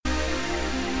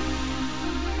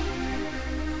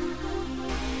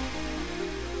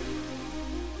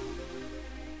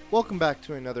Welcome back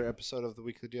to another episode of the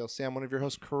Weekly DLC. I'm one of your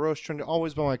hosts, Karosh, joined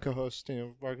always by my co-host,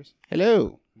 Daniel Vargas.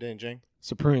 Hello. Dan Jang.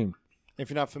 Supreme. If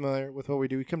you're not familiar with what we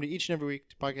do, we come to each and every week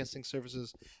to podcasting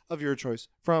services of your choice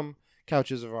from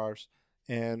couches of ours,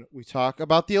 and we talk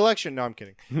about the election. No, I'm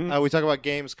kidding. We talk about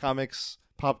games, comics,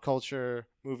 pop culture,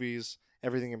 movies,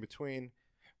 everything in between.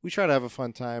 We try to have a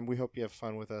fun time. We hope you have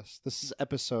fun with us. This is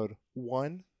episode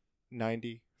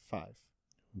 195.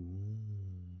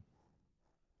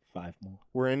 5 more.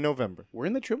 We're in November. We're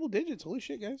in the triple digits. Holy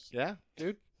shit, guys. Yeah,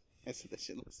 dude. I said that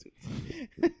shit last week.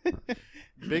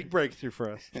 Big breakthrough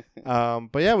for us.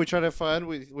 But yeah, we try to have fun.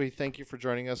 We thank you for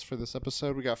joining us for this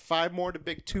episode. We got 5 more to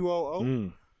Big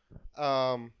 200.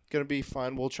 Gonna be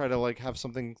fun. We'll try to have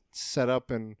something set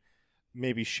up and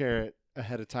maybe share it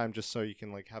ahead of time just so you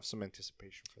can have some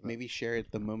anticipation for that. Maybe share it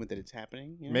the moment that it's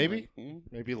happening. You know? Maybe.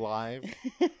 Maybe live.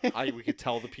 We could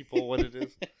tell the people what it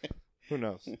is. Who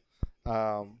knows?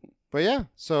 But yeah,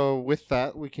 so with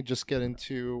that, we can just get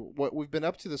into what we've been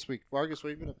up to this week. Vargas, what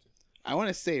have you been up to? I want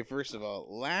to say, first of all,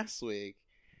 last week,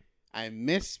 I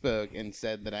misspoke and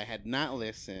said that I had not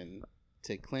listened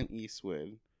to Clint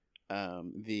Eastwood,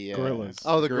 the Gorillaz.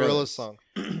 The Gorillaz song.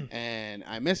 And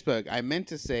I misspoke. I meant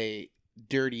to say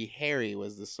Dirty Harry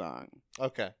was the song.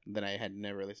 Okay. That I had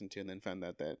never listened to, and then found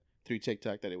out that through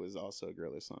TikTok that it was also a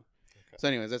Gorillaz song. Okay. So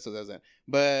anyways, that's what that was at.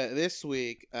 But this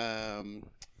week,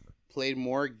 played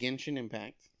more Genshin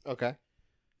Impact. Okay.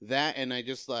 That, and I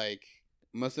just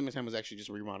most of my time was actually just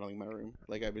remodeling my room.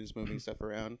 I've been just moving stuff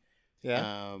around.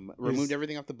 Yeah. Removed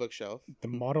everything off the bookshelf. The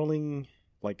modeling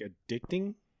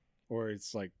addicting, or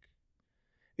it's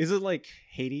is it like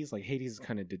Hades? Hades is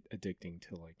kind of addicting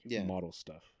to model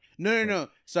stuff. No.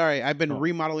 Sorry, I've been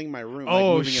remodeling my room.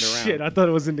 Moving it around. Shit! I thought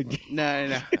it was in the game.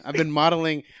 No. I've been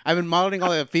modeling all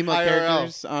the female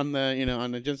characters on the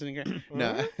on the Jensen.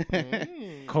 No.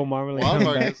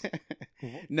 Co-marmalade.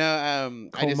 No.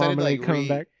 I decided to coming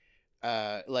back.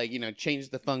 Change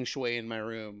the feng shui in my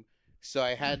room. So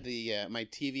I had the my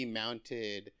TV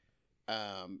mounted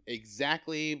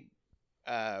exactly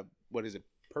what is it,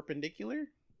 perpendicular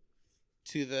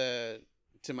to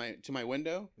my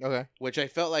window. Okay. Which I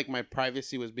felt like my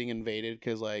privacy was being invaded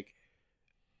because I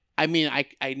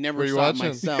never saw saw it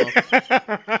myself.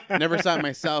 Never saw it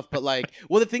myself, but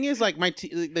the thing is the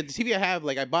TV I have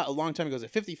I bought a long time ago is a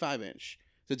 55-inch.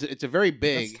 So it's a very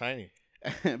big. That's tiny.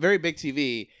 Very big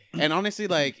TV, and honestly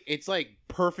it's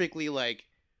perfectly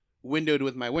windowed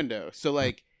with my window. So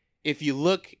if you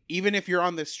look, even if you're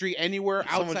on the street anywhere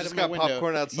outside of my window,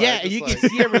 popcorn outside, yeah, and you can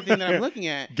see everything that I'm looking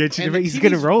at. He's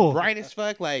gonna roll bright as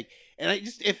fuck. And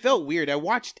it felt weird. I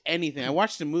watched anything. I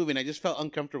watched a movie, and I just felt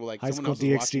uncomfortable. Someone else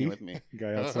was watching it with me.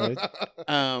 Guy outside.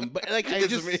 But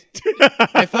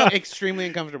I felt extremely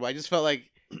uncomfortable. I just felt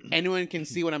anyone can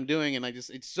see what I'm doing, and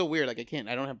it's so weird. I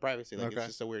don't have privacy. Okay. It's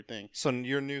just a weird thing. So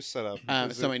your new setup.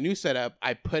 My new setup,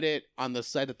 I put it on the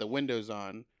side that the window's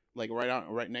on,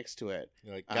 right next to it.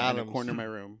 You're in the corner of my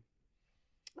room.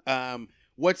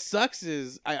 What sucks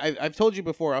is I've told you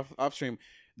before off stream,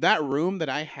 that room that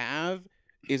I have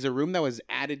is a room that was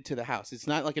added to the house. It's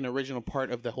not an original part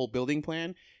of the whole building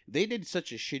plan. They did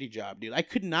such a shitty job, dude. I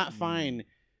could not find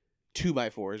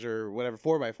 2x4s or whatever,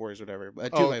 4x4s, whatever,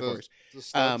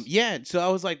 2x4s. Yeah. So I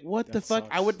was like, what the fuck?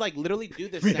 Sucks. I would literally do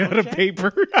the Made sound out of check.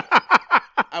 paper.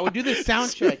 I would do the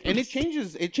sound check, and it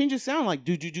changes sound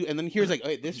do, and then here's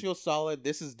okay, this feels solid.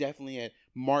 This is definitely it.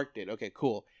 Marked it. Okay,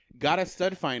 cool. Got a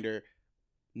stud finder.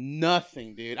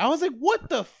 Nothing, dude. I was like, what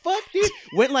the fuck, dude?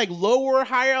 Went lower or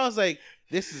higher. I was like,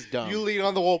 this is dumb. You lean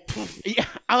on the wall. Yeah,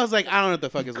 I was like, I don't know what the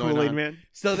fuck is going on. Man.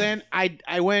 So then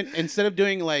I went, instead of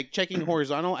doing checking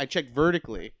horizontal, I checked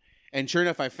vertically, and sure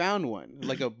enough, I found one,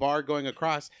 a bar going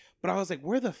across. But I was like,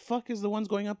 where the fuck is the ones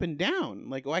going up and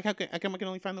down? How come I can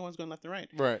only find the ones going left and right?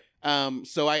 Right.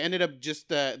 So I ended up just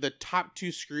the top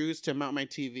 2 screws to mount my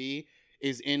TV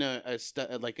is in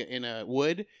in a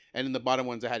wood, and in the bottom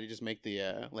ones I had to just make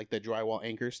the the drywall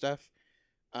anchor stuff.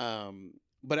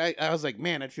 But I was like,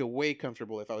 man, I'd feel way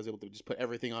comfortable if I was able to just put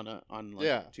everything on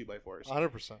 2x4s.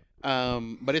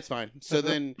 100%. But it's fine. So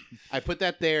then I put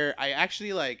that there. I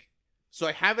actually so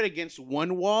I have it against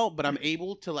one wall, but I'm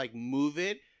able to move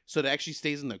it so it actually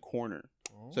stays in the corner.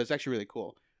 Oh. So it's actually really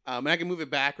cool. And I can move it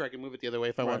back, or I can move it the other way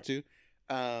if I want to.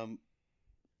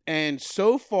 And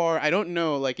so far, I don't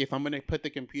know if I'm gonna put the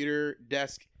computer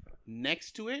desk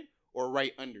next to it or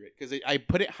right under it, because I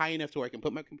put it high enough to where I can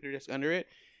put my computer desk under it,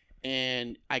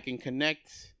 and I can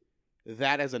connect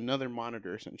that as another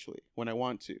monitor essentially when I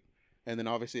want to. And then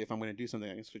obviously, if I'm gonna do something,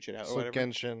 I can switch it out. So or whatever.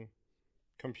 Genshin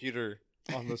computer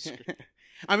on the screen.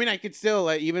 I mean, I could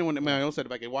still even when my own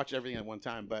setup, I could watch everything at one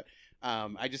time, but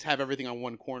I just have everything on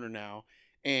one corner now,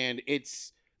 and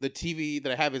it's the TV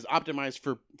that I have is optimized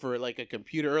for like a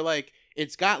computer, or like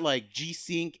it's got like G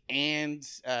Sync and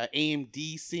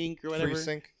AMD Sync or whatever.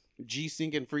 FreeSync. G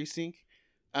Sync and FreeSync.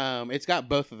 It's got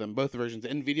both of them, both versions, the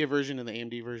NVIDIA version and the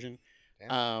AMD version.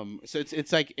 So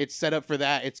it's like it's set up for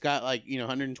that. It's got like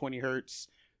 120 hertz.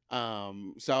 So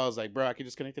I was like, bro, I could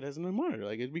just connect it as a monitor.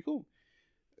 Like it'd be cool.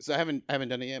 So I haven't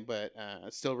done it yet, but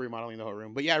still remodeling the whole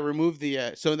room. But yeah, I removed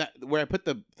the so that where I put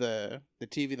the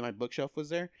TV that my bookshelf was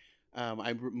there.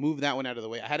 I moved that one out of the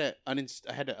way. I had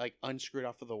to like unscrew it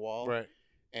off of the wall, Right.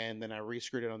 And then I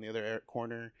re-screwed it on the other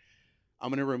corner. I'm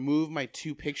gonna remove my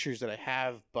 2 pictures that I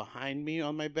have behind me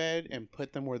on my bed and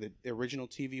put them where the original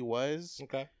TV was.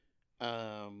 Okay.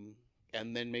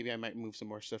 And then maybe I might move some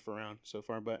more stuff around so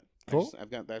far, but Cool. I've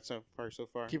got that so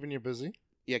far. Keeping you busy.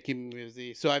 Yeah, keeping me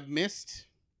busy. So I've missed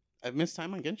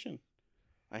time on Genshin.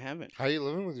 I haven't. How are you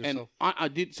living with yourself?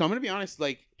 And dude, so I'm gonna be honest.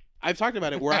 Like I've talked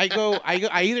about it, where I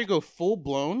either go full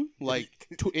blown like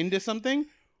into something,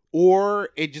 or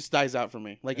it just dies out for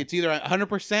me. Like it's either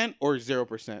 100% or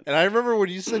 0%. And I remember when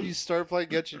you said you started playing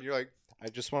Genshin, you're like, I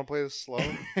just want to play this slow.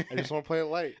 I just want to play it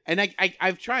light. And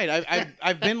I've tried.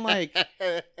 I've been like,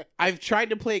 I've tried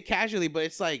to play it casually, but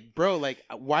it's like, bro, like,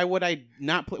 why would I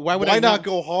not play? Why I not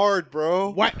go hard,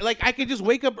 bro? Why? Like, I could just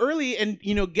wake up early and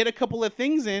get a couple of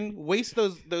things in, waste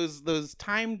those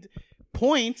timed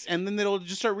points, and then it'll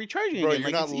just start recharging. Bro, again.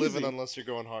 you're like, not living easy. unless you're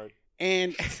going hard.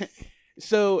 And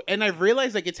so, and I've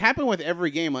realized like it's happened with every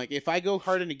game. Like if I go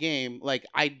hard in a game, like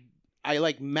I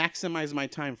like maximize my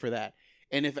time for that.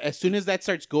 And if as soon as that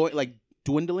starts going like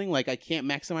dwindling, like I can't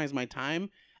maximize my time,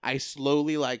 I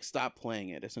slowly like stop playing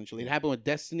it. Essentially, it happened with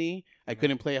Destiny. I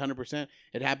couldn't play 100%.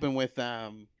 It happened with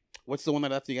what's the one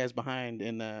that left you guys behind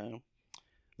in the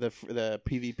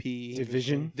PvP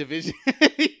Division.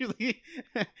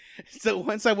 So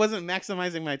once I wasn't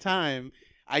maximizing my time,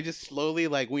 I just slowly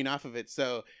like wean off of it.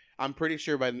 So I'm pretty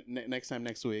sure by this time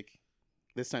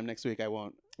next week, I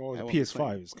won't. Well, the I won't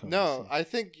PS5 is coming. No, so. I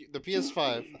think the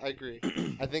PS5. I agree.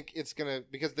 I think it's gonna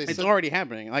because they It's said, already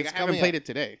happening. Like it's I haven't coming played out. it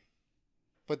today.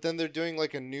 but then they're doing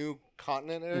like a new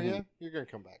continent area. Mm-hmm. You're gonna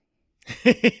come back,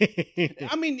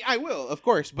 I mean, I will, of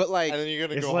course, but like, and then you're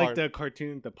gonna It's go like hard. the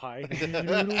cartoon, the pie.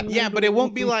 yeah, but it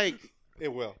won't be like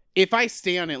It will. if I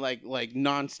stay on it like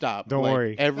nonstop. Don't like,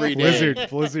 worry. every day.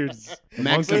 Blizzard's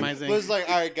Maximizing. Blizz like,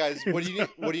 all right, guys, what do you need?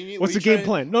 What do you need? What's what the you game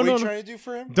trying- plan? No, what no, are you no. trying to do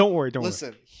for him? Don't worry.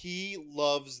 Listen, he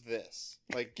loves this.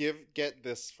 Like, get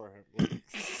this for him.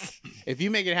 If you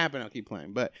make it happen, I'll keep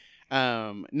playing. But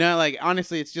no, like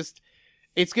honestly,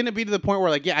 it's gonna be to the point where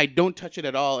like I don't touch it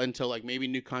at all until like maybe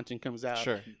new content comes out.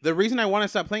 Sure. The reason I want to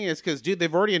stop playing it is because dude,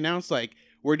 they've already announced like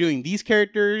we're doing these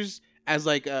characters as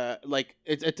like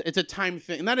it's a time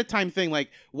thing, not a time thing. Like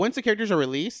once the characters are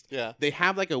released, Yeah. they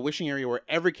have like a wishing area where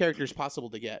every character is possible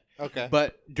to get. Okay.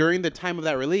 But during the time of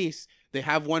that release, they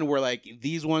have one where like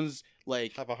these ones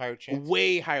like Have a higher chance.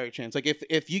 way higher chance. Like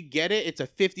if you get it, it's a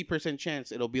 50%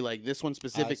 chance it'll be like this one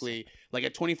specifically, like a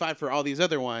 25 for all these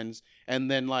other ones, and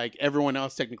then like everyone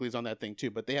else technically is on that thing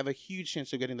too. But they have a huge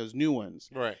chance of getting those new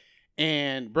ones. Right.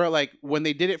 And bro, like when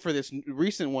they did it for this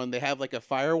recent one, they have like a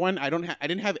fire one. I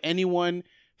didn't have anyone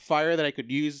fire that I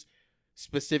could use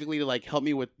specifically to like help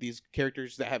me with these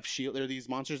characters that have shield. There are these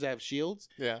monsters that have shields.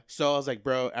 Yeah. So I was like,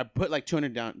 bro, I put like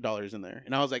 $200 in there,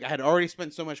 and I was like, I had already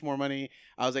spent so much more money.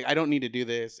 I was like, I don't need to do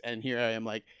this, and here I am,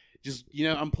 like, just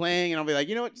I'm playing, and I'll be like,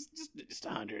 you know what, just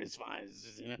 100 is fine, it's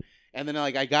just, And then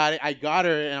like I got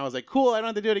her, and I was like, cool, I don't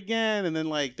have to do it again. And then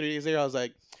like 3 days later, I was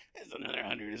like, it's another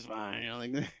 100 is fine,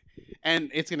 like.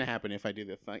 And it's gonna happen if I do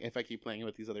if I keep playing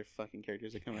with these other fucking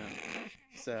characters that come out.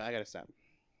 So I gotta stop.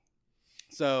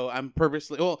 So I'm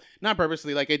not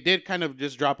purposely, like it did kind of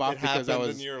just drop off It because I happened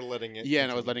was, and you're letting it. yeah,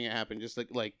 and I was letting it happen, just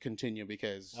like continue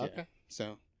because, yeah. Okay.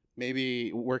 So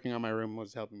maybe working on my room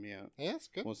was helping me out. Yeah, that's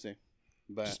good. We'll see.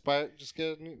 But Just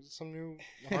get some new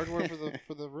hardware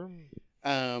for the room.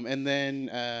 and then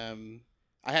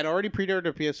I had already pre-ordered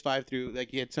a PS5 through,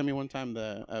 like, he had sent me one time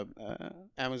the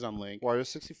Amazon link. Wario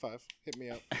 65. Hit me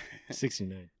up.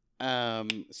 69.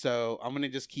 So I'm gonna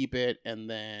just keep it, and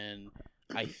then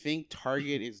I think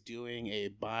Target is doing a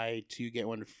buy 2 get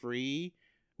 1 free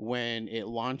when it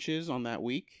launches on that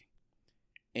week,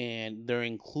 and they're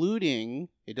including.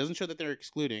 It doesn't show that they're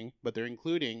excluding, but they're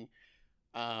including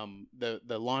the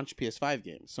launch PS5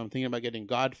 games. So I'm thinking about getting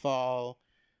Godfall,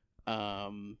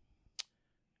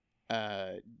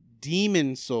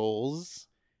 Demon Souls,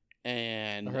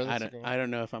 and I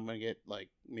don't know if I'm gonna get like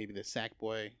maybe the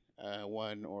Sackboy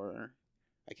one, or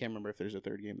I can't remember if there's a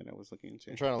third game that I was looking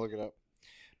into. I'm trying to look it up.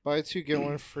 Buy 2 get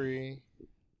 1 free.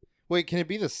 Wait, can it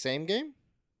be the same game?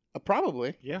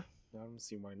 Probably. Yeah. I don't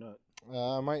see why not.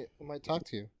 I might talk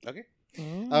to you. Okay.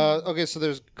 Okay, so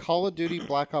there's Call of Duty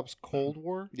Black Ops Cold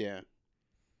War. Yeah.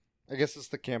 I guess it's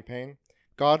the campaign.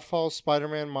 Godfall,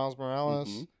 Spider-Man, Miles Morales,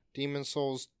 Mhm. Demon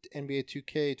Souls, NBA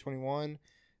 2K21,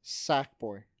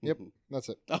 Sackboy. Yep, that's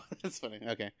it. Oh, that's funny.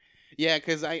 Okay. Yeah,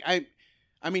 because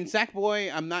I mean,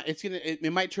 Sackboy, I'm not.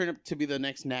 It might turn up to be the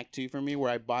next Knack 2 for me,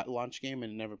 where I bought launch game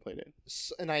and never played it.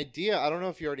 An idea. I don't know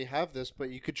if you already have this, but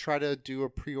you could try to do a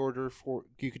pre-order for.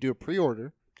 You could do a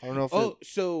pre-order. I don't know if.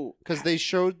 So because they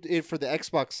showed it for the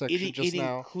Xbox section just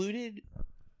now. Included.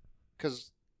 Because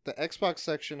the Xbox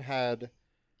section had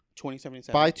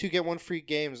 2077. buy 2 get 1 free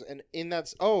games, and in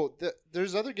that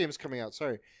there's other games coming out.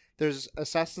 Sorry, there's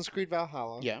Assassin's Creed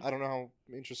Valhalla. Yeah. I don't know how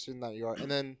interested in that you are, and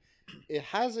then it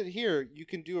has it here. You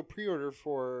can do a pre-order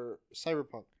for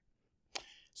Cyberpunk.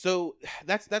 So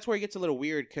that's where it gets a little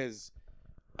weird because,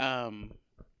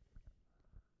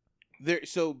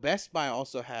 So Best Buy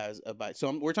also has a buy.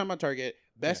 So we're talking about Target.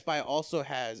 Best Buy also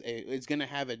has it's gonna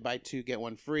have a buy 2 get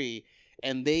 1 free.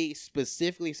 And they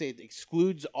specifically say it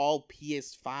excludes all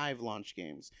PS5 launch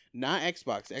games, not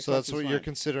Xbox. So that's what you're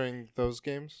considering those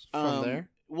games from there?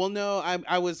 Well, no,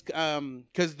 I was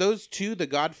because those two, the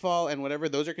Godfall and whatever,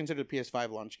 those are considered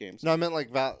PS5 launch games. No, I meant like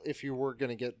if you were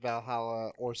gonna get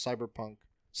Valhalla or Cyberpunk,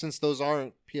 since those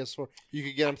aren't PS4, you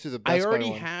could get them through the Best Buy. I already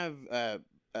one. have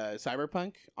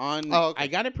Cyberpunk on. Oh, okay. I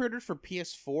got it pre-ordered for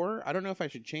PS4. I don't know if I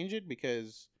should change it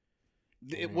because.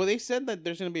 Well, they said that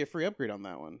there's going to be a free upgrade on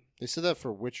that one. They said that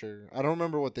for Witcher. I don't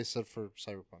remember what they said for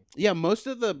Cyberpunk. Yeah, most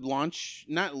of the launch,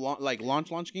 not like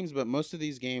launch games, but most of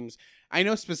these games, I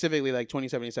know specifically like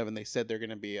 2077, they said they're going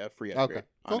to be a free upgrade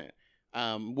on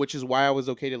it. Which is why I was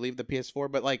okay to leave the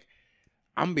PS4. But like,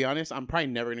 I'm gonna be honest, I'm probably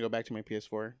never going to go back to my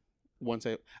PS4 once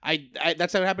I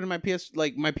that's how it happened to my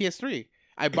PS3.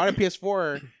 I bought a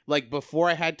PS4 like before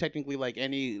I had technically like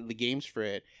any the games for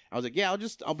it. I was like, yeah,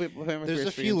 I'll be. There's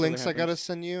a few links I gotta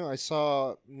send you. I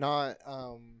saw not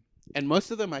and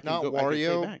most of them I can not go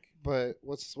Wario, I can pay back. but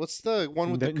what's the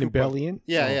one with the Koopa? Nibelian?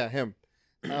 Yeah, him.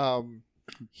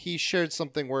 He shared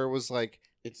something where it was like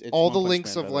it's all One the Punch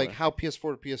links Man, of by the like way. how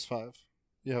PS4 to PS5.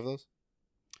 You have those?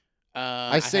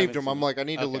 I saved haven't them. seen I'm them. like, I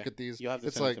need to Okay. look at these. You'll have to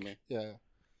It's send it like, to me. yeah.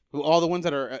 All the ones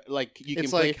that are like you can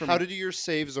It's play like from. how to do your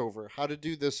saves over, how to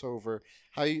do this over,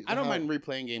 how you. I don't mind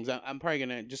replaying games. I'm probably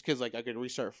gonna just because like I could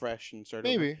restart fresh and start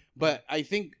over. Maybe, But I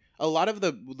think a lot of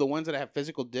the ones that have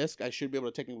physical disc, I should be able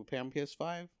to technically play on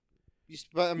PS5.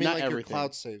 But I mean, Not like everything. your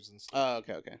cloud saves and stuff.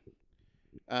 Oh, okay.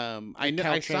 I know.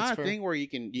 Account I saw transfer. a thing where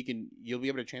you'll be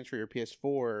able to transfer your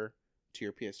PS4 to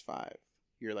your PS5,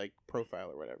 your like profile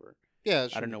or whatever. Yeah,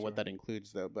 it I don't should know be what too. that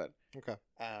includes though, but Okay.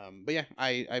 but yeah,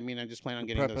 I mean, I just plan on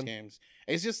getting those Prepping. games.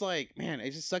 It's just like, man,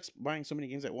 it just sucks buying so many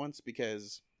games at once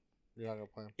because You're not gonna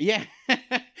play 'em. yeah,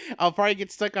 I'll probably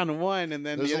get stuck on one and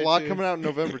then There's the a other lot two- coming out in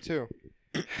November too.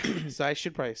 So I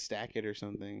should probably stack it or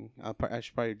something. I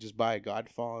should probably just buy a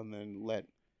Godfall and then let.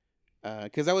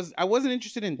 Because I wasn't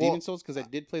interested in Demon Souls because I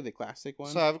did play the classic one.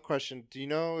 So I have a question. Do you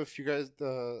know if you guys,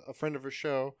 a friend of our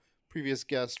show, previous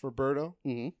guest Roberto,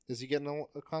 hmm is he getting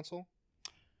a console?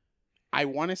 I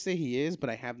want to say he is, but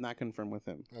I have not confirmed with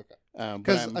him. Okay. But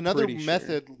Because I'm another pretty sure.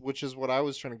 method, which is what I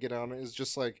was trying to get on, is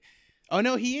just like, Oh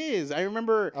no, he is. I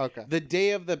remember okay, the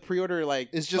day of the pre-order. Like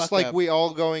it's just fuck like up. we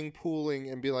all going pooling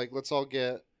and be like, let's all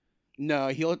get.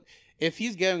 No, if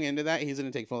he's going into that, he's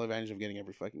gonna take full advantage of getting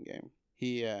every fucking game.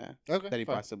 He Okay. that he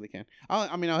fine. possibly can. I'll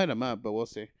hit him up, but we'll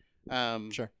see.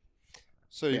 Sure.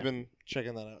 So you've been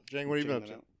checking that out, Jang. What have you been up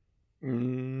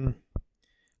to?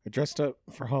 I dressed up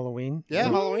for Halloween. Yeah,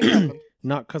 Halloween happened.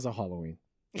 Not because of Halloween.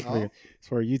 Oh, It's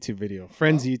for a YouTube video.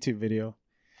 Friend's YouTube video.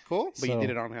 cool. But you So- did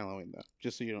it on Halloween though,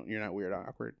 just so you're not weird or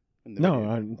awkward. In the No,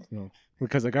 video. no,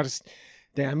 because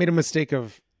I made a mistake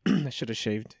of I should have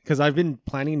shaved because I've been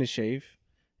planning to shave,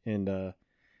 and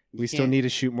we still can't- need to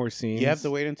shoot more scenes. You have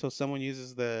to wait until someone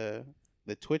uses the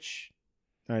Twitch.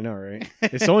 I know, right?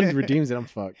 If someone redeems it, I'm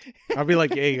fucked. I'll be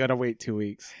like, "Hey, you gotta wait 2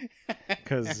 weeks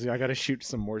because I gotta shoot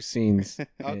some more scenes."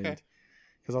 Okay.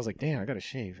 Because I was like, "Damn, I gotta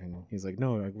shave," and he's like,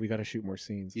 "No, we gotta shoot more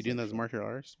scenes." You doing those martial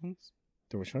arts ones?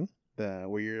 Which one? The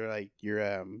where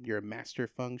you're a master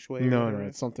feng shui? or No, whatever?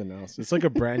 it's something else. It's like a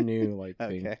brand new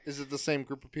thing. Okay. Is it the same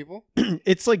group of people?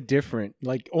 It's like different.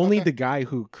 Like only Okay. the guy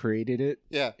who created it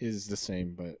Yeah. is the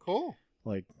same, but Cool.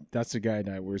 like that's the guy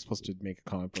that we're supposed to make a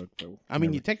comic book. But I mean,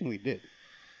 never- you technically did.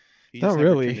 You not just never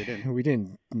really. turned it in. We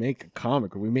didn't make a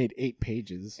comic. We made 8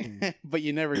 pages. and- But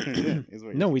you never turned it in. Is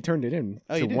what no, you're we turned it in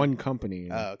Oh, to you did? one company.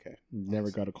 and Oh, okay.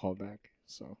 never got a call back.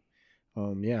 So,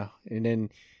 yeah, and then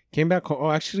came back.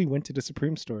 Actually went to the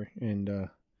Supreme store and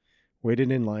waited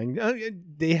in line.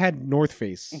 They had North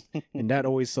Face, and that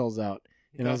always sells out.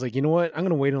 And I was like, you know what? I'm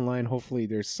gonna wait in line. Hopefully,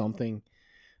 there's something.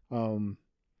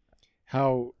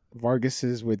 how Vargas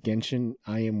is with Genshin,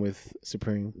 I am with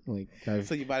Supreme. Like I've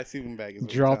So you bought a sleeping bag? Is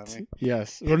what you're telling dropped. me.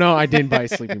 Yes. Well, no, I didn't buy a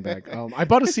sleeping bag. I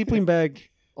bought a sleeping bag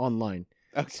online.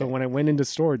 Okay. So when I went into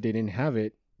store, they didn't have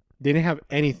it. They didn't have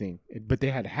anything, but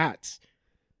they had hats,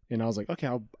 and I was like, okay,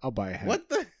 I'll buy a hat. What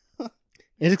the?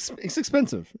 It's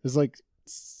expensive. It's like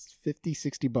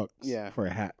 $50-$60 Yeah. for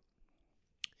a hat.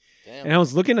 Damn. And I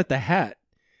was looking at the hat,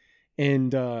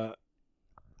 and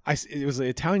it was an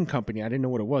Italian company. I didn't know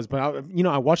what it was, but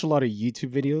I watch a lot of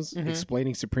YouTube videos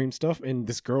explaining Supreme stuff, and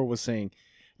this girl was saying,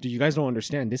 "Dude, you guys don't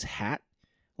understand this hat.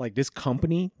 Like this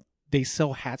company, they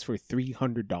sell hats for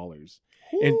 $300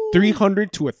 and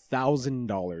 $300 to $1,000."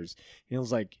 And it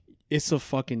was like, it's a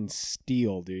fucking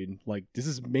steal, dude. Like this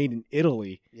is made in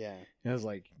Italy. Yeah. And I was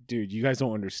like, dude, you guys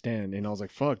don't understand. And I was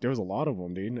like, fuck, there was a lot of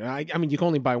them, dude. I mean, you can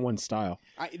only buy one style.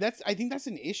 I think that's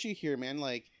an issue here, man.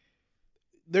 Like,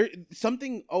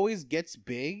 something always gets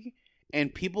big,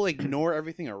 and people ignore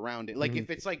everything around it. Like, if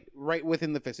it's like right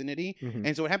within the vicinity,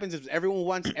 and so what happens is everyone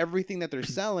wants everything that they're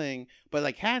selling, but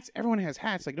like hats, everyone has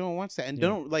hats. Like, no one wants that, and they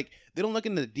don't look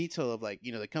into the detail of like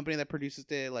the company that produces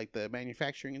it, like the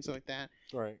manufacturing and stuff like that.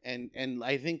 Right. And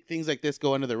I think things like this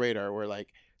go under the radar, where like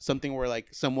something where like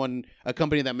a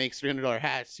company that makes $300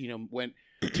 hats,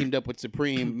 teamed up with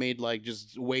Supreme, made like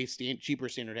just way cheaper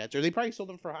standard hats, or they probably sold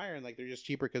them for higher, and like they're just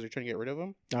cheaper because they're trying to get rid of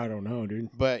them. I don't know, dude.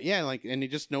 But yeah, like, and it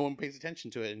just no one pays attention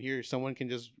to it, and here someone can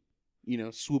just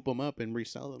swoop them up and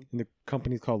resell them. And the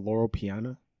company's called Loro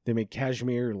Piana. They make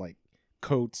cashmere like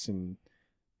coats and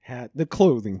the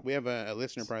clothing. We have a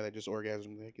listener probably that just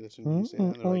orgasmed. Like, listen to me say that,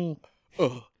 and they're like,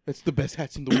 "Oh, that's the best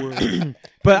hats in the world."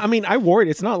 But I mean, I wore it.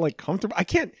 It's not like comfortable. I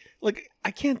can't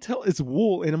tell it's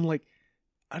wool, and I'm like,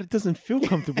 it doesn't feel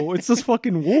comfortable. It's just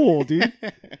fucking wool, dude.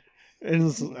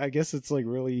 And I guess it's like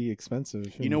really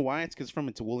expensive. You know why? It's because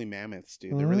it's woolly mammoths,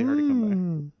 dude. They're really hard to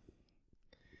come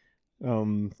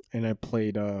And I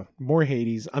played more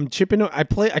Hades. I'm chipping. I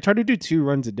try to do 2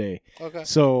 runs a day. Okay.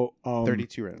 So by.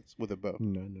 32 rounds with a bow.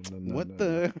 No. What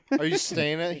the? Are you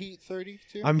staying at Heat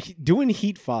 32? I'm doing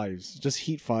Heat 5s, just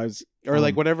Heat 5s, Or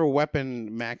like whatever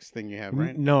weapon max thing you have,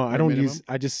 right? No, I don't minimum?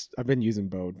 use. I've been using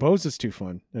bow. Bow's just too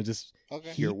fun. I just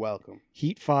Okay. You're welcome.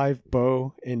 Heat 5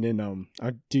 bow, and then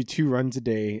I do 2 runs a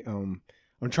day. I'm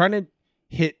trying to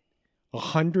hit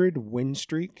 100 win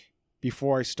streak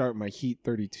before I start my Heat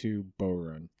 32 bow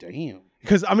run. Damn.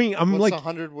 Because I mean, I'm What's like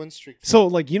 100 win streak? so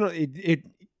like it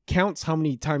counts how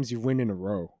many times you win in a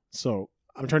row. So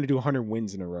I'm trying to do 100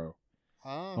 wins in a row.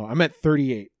 Oh. I'm at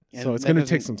 38, And so it's that gonna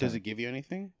doesn't- take some time. Does it give you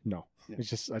anything? No, Yeah. it's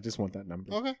just I just want that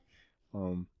number. Okay.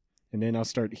 And then I'll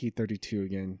start Heat 32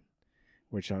 again,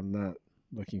 which I'm not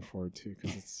looking forward to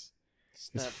because it's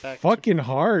Snap back to- fucking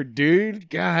hard, dude.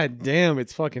 God damn,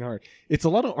 it's fucking hard. It's a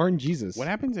lot of RNGesus. What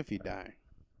happens if you die?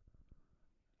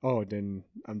 Oh, then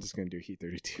I'm just gonna do Heat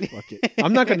 32. Fuck it.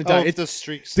 I'm not gonna die. Oh, if It's the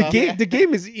streak the stops. game. The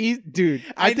game is easy, dude.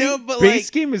 I know, think but, base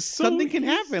like, game is so Something can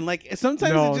easy. happen. Like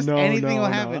sometimes it's just anything will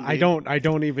happen. I dude.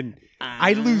 don't even.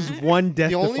 I lose one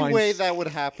death. The only defines- way that would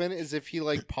happen is if he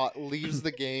like leaves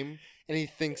the game and he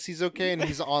thinks he's okay and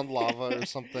he's on lava or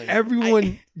something.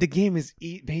 everyone. The game is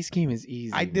base game is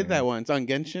easy. I did man. that once on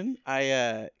Genshin.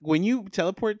 When you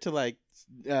teleport to like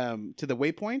to the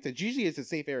waypoint, it usually is a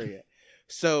safe area.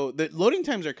 So the loading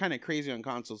times are kind of crazy on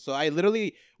consoles. So I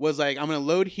literally was like, I'm gonna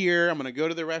load here. I'm gonna go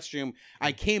to the restroom.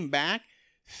 I came back.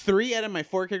 3 out of my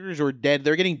 4 characters were dead.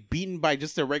 They're getting beaten by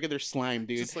just a regular slime,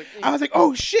 dude. Just like, I was like,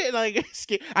 oh shit! Like,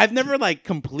 I've never like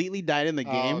completely died in the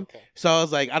Oh, game, okay. so I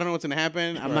was like, I don't know what's gonna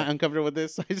happen. I'm not Right. uncomfortable with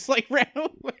this. So I just like ran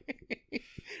away,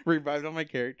 revived all my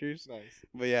characters. Nice.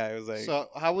 But yeah, it was like, So,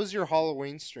 how was your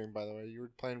Halloween stream, by the way? You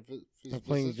were playing I'm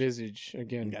playing Visage? Visage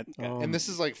again. Got- And this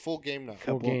is like full game now.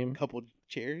 Full game. couple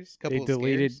chairs, They couple.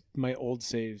 deleted scares. my old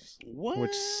saves, What?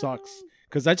 which sucks.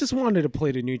 Because I just wanted to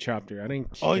play the new chapter. I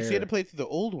didn't care. Oh, so you had to play through the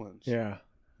old ones. Yeah,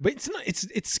 but it's not.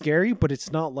 It's scary, but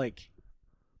it's not like.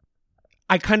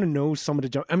 I kind of know some of the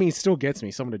jump. I mean, it still gets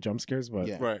me some of the jump scares, but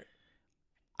Yeah. Right.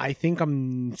 I think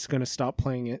I'm just gonna stop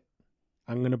playing it.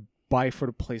 I'm gonna buy for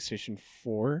the PlayStation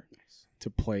 4 Nice. to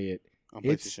play it. On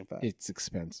It's PlayStation 5. it's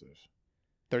expensive.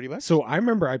 $30. So I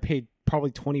remember I paid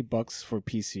probably $20 for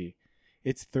PC.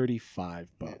 It's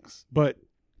 $35, but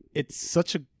it's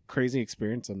such a crazy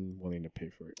experience. I'm willing to pay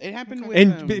for it, It happened Okay.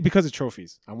 with and because of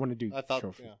trophies, I want to do I thought,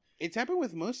 trophy. yeah. It's happened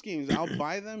with most games. I'll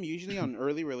buy them usually on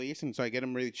early release, and so I get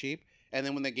them really cheap. And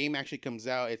then when the game actually comes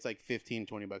out, it's like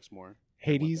 $15-$20 more.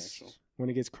 Hades, when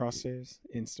it gets cross saves,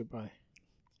 insta buy.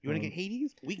 You want to get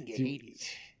Hades? We can get Dude, Hades.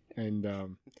 And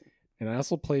I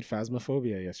also played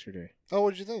Phasmophobia yesterday, Oh,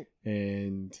 what'd you think?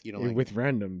 and You don't like with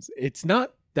randoms. It's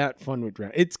not that fun with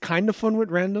randoms. It's kind of fun with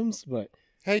randoms, but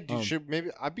Hey, dude, Um, should maybe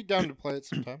I'd be down to play it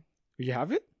sometime. You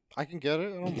have it? I can get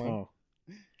it. I don't mind. Oh.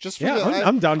 Just for Yeah, the,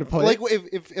 I'm down to play. like it.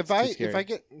 if scary. I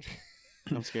get.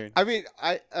 I'm scared. I mean,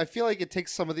 I feel like it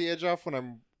takes some of the edge off when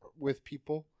I'm with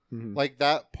people. Mhm. Like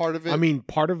that part of it. I mean,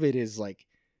 part of it is like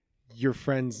your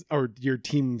friends or your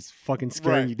team's fucking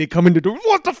scaring Right. you. They come in the door.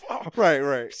 What the fuck?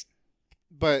 right.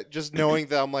 But just knowing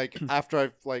that I'm like after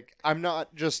I've like I'm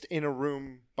not just in a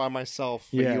room by myself.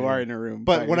 But Yeah, you yeah. are in a room.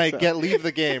 But by when yourself. leave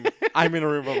the game, I'm in a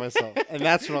room by myself, and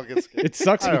that's when I'll get scared. It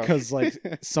sucks I don't know. because like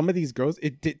some of these ghosts,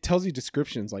 it tells you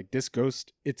descriptions like this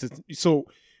ghost. So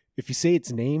if you say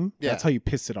its name, Yeah. that's how you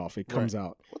piss it off. It comes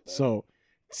out. So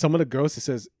some of the ghosts, it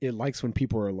says it likes when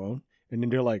people are alone, and then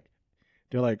they're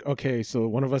like, okay, so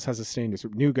one of us has to stay in this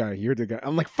room. New guy, you're the guy.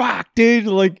 I'm like, fuck, dude.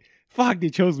 Like, fuck, they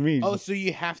chose me. Oh, so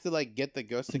you have to like get the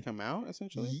ghost to come out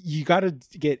essentially? You got to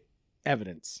get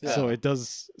evidence. Yeah. So it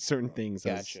does certain things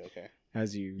Gotcha. Okay.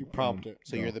 as you You prompt it.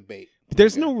 So you're the bait. But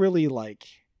there's Okay. no really like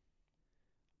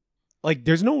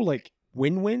there's no like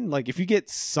win-win. Like if you get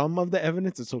some of the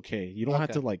evidence, it's okay. You don't have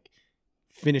Okay. to like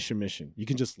finish a mission. You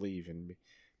can just leave and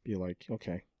be like,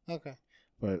 okay. Okay.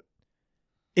 But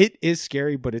it is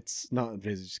scary, but it's not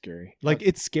visage scary. Like Okay.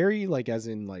 it's scary, like as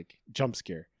in like jump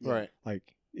scare. Right.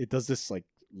 Like it does this like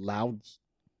loud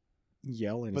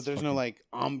yell, and But it's there's no fucking- like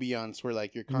ambiance where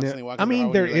like you're constantly walking. I mean,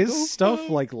 around there and you're is like, "Oh, stuff fuck."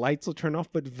 like lights will turn off,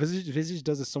 but Visage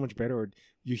does it so much better. Or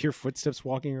you hear footsteps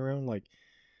walking around, like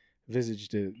Visage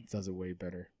does it way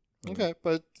better. Okay,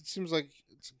 but it seems like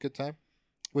it's a good time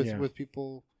with Yeah. with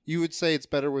people. You would say it's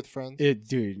better with friends.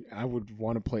 Dude, I would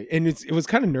want to play, and it was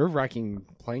kind of nerve wracking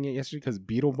playing it yesterday because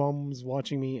Beetlebum was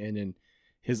watching me, and then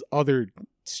his other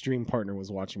stream partner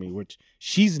was watching me, which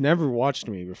she's never watched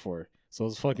me before, so it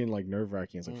was fucking like nerve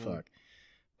wracking. It's like fuck,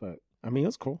 but I mean, it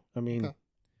was cool. I mean, Okay.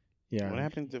 yeah. What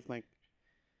happens if like,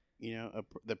 you know,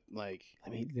 like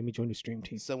Let me join the stream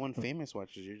team. someone famous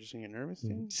watches? You're just gonna get nervous,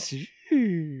 dude. Sure.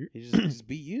 You just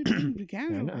be you, dude. Be I,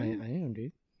 casual. know, I man. am,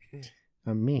 dude.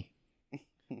 I'm me.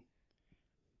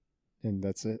 And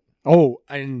that's it. Oh,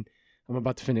 and I'm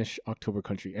about to finish October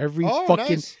Country. Every Oh,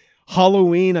 fucking nice.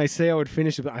 Halloween, I say I would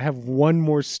finish it, but I have one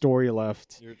more story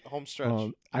left. Your home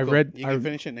stretch. I Cool. read. You can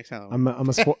finish it next Halloween. I'm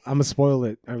gonna spoil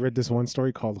it. I read this one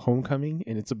story called Homecoming,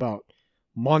 and it's about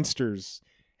monsters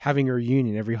having a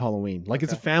reunion every Halloween. Like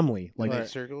it's a Okay. family. Like Right.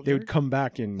 Circle they would jerk? come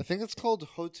back I and think it's called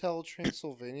Hotel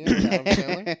Transylvania. Adam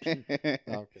Sandler.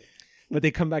 Oh, okay. but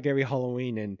they come back every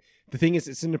Halloween, and the thing is,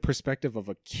 it's in the perspective of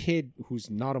a kid who's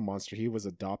not a monster. He was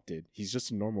adopted. He's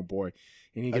just a normal boy,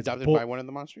 and he gets Adopted bull- by one of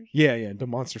the monsters. Yeah, the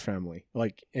monster family.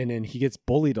 Like, and then he gets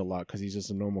bullied a lot because he's just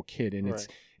a normal kid, and Right.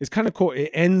 it's kind of cool.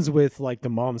 It ends with like the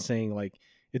mom saying like,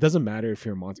 it doesn't matter if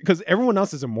you're a monster because everyone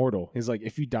else is immortal. He's like,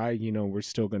 if you die, you know, we're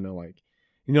still gonna like,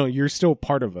 you know, you're still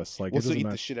part of us. Like, We'll it still doesn't eat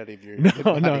matter. the shit out of your No, dead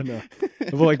body. no.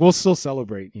 Well, like we'll still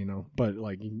celebrate, you know, but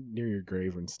like near your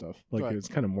grave and stuff. Like Right. it was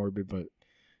kind of morbid, but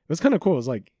it was kind of cool. It was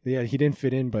like, yeah, he didn't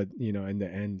fit in, but you know, in the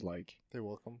end, like, They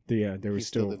welcome. they were He still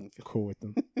still didn't fit cool with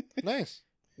them. Nice.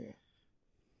 Yeah.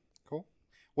 Cool.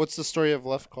 What's the story of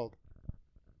Left called?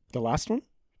 The last one,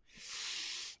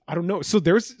 I don't know. So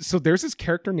there's this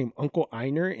character named Uncle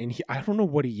Einer, and I don't know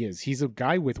what he is. He's a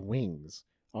guy with wings.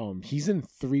 He's in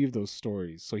 3 of those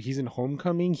stories. So he's in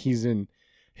Homecoming, he's in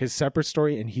his separate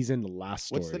story, and he's in the last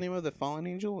story. What's the name of the fallen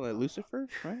angel? Lucifer,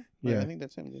 right? Yeah. I think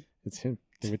that's him. Dude. It's him.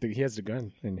 He has the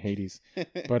gun in Hades.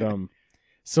 But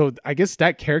so I guess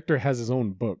that character has his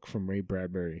own book from Ray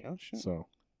Bradbury. Oh, shit. So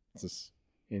it's just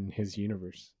in his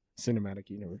universe, cinematic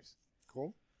universe.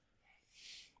 Cool.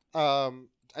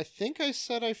 I think I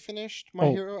said I finished My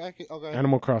Oh. Hero. Oh, go ahead.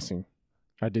 Animal Crossing.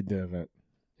 I did the event.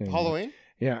 And, Halloween.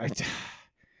 Yeah, I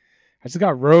just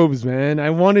got robes, man. I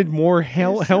wanted more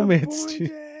helmets.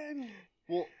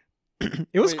 Well,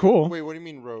 It was wait, cool. Wait, what do you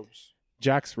mean robes?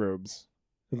 Jack's robes,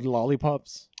 the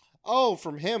lollipops. Oh,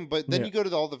 from him. But then Yeah. you go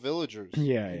to all the villagers.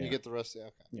 Yeah, and yeah. you get the rest. Okay.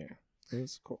 Yeah, it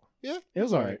was cool. Yeah. It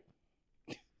was all right.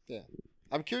 Yeah.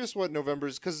 I'm curious what November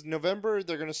is because November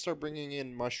they're gonna start bringing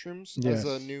in mushrooms as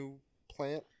a Yes. new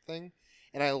plant thing,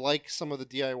 and I like some of the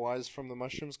DIYs from the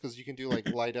mushrooms because you can do like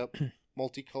light up,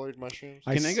 multicolored mushrooms.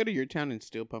 I Can I s- go to your town and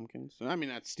steal pumpkins? I mean,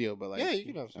 not steal, but like Yeah, you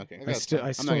can have some. Okay, I got still- some. I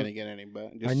I'm still- not gonna get any,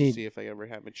 but just I to need- see if I ever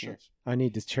have a chance. I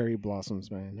need the cherry blossoms,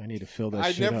 man. I need to fill that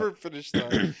I shit never up. finished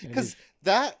that because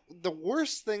the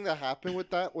worst thing that happened with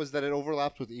that was that it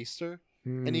overlapped with Easter,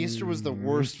 and Easter was the Mm.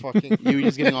 worst fucking. You were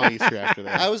just getting all Easter after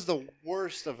that. I was the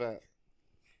worst event.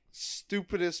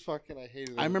 Stupidest fucking. I hated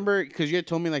it. I remember because you had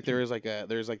told me like there's like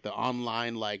the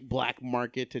online like black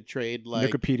market to trade like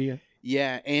Wikipedia.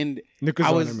 yeah, and Nikazan,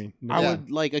 I was I mean. I Yeah.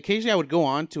 would like occasionally I would go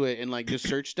on to it and like just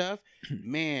search stuff.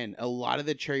 Man, a lot of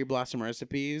the cherry blossom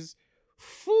recipes,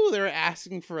 they were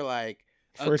asking for like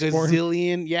Firstborn. a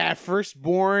gazillion. Yeah,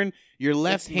 firstborn. Your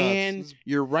left It's nuts. hand. It's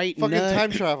Your right fucking nut.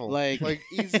 time travel. Like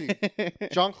easy.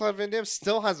 Jean-Claude Van Damme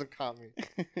still hasn't caught me.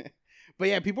 But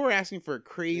yeah, people were asking for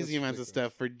crazy It's amounts of ridiculous.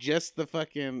 stuff for just the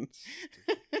fucking.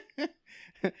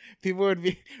 People would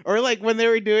be, or like when they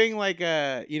were doing like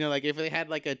like if they had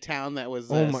like a town that was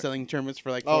selling tournaments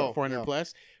for like 400 no.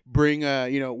 plus, bring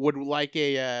would like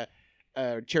a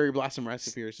cherry blossom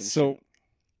recipe or something. So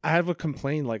I have a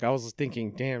complaint. Like I was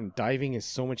thinking, damn, diving is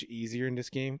so much easier in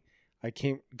this game. I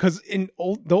can't because in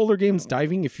the older games,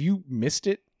 diving, if you missed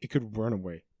it, it could run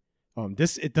away.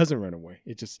 This it doesn't run away.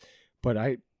 It just,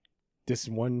 this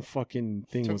one fucking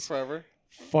thing Took was forever.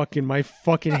 fucking my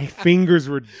fucking fingers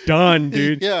were done,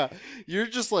 dude. Yeah, you're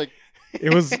just like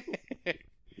It was.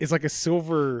 It's like a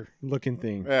silver looking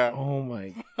thing. Yeah. Oh my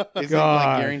Is it like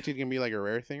God. guaranteed gonna be like a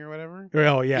rare thing or whatever?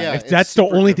 Well, yeah. Yeah, If it's that's the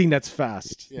super only good. thing that's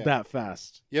fast. Yeah. That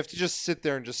fast. you have to just sit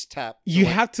there and just tap. You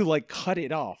like, have to like cut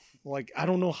it off. Like I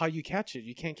don't know how you catch it.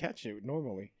 You can't catch it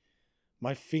normally.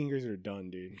 My fingers are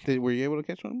done, dude. Were you able to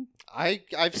catch one?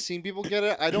 I've seen people get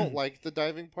it. I don't like the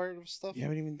diving part of stuff. You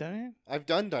haven't even done it. I've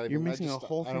done diving. You're missing I a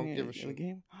whole thing. I don't give a in the shit.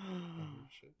 game.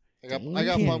 I got You I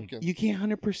got can't- pumpkins. You can't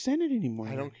 100% it anymore.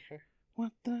 I don't care.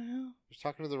 What the hell? You're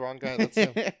talking to the wrong guy. That's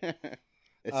him.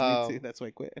 It's me too. That's why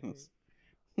I quit.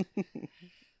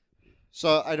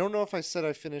 So I don't know if I said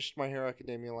I finished My Hero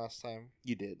Academia last time.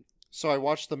 You did, So I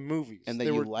watched the movies. and then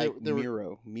They you were- like they were-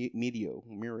 Miro.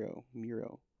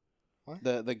 What?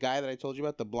 The guy that I told you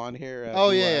about, the blonde hair. Oh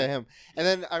blue yeah, eye. yeah, him. And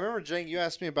then I remember Jang, you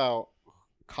asked me about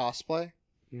cosplay.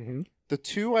 Mm-hmm. The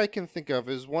two I can think of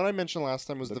is one I mentioned last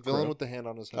time was The the villain Crow? with the hand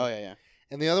on his head. Oh yeah, yeah.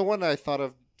 And the other one I thought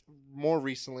of more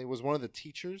recently was one of the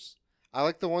teachers. I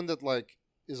like the one that like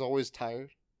is always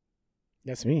tired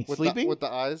That's me. with Sleeping? with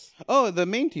the eyes. Oh, the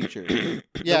main teacher.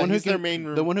 Yeah, one who he's their can- main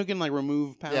room. The one who can like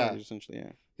remove powers, Yeah. essentially.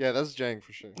 Yeah, that's Jang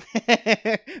for sure.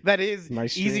 Yeah. That is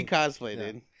Nice easy stream. cosplay,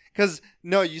 Yeah. dude. Because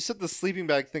no, you said the sleeping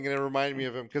bag thing, and it reminded me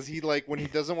of him. Because he like when he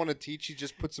doesn't want to teach, he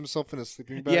just puts himself in a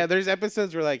sleeping bag. Yeah, there's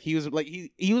episodes where like he was like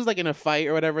in a fight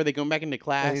or whatever. They go back into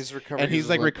class, and he's recovering. and he's his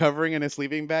like limp. recovering in a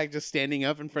sleeping bag, just standing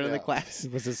up in front of the Yeah. class.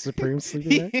 Was it Supreme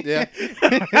sleeping bag?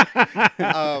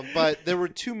 Yeah. But there were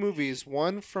two movies.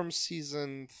 One from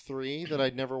season 3 that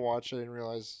I'd never watched. I didn't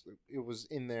realize it was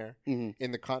in there Mhm.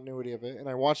 in the continuity of it. And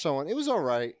I watched that one. It was all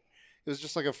right. It was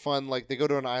just like a fun like they go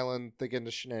to an island, they get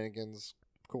into shenanigans.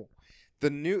 Cool.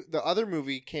 The other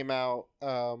movie came out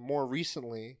more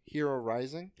recently, Hero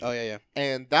Rising, Oh yeah, yeah.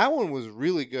 and that one was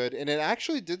really good. And it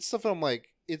actually did stuff. I'm like,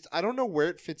 I don't know where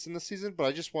it fits in the season,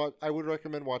 but I would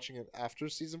recommend watching it after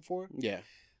season 4. Yeah.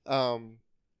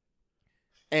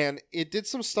 And it did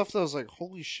some stuff that I was like,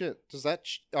 holy shit!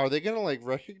 Are they gonna like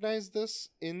recognize this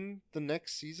in the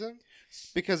next season?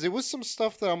 Because it was some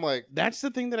stuff that I'm like, That's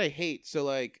the thing that I hate. So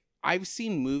like I've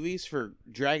seen movies for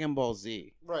Dragon Ball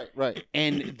Z, right.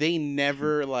 and they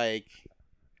never like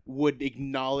would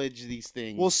acknowledge these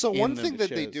things. Well, so in one the thing that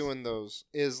they shows. do in those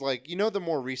is like the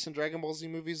more recent Dragon Ball Z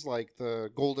movies, like the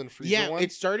Golden Frieza Yeah, one.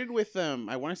 it started with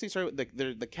I want to say it started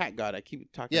with the cat god. I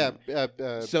keep talking. Yeah,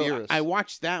 about. So Beerus. I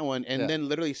watched that one, and Yeah. then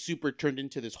literally Super turned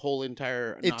into this whole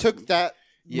entire. It took that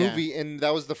Yeah. movie, and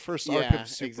that was the first arc Yeah, of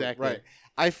Super. exactly.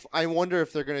 Right. I wonder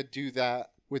if they're gonna do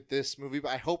that with this movie, but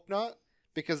I hope not,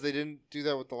 because they didn't do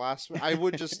that with the last one. I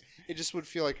would it just would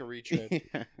feel like a retread.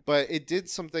 Yeah. But it did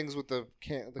some things with the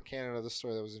canon of the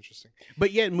story that was interesting.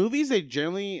 But yet, movies, they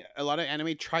generally, a lot of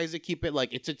anime tries to keep it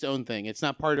like it's its own thing. It's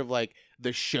not part of like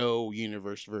the show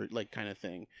universe, like kind of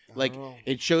thing. Like I don't know.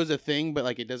 it shows a thing, but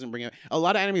like it doesn't bring it. A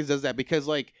lot of animes does that because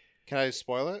like Can I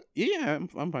spoil it? yeah,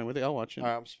 I'm fine with it. I'll watch it. All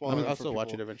right, I'm spoiling it I'll for still watch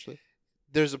it people. eventually.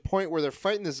 There's a point where they're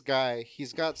fighting this guy.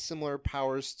 He's got similar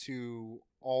powers to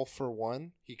All for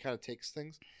One. He kind of takes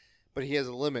things, but he has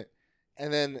a limit.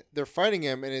 And then they're fighting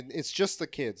him, and it's just the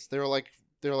kids. They're like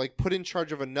put in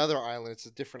charge of another island. It's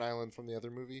a different island from the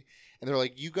other movie, and they're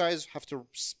like, you guys have to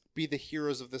be the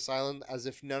heroes of this island, as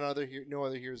if no other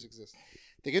heroes exist.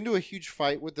 They get into a huge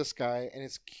fight with this guy, and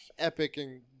it's epic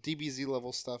and DBZ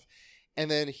level stuff. And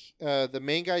then the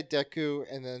main guy Deku,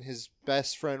 and then his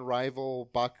best friend rival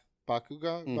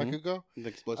Bakugo. The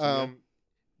explosive. guy.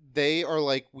 They are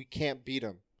like, we can't beat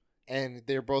him, and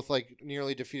they're both like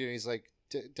nearly defeated. And he's like,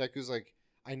 Deku's like,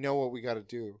 I know what we got to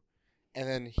do, and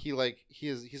then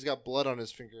he's got blood on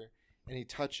his finger, and he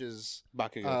touches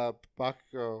Bakugo,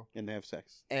 Bakugo, and they have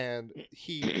sex. and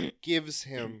he gives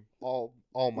him all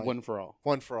might, One for all.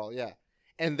 one for all, yeah,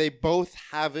 and they both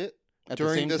have it. At the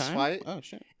During same this time? fight? Oh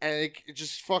shit. And it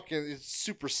just fucking it's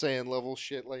Super Saiyan level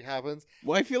shit like happens.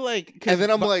 Well, I feel like, And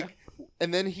then I'm like,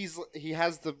 and then he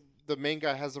has the main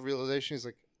guy has the realization. He's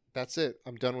like, that's it.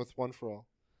 I'm done with One for All.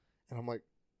 And I'm like,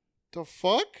 the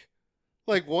fuck?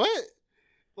 Like what?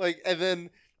 Like, and then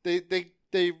they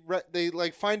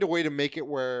like find a way to make it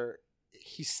where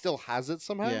he still has it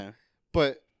somehow. Yeah.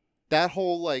 But that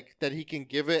whole like that he can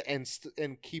give it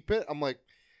and keep it. I'm like,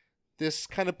 this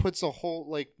kind of puts a whole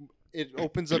like it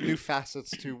opens up new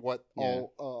facets to what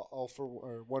all for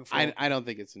or one for. I don't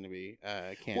think it's going to be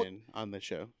canon on the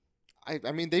show.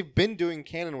 I mean they've been doing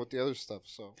canon with the other stuff,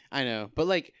 so I know, but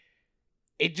like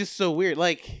it's just so weird.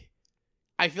 Like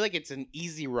I feel like it's an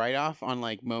easy write off on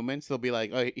like moments. They'll be like,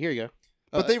 "Oh, here you go."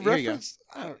 But they here reference.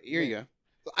 Here you go.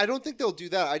 I don't think they'll do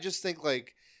that. I just think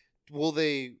like, will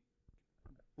they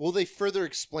further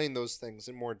explain those things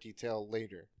in more detail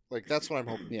later? Like that's what I'm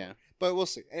hoping. Yeah. But we'll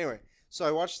see. Anyway, so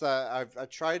I watched that. I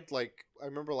tried like I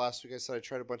remember last week I said I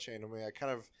tried a bunch of anime. I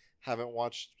kind of haven't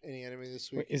watched any anime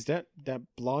this week. Wait, is that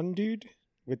blonde dude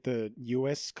with the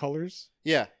U.S. colors?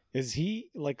 Yeah. Is he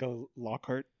like a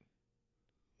Lockhart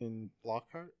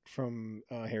Lockhart from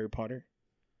Harry Potter?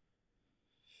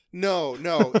 No.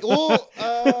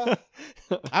 Well,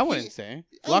 I wouldn't say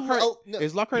Lockhart no.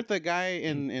 is Lockhart the guy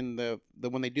in the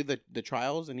when they do the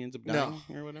trials and he ends up dying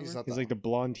or whatever. He's not. He's like the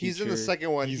blonde teacher. He's in the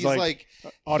second one. He's like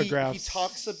autographs. He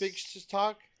talks a big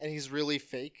talk, and he's really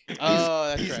fake. Oh,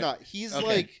 that's he's right. not. He's Okay.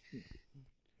 like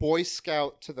Boy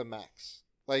Scout to the max.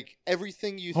 Like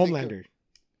everything you Homelander. think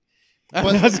of.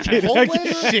 But I was kidding.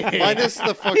 Homelander Shit. minus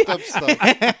the fucked up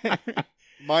stuff.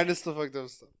 Minus the fucked up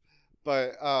stuff.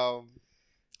 But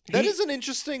that is an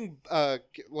interesting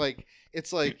like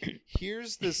it's like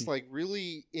here's this like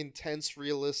really intense,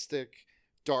 realistic,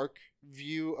 dark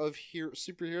view of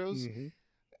superheroes. Mm-hmm.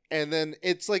 And then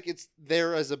it's like it's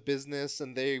there as a business,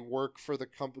 and they work for the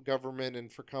government and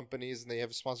for companies, and they have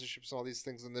sponsorships and all these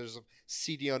things, and there's a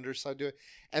seedy underside to it.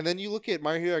 And then you look at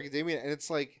My Hero Academia, and it's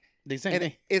like the same and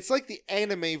thing. it's like the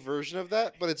anime version of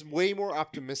that, but it's way more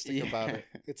optimistic about it.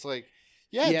 It's like,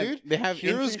 yeah, dude, they have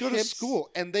heroes go to internships. school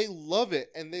and they love it,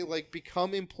 and they like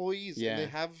become employees, Yeah. and they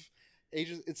have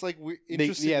agents. It's like They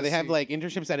interesting. they to have see. like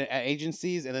internships at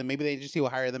agencies, and then maybe the agency will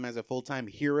hire them as a full-time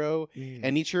hero, Mm.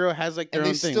 and each hero has like their and they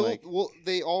own thing. still Like,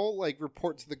 they all like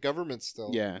report to the government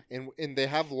still. yeah, and they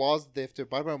have laws that they have to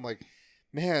abide by. I'm like,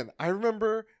 man, I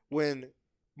remember when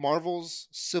Marvel's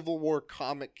Civil War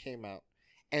comic came out,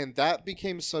 and that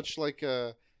became such like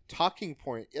a talking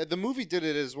point. Yeah, the movie did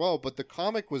it as well, but the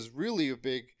comic was really a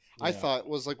big. I Yeah. thought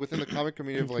was like within the comic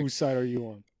community of like, Whose side are you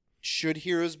on? should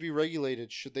heroes be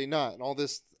regulated? Should they not? And all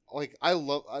this. Like I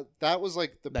love that was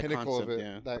like the That pinnacle of concept,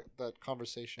 it. yeah. That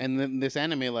conversation. and then this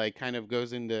anime like kind of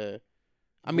goes into,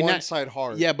 I mean, one not side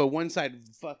hard. yeah, but one side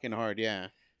fucking hard, yeah.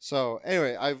 So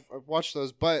anyway, I've watched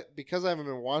those, but because I haven't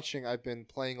been watching, I've been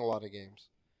playing a lot of games.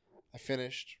 I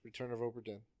finished Return of Obra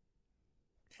Dinn.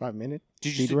 5 minutes?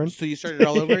 Did you Speed run? so you started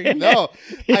all over again? No,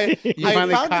 I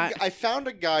finally found caught- I found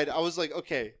a guide. I was like,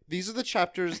 okay, these are the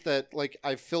chapters that like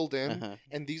I filled in, Uh-huh.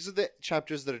 and these are the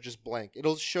chapters that are just blank.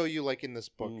 It'll show you like in this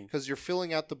book Mm. because you're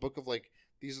filling out the book of like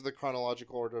these are the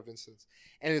chronological order of incidents,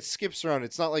 and it skips around.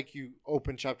 It's not like you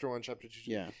open chapter 1, chapter 2.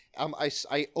 Yeah.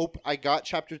 I got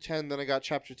chapter 10, then I got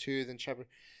chapter 2, then chapter,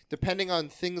 depending on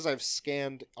things I've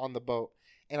scanned on the boat,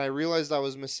 and I realized I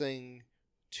was missing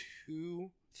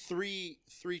three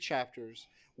chapters,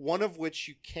 one of which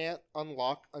you can't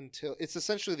unlock until it's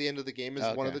essentially the end of the game is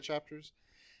one of Okay. the chapters.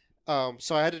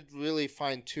 So I had to really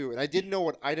find two, and I didn't know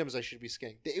what items I should be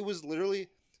scanning. It was literally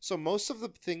so most of the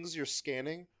things you're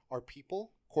scanning are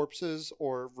people, corpses,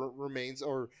 or remains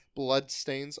or blood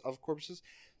stains of corpses.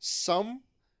 Some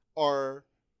are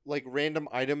like random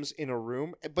items in a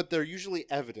room, but they're usually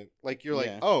evident. Like you're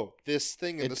Yeah. like, oh, this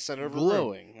thing in the It's center of a room.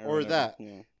 glowing or whatever. that.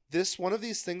 Yeah. This one of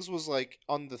these things was like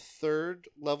on the third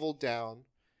level down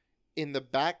in the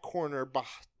back corner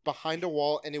behind a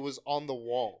wall, and it was on the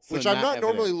wall, So which I'm not not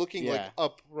normally evident. looking Yeah. like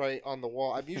upright on the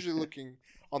wall. I'm usually looking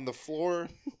on the floor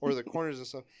or the corners and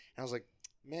stuff. And I was like,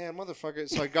 man, motherfucker.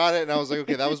 So I got it, and I was like,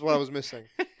 okay, that was what I was missing.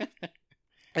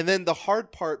 And then the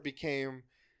hard part became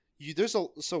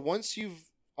so once you've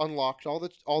unlocked all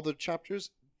the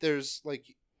chapters, there's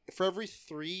like for every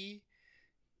 3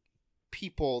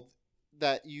 people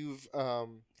that you've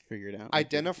Figured out.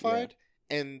 identified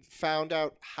and found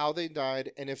out how they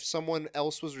died, and if someone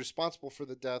else was responsible for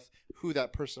the death, who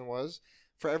that person was.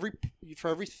 For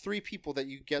every 3 people that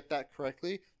you get that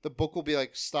correctly, the book will be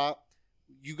like, stop,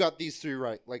 you got these 3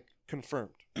 right, like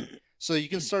confirmed. So you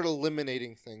can start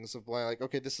eliminating things of like,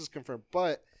 okay, this is confirmed,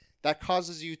 but that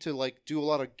causes you to like do a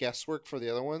lot of guesswork for the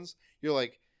other ones. You're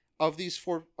like, of these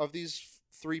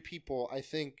 3 people, I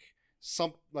think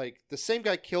some like the same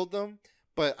guy killed them,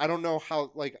 but I don't know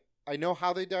how. Like I know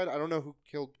how they died. I don't know who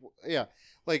killed. Yeah,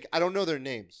 like I don't know their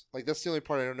names. Like that's the only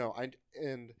part I don't know.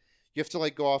 And you have to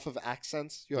like go off of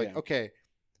accents. You're like, Yeah. okay,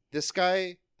 This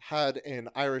guy had an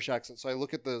Irish accent, so I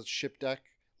look at the ship deck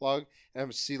log and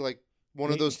I see like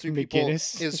one of those three people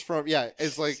McGinnis? is from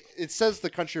it's like it says the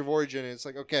country of origin and it's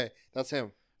like okay, that's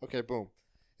him. Okay, boom.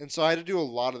 And so I had to do a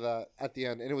lot of that at the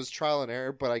end, and it was trial and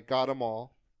error, but I got them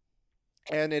all.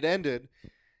 And it ended,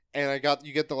 and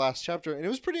you get the last chapter, and it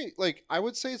was pretty like I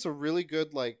would say it's a really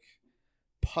good like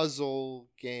puzzle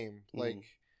game. Like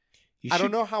I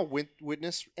don't know how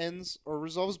Witness ends or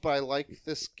resolves, but I like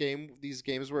these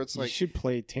games where it's You like should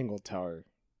play Tangle Tower.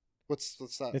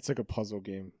 what's that? It's like a puzzle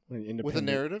game, like With a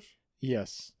narrative?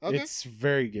 Yes, Okay. it's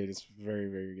very good. It's very,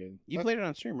 very good. You played it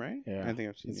on stream, right? Yeah, I think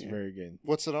I've seen it's it. very good.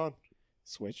 What's it on?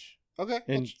 Switch Okay.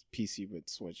 and PC, but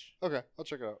Switch. Okay, I'll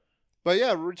check it out. But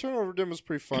yeah, Return of the Dim was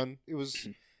pretty fun. It was.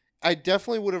 I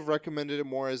definitely would have recommended it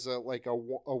more as a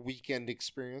weekend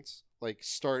experience. Like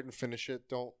start and finish it.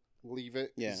 Don't leave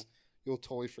it. 'Cause Yeah. you'll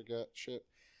totally forget shit.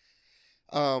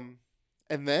 And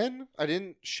then I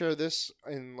didn't share this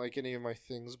in like any of my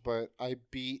things, but I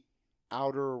beat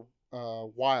Outer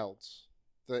Wilds,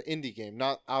 the indie game.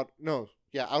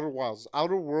 Outer Wilds.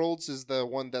 Outer Worlds is the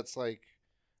one that's like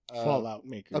Fallout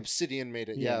maker. Obsidian made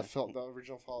it. Yeah. The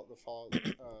original Fallout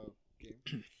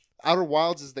game. Outer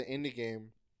Wilds is the indie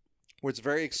game where it's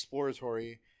very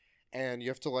exploratory, and you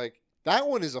have to like that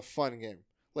one is a fun game.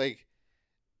 Like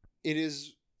it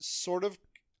is sort of.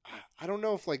 I don't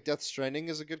know if like Death Stranding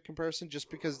is a good comparison, just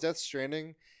because Death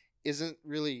Stranding isn't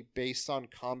really based on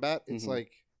combat. It's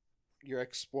like you're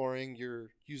exploring, you're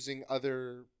using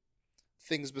other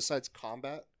things besides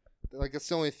combat. Like that's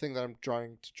the only thing that I'm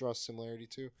trying to draw similarity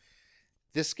to.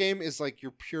 This game is like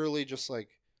you're purely just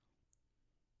like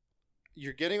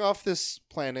you're getting off this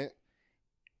planet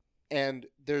and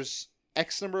there's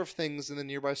X number of things in the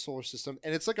nearby solar system,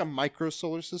 and it's like a micro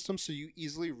solar system, so you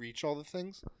easily reach all the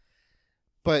things.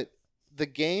 But the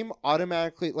game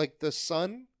automatically, like the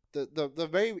sun, the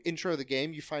very intro of the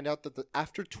game, you find out that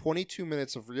after 22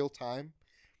 minutes of real time,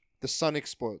 the sun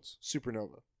explodes,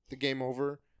 supernova, the game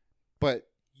over. But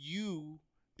you,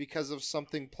 because of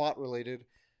something plot related,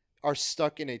 are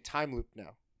stuck in a time loop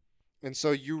now. And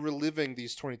so you're reliving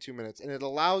these 22 minutes, and it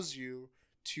allows you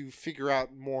to figure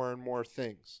out more and more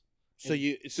things. So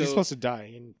you're supposed to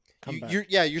die and come back.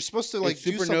 You're supposed to like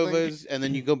do something. supernovas, and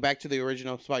then you go back to the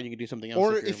original spot. And you can do something else.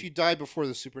 Or if you die before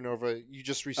the supernova, you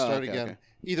just restart again. Okay.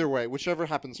 Either way, whichever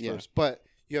happens first. But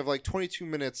you have like 22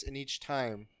 minutes in each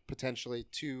time potentially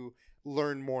to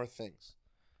learn more things,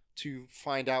 to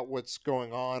find out what's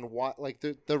going on. What like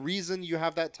the reason you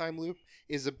have that time loop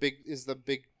is the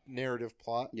big narrative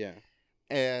plot. Yeah,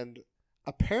 and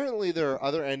apparently there are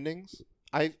other endings.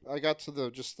 I got to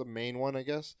the main one, I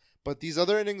guess. But these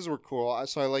other endings were cool,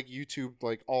 so I like YouTube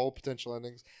like all potential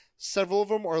endings. Several of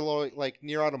them are like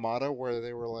Nier Automata, where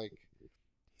they were like,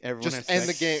 everyone just has end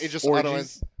sex, the game. It just orgies. auto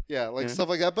ends. Yeah, like stuff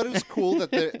like that. But it was cool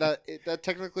that that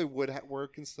technically would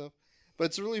work and stuff. But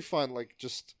it's really fun, like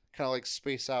just kind of like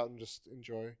space out and just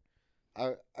enjoy.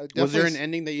 I was there an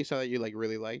ending that you saw that you like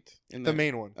really liked? The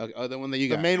main one. Okay. Oh, the one that you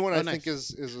got. The main one I nice. think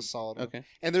is a solid one. Okay.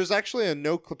 And there's actually a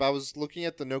no clip. I was looking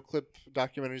at the no clip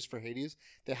documentaries for Hades.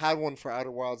 They had one for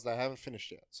Outer Wilds that I haven't finished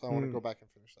yet, so I want to go back and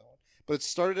finish that one. But it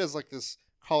started as like this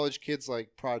college kids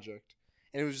like project,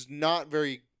 and it was not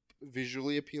very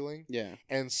visually appealing. Yeah.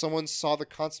 And someone saw the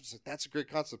concept, and said, "That's a great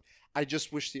concept. I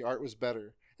just wish the art was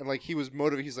better." And like he was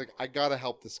motivated. He's like, "I gotta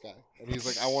help this guy," and he's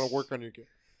like, "I want to work on your game."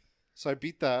 So I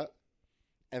beat that.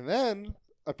 And then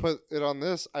I put it on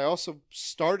this. I also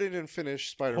started and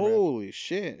finished Spider-Man. Holy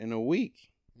shit! In a week.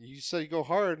 You said you go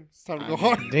hard. It's time to go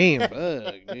hard. Damn.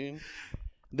 Fuck, dude.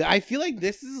 I feel like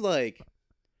this is like.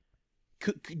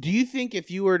 Do you think if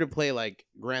you were to play like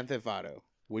Grand Theft Auto,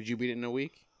 would you beat it in a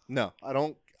week? No, I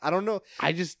don't know.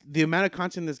 The amount of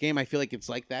content in this game, I feel like it's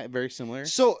like that, very similar.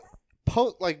 So,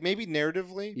 like maybe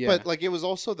narratively, but like it was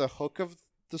also the hook of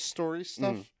the story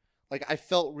stuff. Like I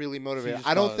felt really motivated.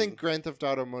 I don't think Grand Theft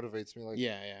Auto motivates me. Like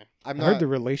yeah. I heard the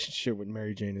relationship with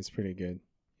Mary Jane is pretty good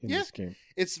in this game.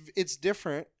 It's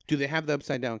different. Do they have the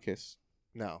upside down kiss?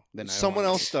 No. Then someone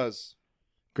else does.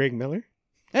 Greg Miller?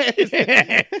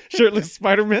 Shirtless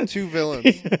Spider-Man? Two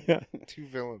villains. Two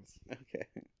villains.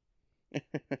 Okay.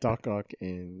 Doc Ock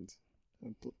and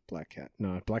Black Cat.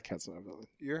 No, Black Cat's not a villain.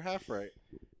 You're half right.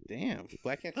 Damn.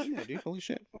 Black Cat, yeah, dude. Holy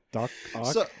shit. Doc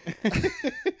Ock.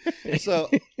 So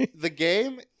the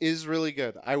game is really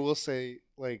good. I will say,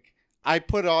 like, I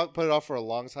put it off for a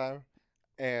long time,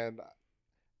 and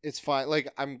it's fine.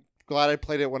 Like, I'm glad I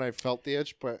played it when I felt the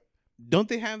itch, but don't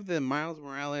they have the Miles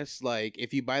Morales, like,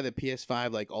 if you buy the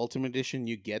PS5, like, Ultimate Edition,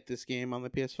 you get this game on the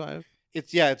PS5?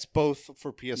 It's both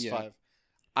for PS5. Yeah.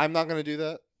 I'm not going to do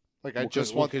that. Like, I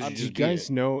just want... Do you guys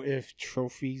know if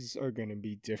trophies are going to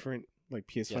be different like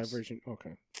PS5 Yes. version?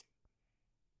 Okay.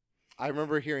 I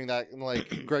remember hearing that, and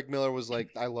like Greg Miller was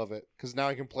like, "I love it because now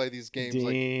I can play these games Dang,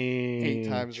 like 8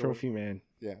 times." trophy man.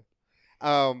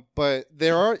 But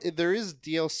there is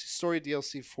DLC story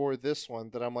DLC for this one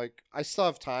that I'm like, I still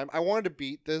have time. I wanted to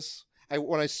beat this.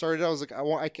 When I started, I was like,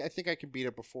 I think I can beat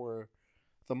it before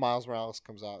the Miles Morales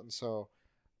comes out, and so,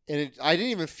 I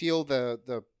didn't even feel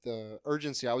the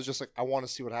urgency. I was just like, I want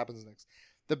to see what happens next.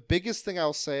 The biggest thing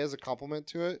I'll say as a compliment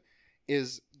to it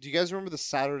is, do you guys remember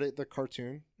the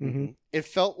cartoon? Mm-hmm. It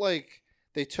felt like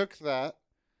they took that,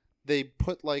 they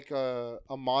put like a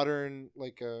modern,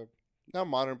 like a not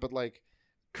modern, but like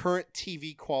current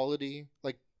TV quality,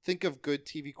 like think of good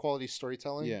TV quality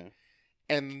storytelling, Yeah.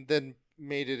 and then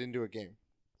made it into a game.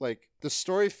 Like the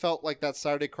story felt like that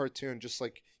Saturday cartoon, just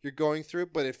like you're going through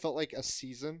it, but it felt like a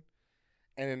season,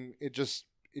 and it just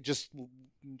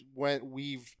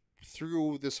weave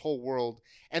through this whole world,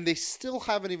 and they still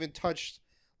haven't even touched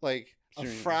like a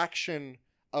fraction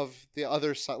of the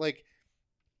other side. Like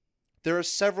there are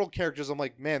several characters I'm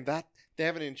like, man, that they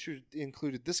haven't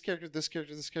included this character, this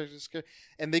character, this character, this character,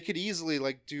 and they could easily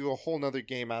like do a whole nother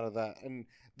game out of that. And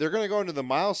they're gonna go into the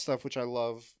Miles stuff, which I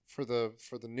love for the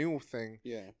new thing.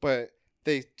 Yeah. But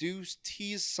they do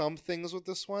tease some things with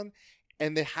this one,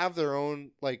 and they have their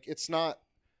own, like, it's not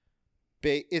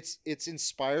it's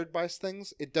inspired by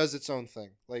things. It does its own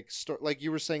thing. Like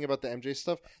you were saying about the MJ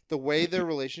stuff, the way their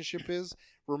relationship is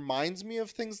reminds me of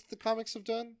things that the comics have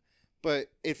done, but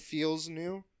it feels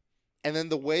new. And then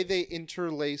the way they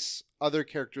interlace other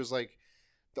characters, like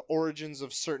the origins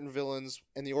of certain villains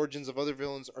and the origins of other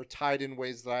villains, are tied in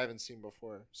ways that I haven't seen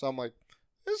before. So I'm like,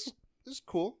 this is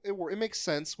cool. It makes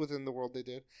sense within the world they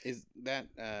did. Is that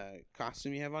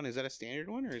costume you have on, is that a standard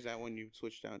one, or is that one you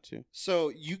switched out to? So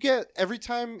you get every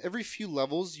few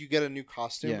levels you get a new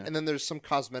costume, Yeah. and then there's some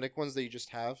cosmetic ones that you just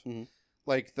have. Mhm.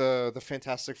 Like the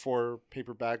Fantastic Four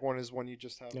paper bag one is one you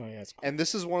just have. Oh yeah, it's cool. And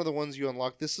this is one of the ones you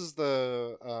unlock. This is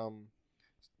the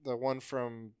one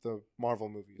from the Marvel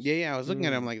movies. Yeah. I was looking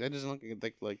at it. I'm like, that doesn't look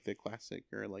like the classic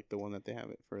or like the one that they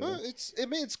have it for.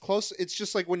 It's close. It's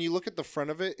just like when you look at the front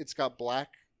of it, it's got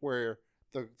black, where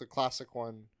the classic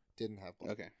one didn't have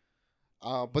black. Okay.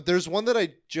 But there's one that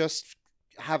I just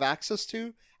have access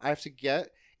to. I have to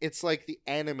get. It's like the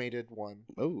animated one,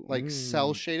 Oh. like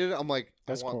cell shaded. I'm like,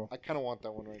 That's cool. I kind of want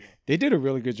that one right now. They did a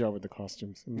really good job with the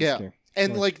costumes in this Yeah. game.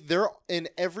 And like they're in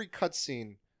every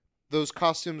cutscene, those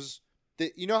costumes.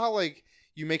 You know how like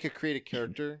you create a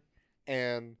character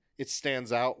and it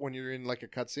stands out when you're in like a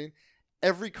cutscene.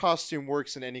 Every costume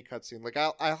works in any cutscene. Like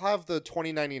I have the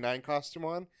 2099 costume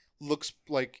on. Looks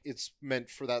like it's meant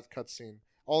for that cutscene.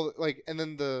 And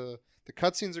then the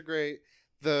cutscenes are great.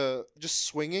 The just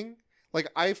swinging. Like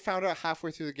I found out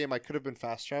halfway through the game I could have been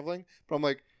fast traveling, but I'm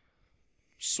like,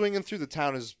 swinging through the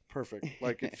town is perfect.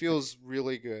 Like it feels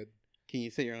really good. Can you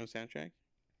set your own soundtrack?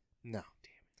 No.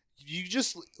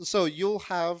 You'll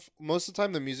have, most of the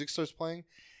time the music starts playing,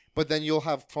 but then you'll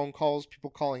have phone calls, people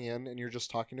calling in, and you're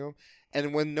just talking to them.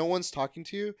 And when no one's talking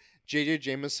to you, JJ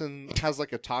Jameson has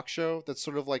like a talk show that's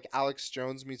sort of like Alex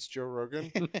Jones meets Joe Rogan.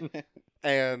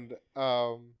 And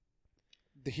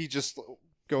he just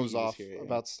goes off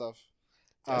about stuff.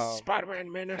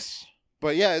 Spider-Man menace.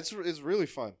 But yeah, it's really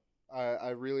fun. I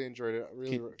really enjoyed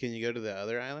it. Can you go to the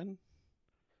other island?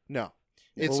 No.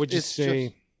 What would you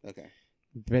say? Okay.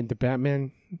 The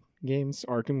Batman games,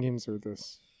 Arkham games, or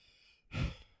this?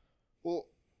 Well,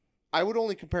 I would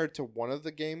only compare it to one of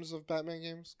the games of Batman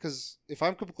games, because if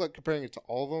I'm comparing it to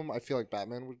all of them, I feel like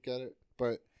Batman would get it.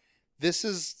 But this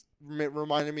is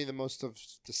reminded me the most of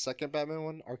the second Batman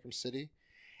one, Arkham City,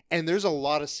 and there's a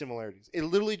lot of similarities. It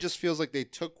literally just feels like they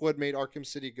took what made Arkham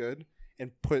City good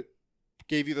and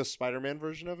gave you the Spider-Man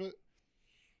version of it.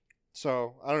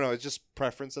 So I don't know. It's just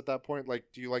preference at that point. Like,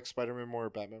 do you like Spider-Man more or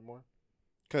Batman more?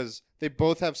 Because they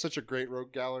both have such a great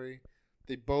rogue gallery.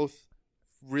 They both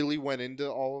really went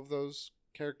into all of those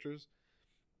characters.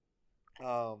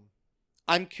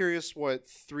 I'm curious what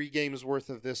 3 games worth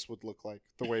of this would look like.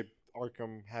 The way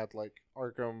Arkham had like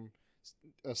Arkham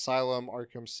Asylum,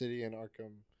 Arkham City, and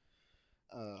Arkham.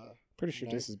 Pretty sure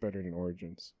this is better than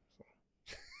Origins.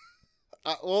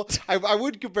 I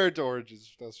would compare it to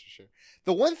Origins, that's for sure.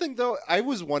 The one thing though, I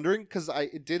was wondering, because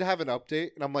it did have an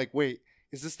update, and I'm like, wait,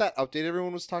 is this that update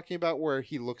everyone was talking about where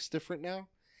he looks different now?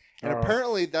 And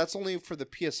apparently that's only for the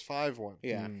PS5 one.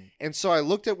 Yeah. And so I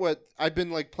looked at what I've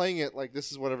been like playing it, like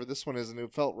this is whatever this one is, and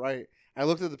it felt right. I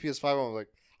looked at the PS5 one, I was like,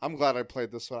 I'm glad I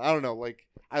played this one. I don't know, like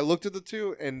I looked at the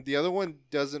two, and the other one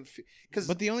doesn't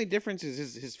but the only difference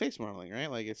is his face modeling,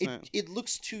 right? Like it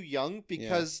looks too young,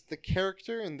 because the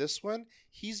character in this one,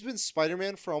 he's been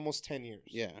Spider-Man for almost 10 years.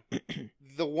 Yeah.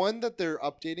 the one that they're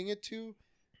updating it to,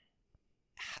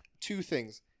 two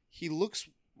things. He looks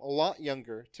a lot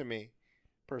younger to me,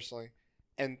 personally.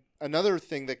 And another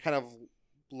thing that kind of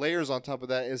layers on top of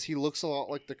that is he looks a lot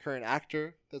like the current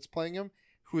actor that's playing him,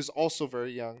 who is also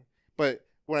very young. But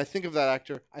when I think of that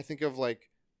actor, I think of like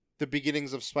the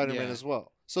beginnings of Spider-Man as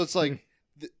well. So it's like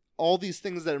all these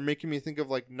things that are making me think of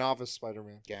like novice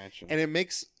Spider-Man. Gotcha. And it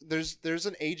makes there's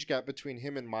an age gap between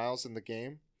him and Miles in the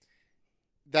game.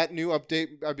 That new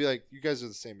update, I'd be like, you guys are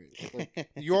the same age. Like,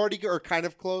 you already are kind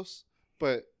of close,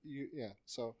 but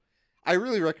So I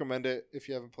really recommend it if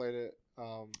you haven't played it.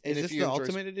 Is this the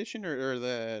Ultimate Edition or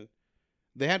the?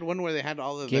 They had one where they had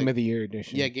all the Game of the Year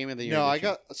edition. Yeah, Game of the Year. No,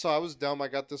 edition. I was dumb. I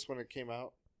got this when it came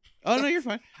out. Oh no, you're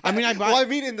fine. I mean, I bought. Well, I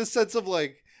mean, in the sense of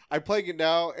like, I'm playing it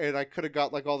now, and I could have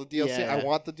got like all the DLC. Yeah. I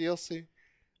want the DLC.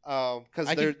 Because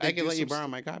I can let you borrow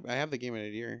my copy. I have the Game of the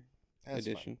Year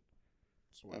edition.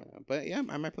 But yeah,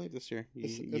 I might play it this year.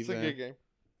 It's a good game.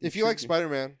 If you like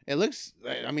Spider-Man, it looks.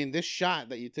 I mean, this shot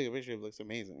that you took a picture of looks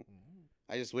amazing.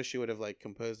 I just wish you would have like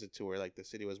composed it to where like the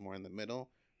city was more in the middle,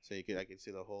 so I could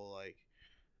see the whole like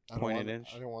pointed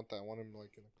edge. I don't want that. I want him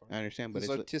like in the corner. I understand, but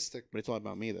it's artistic. But it's all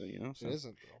about me, though. You know, so. It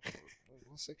isn't. Though.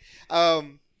 We'll see.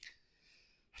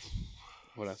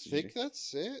 What else? I think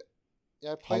that's it.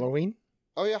 Yeah, I played Halloween.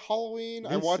 Oh yeah, Halloween.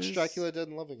 I watched Dracula Dead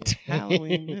and Loving It.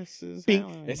 Halloween. This is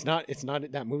Halloween. It's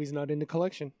not. That movie's not in the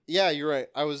collection. Yeah, you're right.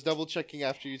 I was double checking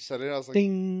after you said it. I was like,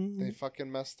 Ding. they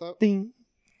fucking messed up. Ding.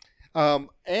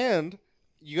 And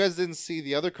you guys didn't see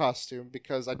the other costume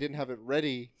because I didn't have it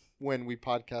ready when we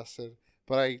podcasted.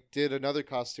 But I did another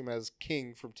costume as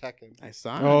King from Tekken. I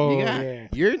saw it. Oh, yeah.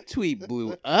 Your tweet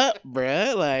blew up,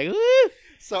 bruh. Like, woo.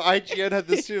 So IGN had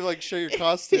this to like show your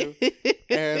costume,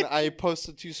 and I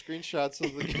posted 2 screenshots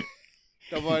of the.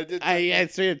 No, I did. I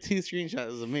straight up 2 screenshots.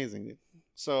 It was amazing, dude.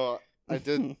 So I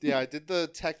did. Yeah, I did the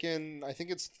Tekken. I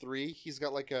think it's 3. He's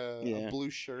got like a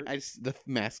blue shirt. The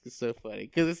mask is so funny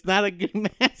because it's not a good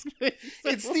mask.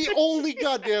 It's the only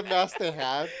goddamn mask they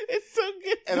had. It's so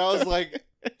good. And I was like,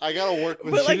 I gotta work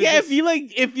with. But like, yeah, if you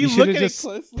look at it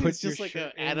closely, it's just like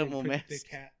an animal mask.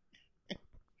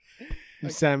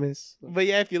 Samus. But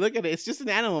yeah, if you look at it, it's just an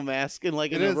animal mask in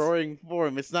like in a roaring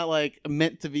form. It's not like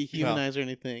meant to be humanized or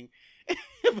anything.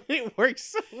 But it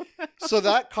works so well. So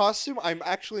that costume, I'm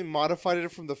actually modified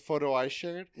it from the photo I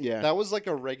shared. Yeah. That was like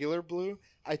a regular blue.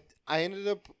 I ended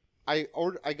up I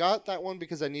got that one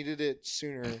because I needed it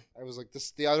sooner. I was like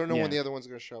I don't know when the other one's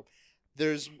gonna show up.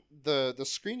 There's the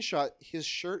screenshot, his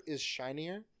shirt is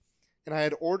shinier. And I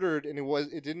had ordered and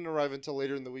it didn't arrive until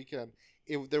later in the weekend.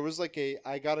 There was like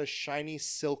I got a shiny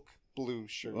silk blue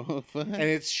shirt. Oh, and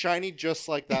it's shiny just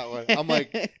like that one. I'm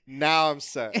like, now I'm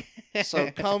set.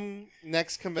 So come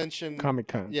next convention,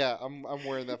 Comic-Con. Yeah, I'm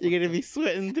wearing that. You're gonna be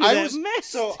sweating through that mess.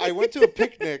 So I went to a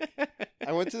picnic.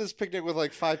 I went to this picnic with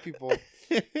like 5 people,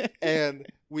 and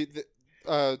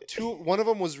one of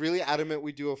them was really adamant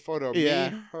we do a photo. Yeah.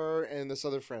 Me, her, and this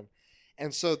other friend,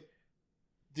 and so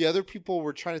the other people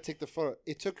were trying to take the photo.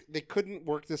 They couldn't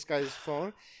work this guy's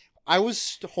phone. I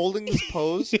was holding this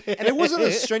pose, and it wasn't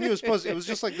a strenuous pose. It was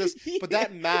just like this. But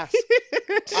that mask,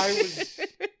 I was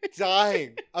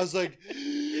dying. I was like,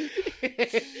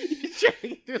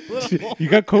 You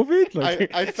got COVID?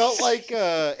 I felt like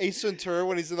Ace Ventura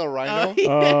when he's in the rhino. He's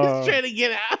trying to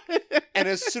get out. And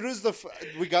as soon as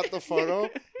we got the photo,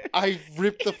 I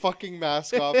ripped the fucking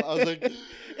mask off. I was like,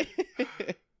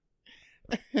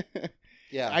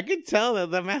 yeah. I could tell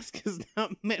that the mask is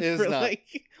not meant for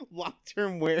like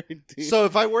long-term wear, dude. So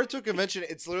if I were to a convention,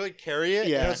 it's literally carry it.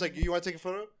 Yeah. And I was like, you want to take a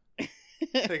photo?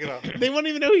 Take it off. They won't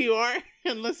even know who you are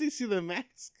unless they see the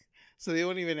mask. So they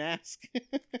won't even ask.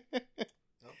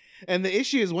 And the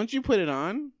issue is once you put it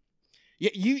on,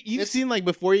 you've seen like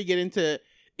before you get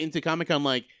into Comic-Con,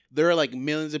 like there are like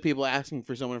millions of people asking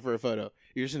for someone for a photo.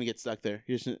 You're just gonna get stuck there.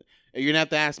 You're gonna have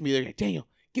to ask me. They're like, Daniel,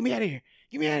 get me out of here.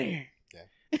 Get me out of here.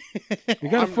 We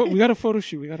got a photo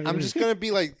shoot. I'm just gonna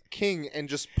be like King and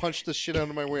just punch the shit out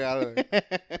of my way out of there.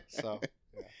 So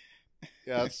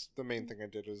yeah, that's the main thing I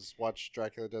did was watch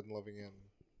Dracula Dead and Loving It.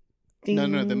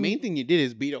 No. The main thing you did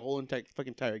is beat a whole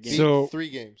entire game. So 3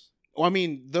 games. Well, I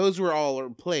mean, those were all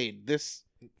played. This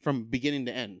from beginning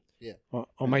to end. Yeah. Well,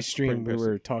 on my stream, we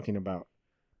were talking about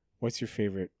what's your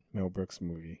favorite Mel Brooks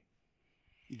movie?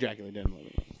 Dracula Dead and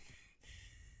Loving It.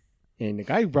 And the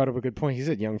guy brought up a good point. He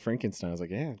said Young Frankenstein. I was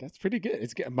like, yeah, that's pretty good.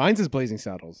 It's good. Mine's is Blazing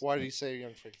Saddles. Why did you say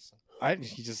Young Frankenstein?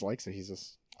 He just likes it.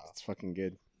 It's fucking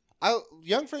good.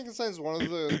 Young Frankenstein is one of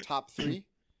the top 3.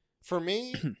 For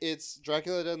me, it's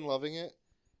Dracula Dead and Loving It,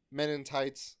 Men in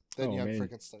Tights, then Young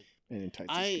Frankenstein. Men in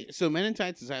Tights. So Men in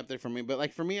Tights is up there for me, but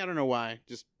like for me, I don't know why.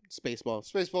 Just Spaceballs.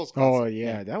 Spaceballs. Oh Classic.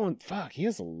 yeah, that one. Fuck, he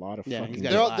has a lot of Yeah, fucking. he's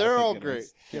got a lot They're of all good great.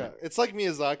 ones. Yeah, it's like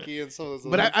Miyazaki and some of those.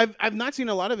 But other I've not seen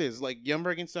a lot of his, like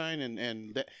Youngbergenstein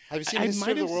and that. have you seen I History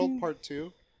might of the have World seen- Part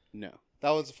 2? No,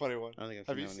 That one's a funny one. I don't think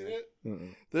I've Have seen you that seen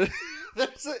one it?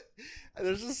 Mm-mm.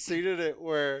 There's a scene in it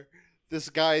where this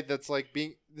guy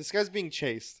this guy's being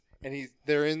chased, and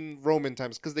they're in Roman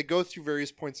times because they go through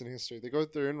various points in history.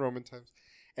 They're in Roman times,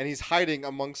 and he's hiding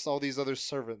amongst all these other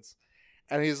servants,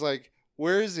 and he's like,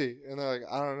 "Where is he?" And they're like,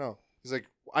 "I don't know." He's like,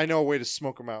 "I know a way to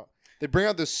smoke him out." They bring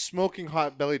out this smoking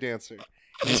hot belly dancer,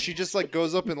 and she just like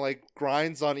goes up and like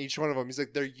grinds on each one of them. He's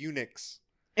like, "They're eunuchs."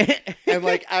 And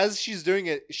like as she's doing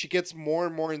it, she gets more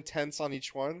and more intense on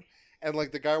each one. And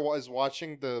like the guy is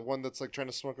watching the one that's like trying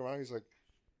to smoke him out. He's like,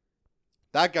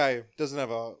 that guy doesn't have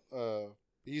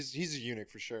he's a eunuch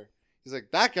for sure. He's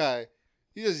like, that guy,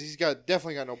 he's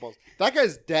definitely got no balls. That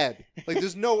guy's dead. Like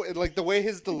there's no like the way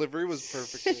his delivery was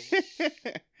perfect.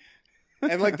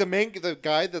 And like the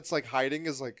guy that's like hiding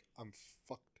is like, I'm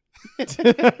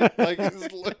fucked.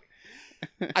 Like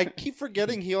I keep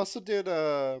forgetting he also did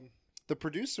The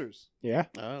Producers. Yeah,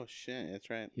 Oh shit, that's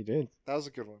right. he did. That was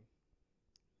a good one.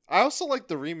 I also like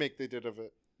the remake they did of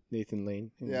it. Nathan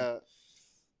Lane. Yeah,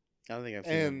 I don't think I've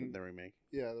seen And- the remake.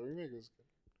 yeah, the remake was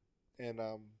good. And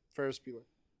Ferris Bueller.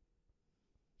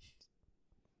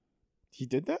 He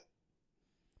did that.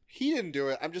 He didn't do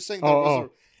it. I'm just saying Oh,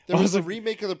 there I was was a like-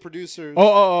 remake of The Producers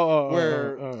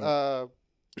Where where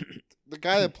the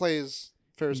guy that plays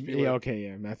Ferris Bueller, yeah, okay,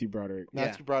 yeah, Matthew Broderick.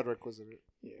 Matthew Broderick, was in it.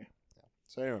 Yeah.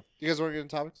 So anyway, you guys want to get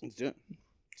into topics? Let's do it.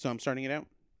 So I'm starting it out.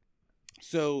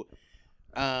 So,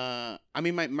 I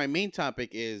mean, my main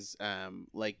topic is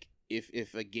like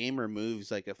if a game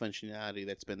removes like a functionality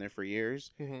that's been there for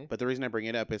years. Mm-hmm. But the reason I bring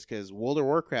it up is because World of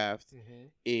Warcraft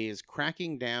is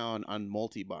cracking down on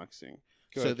multi-boxing.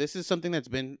 So Good. this is something that's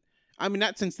been, I mean,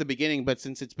 not since the beginning, but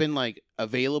since it's been like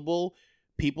available,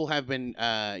 people have been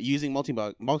using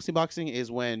multi-boxing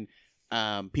is when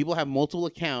people have multiple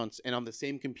accounts and on the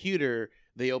same computer,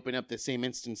 they open up the same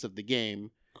instance of the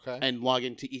game Okay. and log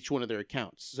into each one of their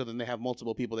accounts. So then they have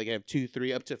multiple people. They can have 2,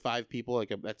 3, up to 5 people.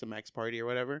 That's a max party or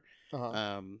whatever.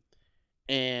 Uh-huh.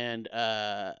 And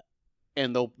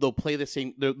they'll play the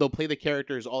same. They'll play the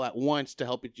characters all at once to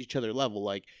help each other level.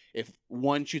 Like if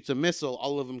one shoots a missile,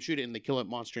 all of them shoot it and they kill a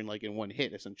monster in like in one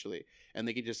hit essentially. And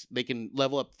they can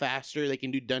level up faster. They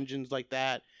can do dungeons like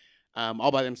that,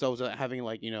 all by themselves without having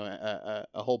like a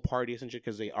whole party essentially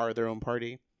because they are their own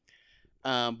party.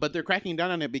 But they're cracking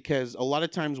down on it because a lot of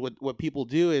times what people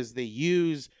do is they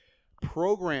use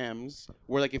programs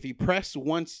where like if you press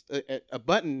once a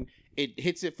button, it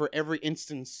hits it for every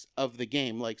instance of the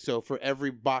game. Like so for every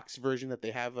box version that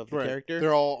they have of the Right. character,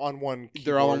 They're all on one.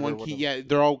 they're all on keyboard or one key. whatever. Yeah,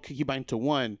 they're all keybind to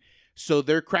one. So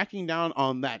they're cracking down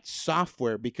on that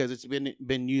software because it's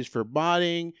been used for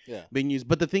botting. Yeah. Been used,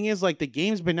 but the thing is, like the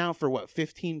game's been out for what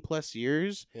 15 plus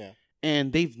years. Yeah.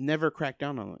 And they've never cracked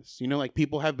down on this. Like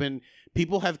people have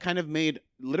kind of made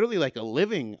literally like a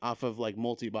living off of like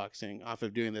multi-boxing, off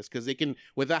of doing this because they can,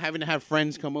 without having to have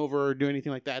friends come over or do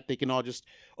anything like that, they can all just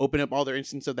open up all their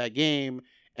instance of that game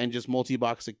and just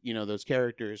multi-box, those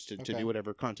characters to Okay. do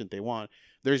whatever content they want.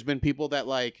 There's been people that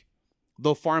like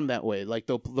they'll farm that way, like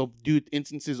they'll do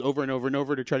instances over and over and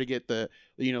over to try to get the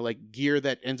like gear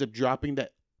that ends up dropping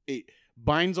that it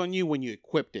binds on you when you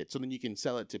equipped it, so then you can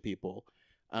sell it to people.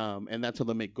 And that's how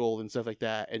they'll make gold and stuff like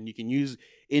that. And you can use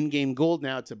in-game gold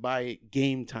now to buy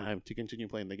game time to continue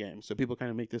playing the game. So people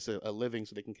kind of make this a living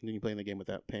so they can continue playing the game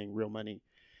without paying real money.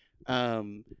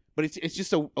 But it's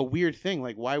just a weird thing.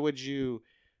 Like, why would you...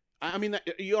 I mean,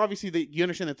 you obviously, you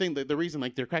understand the thing. The reason,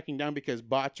 like, they're cracking down because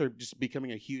bots are just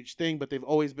becoming a huge thing, but they've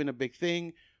always been a big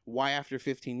thing. Why, after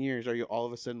 15 years, are you all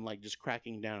of a sudden, like, just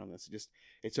cracking down on this?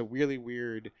 It's a really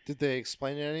weird... Did they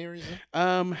explain any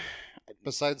reason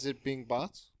besides it being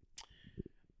bots?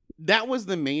 That was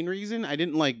the main reason. I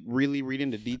didn't like really read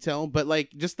into detail, but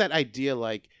like just that idea,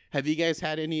 like, have you guys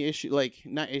had any issue, like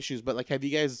not issues, but like, have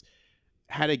you guys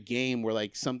had a game where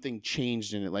like something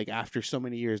changed in it? Like after so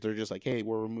many years, they're just like, hey,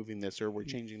 we're removing this or we're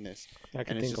changing this. I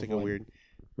can And it's think just of like a one weird.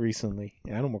 recently.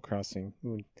 Animal Crossing.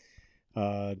 When,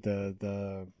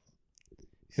 the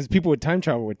because people would time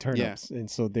travel with turnips, and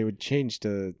so they would change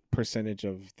the percentage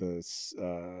of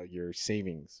the your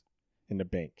savings in the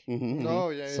bank. Mm-hmm. Oh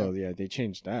yeah. So yeah, they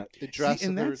changed that. They See, drastically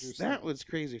and reduced that was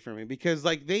crazy for me because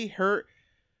like they hurt.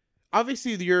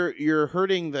 Obviously, you're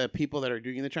hurting the people that are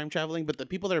doing the time traveling, but the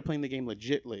people that are playing the game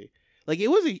legitly, like it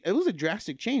was a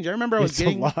drastic change. I remember I was It's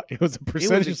getting a lot. It was a it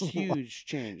percentage. was a of a lot. huge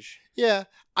change. Yeah,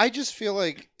 I just feel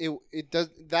like it does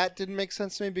that didn't make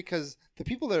sense to me because the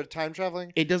people that are time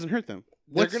traveling, It doesn't hurt them.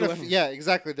 they're gonna whatsoever. yeah,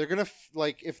 exactly. They're gonna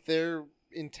like if they're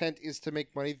intent is to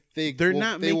make money, They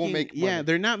will make money. Yeah,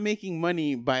 they're not making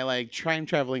money by like time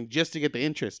traveling just to get the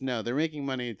interest. No, they're making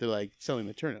money to like selling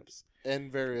the turnips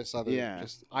and various other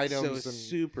just items. So it's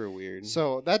super weird.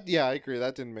 So that I agree.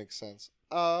 That didn't make sense.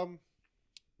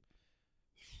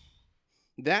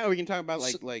 That, or we can talk about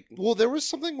well, there was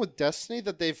something with Destiny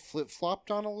that they've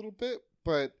flip-flopped on a little bit,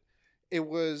 but it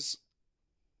was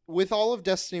with all of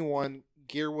Destiny 1,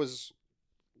 gear was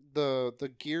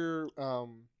the gear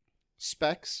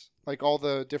specs, like all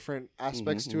the different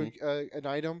aspects to an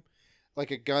item, like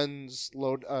a gun's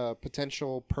load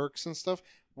potential perks and stuff,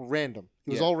 were random.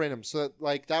 It was all random. So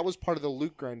that was part of the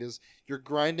loot grind, is you're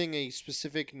grinding a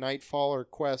specific nightfall or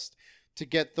quest to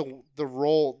get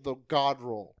the god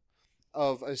roll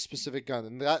of a specific gun.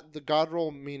 And that the god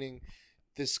roll meaning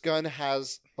this gun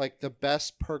has like the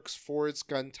best perks for its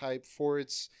gun type, for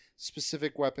its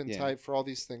specific weapon type, for all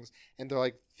these things. And they're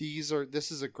like,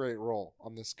 this is a great roll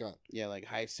on this gun. Yeah, like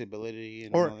high stability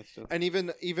and all that stuff. And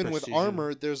even with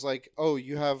armor, there's like, oh,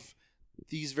 you have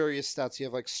these various stats. You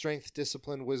have like strength,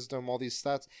 discipline, wisdom, all these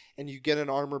stats, and you get an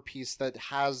armor piece that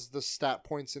has the stat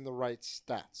points in the right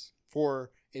stats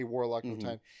for a warlock of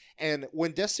time. And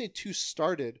when Destiny 2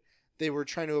 started, they were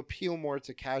trying to appeal more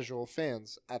to casual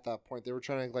fans at that point. They were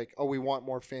trying to like, oh, we want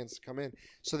more fans to come in.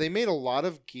 So they made a lot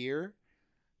of gear,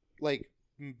 like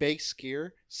base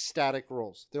gear, static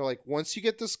rolls. They're like, once you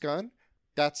get this gun,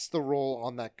 that's the roll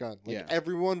on that gun. Like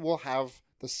everyone will have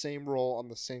the same roll on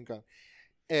the same gun.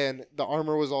 And the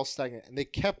armor was all stagnant. And they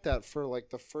kept that for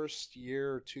like the first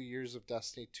year or 2 years of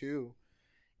Destiny 2.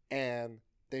 And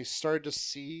they started to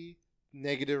see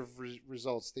negative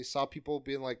results. They saw people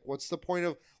being like, what's the point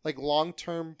of like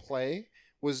long-term play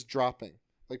was dropping.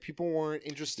 Like people weren't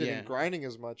interested in grinding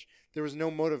as much. There was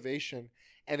no motivation.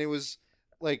 And it was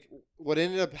like what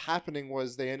ended up happening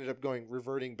was they ended up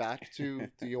reverting back to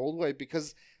the old way,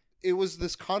 because it was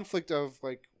this conflict of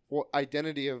like what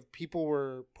identity of people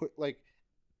were put like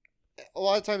a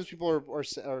lot of times people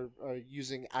are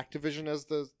using Activision as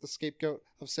the scapegoat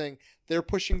of saying they're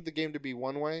pushing the game to be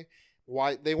one way.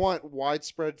 Why they want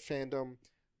widespread fandom,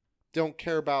 don't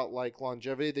care about like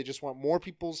longevity. They just want more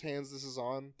people's hands this is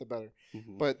on, the better.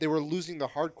 But they were losing the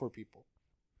hardcore people.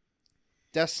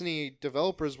 Destiny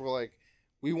developers were like,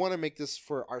 we want to make this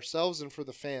for ourselves and for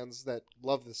the fans that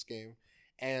love this game.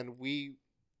 And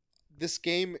this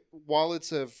game, while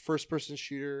it's a first-person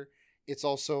shooter, it's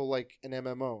also like an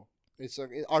MMO. It's like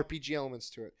RPG elements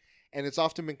to it. And it's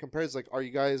often been compared as like, are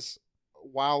you guys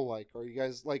WoW-like? Are you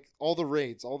guys like all the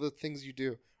raids, all the things you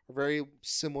do are very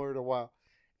similar to WoW?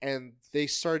 And they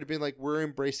started being like, we're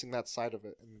embracing that side of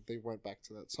it. And they went back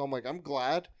to that. So I'm like, I'm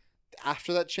glad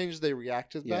after that change they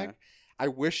reacted back. I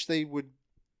wish they would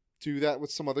do that with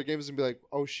some other games and be like,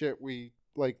 oh shit, we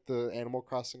like the Animal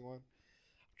Crossing one.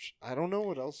 I don't know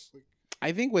what else. Like,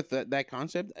 I think with that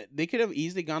concept, they could have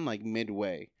easily gone like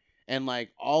midway, and like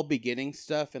all beginning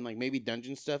stuff and like maybe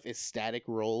dungeon stuff is static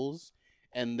rolls,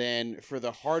 and then for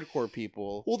the hardcore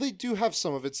people, well, they do have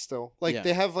some of it still. Like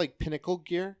they have like pinnacle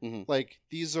gear. Like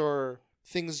these are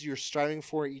things you're striving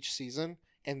for each season,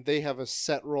 and they have a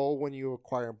set roll when you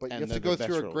acquire them. But you have to go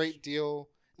through a great deal.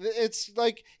 It's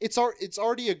like it's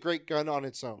already a great gun on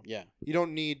its own. Yeah, you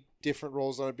don't need different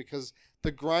rolls on it because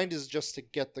the grind is just to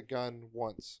get the gun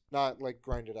once, not like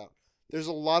grind it out. There's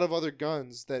a lot of other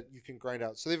guns that you can grind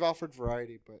out, so they've offered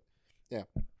variety. But yeah,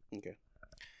 okay.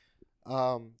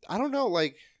 I don't know.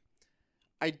 Like,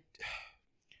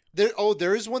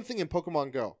 there is one thing in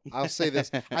Pokemon Go. I'll say this.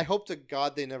 I hope to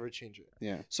God they never change it.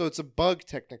 Yeah. So it's a bug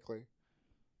technically.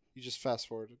 You just fast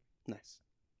forwarded. Nice.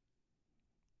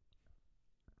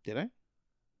 Did I?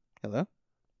 Hello?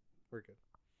 We're good.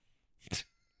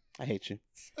 I hate you.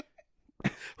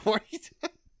 What are you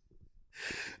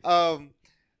doing?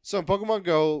 So in Pokemon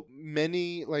Go,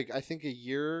 I think a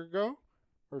year ago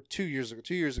or 2 years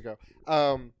ago,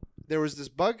 there was this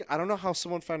bug. I don't know how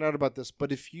someone found out about this,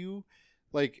 but if you,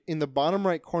 like, in the bottom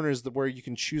right corner is where you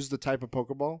can choose the type of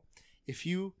Pokeball. If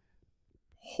you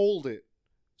hold it,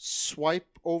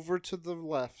 swipe over to the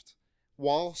left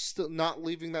while still not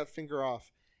leaving that finger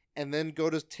off, and then go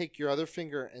to take your other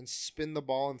finger and spin the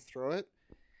ball and throw it,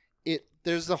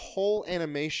 there's a whole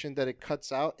animation that it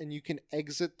cuts out, and you can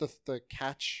exit the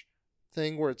catch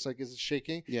thing where it's like, is it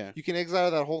shaking? Yeah. You can exit out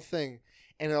of that whole thing,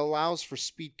 and it allows for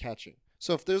speed catching.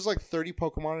 So if there's like 30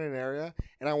 Pokemon in an area,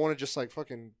 and I want to just like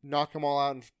fucking knock them all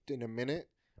out in a minute,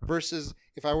 versus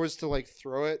if I was to like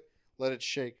throw it, let it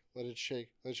shake,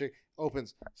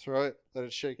 opens, throw it, let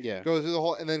it shake, go through the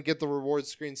whole, and then get the reward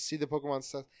screen, see the Pokemon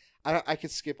stuff. I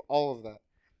could skip all of that.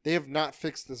 They have not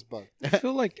fixed this bug. I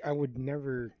feel like I would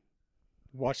never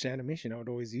watched animation, I would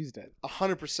always use that.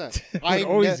 100%. I would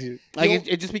always use. Like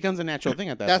it just becomes a natural thing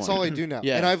at that That's point. all I do now.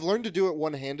 Yeah. And I've learned to do it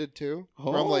one-handed too.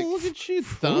 Oh, where I'm like, look at you,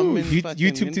 thumb and fucking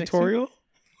YouTube index tutorial.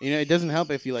 finger. It doesn't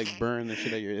help if you like burn the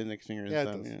shit out of your index finger and yeah, it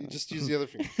thumb. does. You You know. just use the other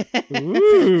finger.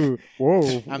 Ooh,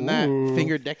 whoa! I'm not Ooh.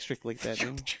 finger dextric like that.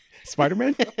 Dude.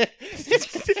 Spider-Man.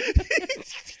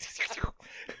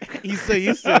 He's so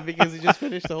used to it because he just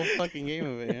finished the whole fucking game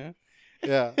of it. Yeah.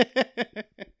 Yeah.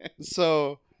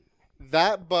 So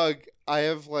that bug, I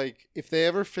have like, if they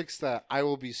ever fix that, I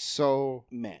will be so.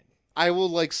 Man, I will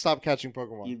like stop catching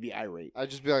Pokemon. you'd be irate. I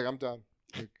just be like, I'm done.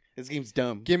 This game's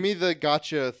dumb. Give me the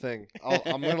gotcha thing.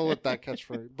 I'm gonna let that catch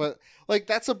for me. But like,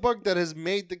 that's a bug that has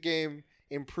made the game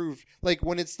improved. Like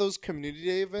when it's those community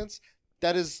day events,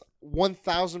 that is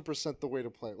 1,000% the way to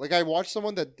play. Like I watch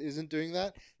someone that isn't doing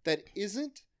that. That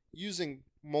isn't using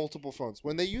multiple phones.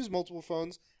 When they use multiple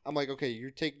phones, I'm like, okay,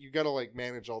 you gotta like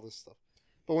manage all this stuff.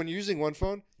 But when you're using one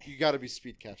phone, you gotta be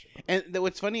speed catching. And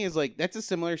what's funny is like that's a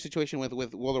similar situation with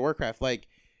World of Warcraft. Like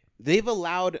they've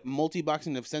allowed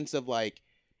multi-boxing in the sense of like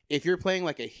if you're playing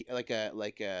like a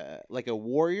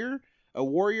warrior,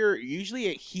 usually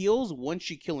it heals once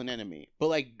you kill an enemy. But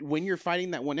like when you're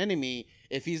fighting that one enemy,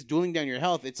 if he's dueling down your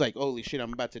health, it's like holy shit,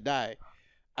 I'm about to die.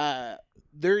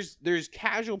 There's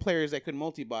casual players that could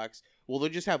multi-box. Well, they'll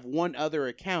just have one other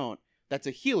account that's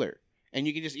a healer, and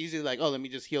you can just easily like, oh, let me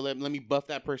just heal them, let me buff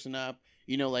that person up,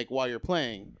 like while you're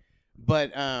playing.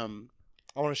 But I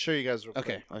want to show you guys real quick.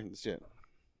 okay, let's do it.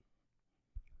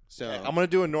 So I'm gonna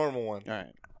do a normal one. all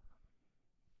right.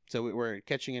 So we're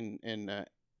catching in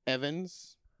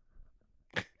Evans.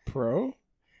 Pro.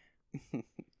 So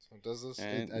it does this.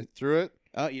 And- I threw it.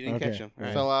 Oh, you didn't Okay. catch him. All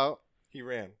right. Fell out. He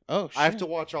ran. Oh, shit. I have to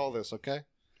watch all this. Okay.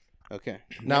 Okay.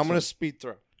 Now I'm Next gonna one. speed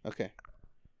throw. Okay.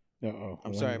 Uh-oh.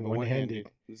 I'm sorry, but one-handed.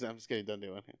 one-handed. I'm just kidding. Don't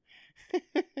do one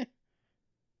hand.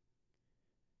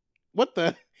 What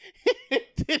the?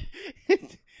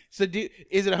 So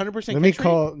is it 100% Let me catch rate?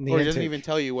 call Or it doesn't Niantic. even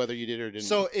tell you whether you did or didn't.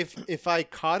 So if I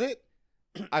caught it,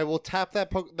 I will tap that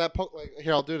poke. Like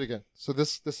here, I'll do it again. So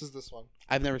this is this one.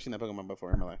 I've never seen that Pokemon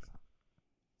before in my life.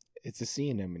 It's a sea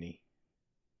anemone.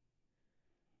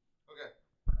 Okay.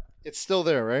 It's still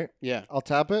there, right? Yeah. I'll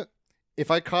tap it. If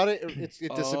I caught it,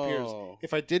 it disappears. Oh.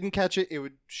 If I didn't catch it, it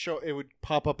would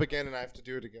pop up again, and I have to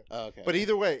do it again. Oh, okay. But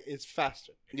either way, it's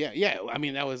faster. yeah. I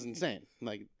mean, that was insane.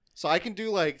 Like, So I can do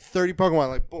like 30 Pokemon,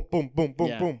 like boom, boom, boom, boom,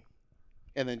 Yeah. boom.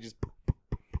 and then just.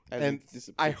 as And it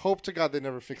disappears. I hope to God they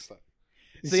never fix that.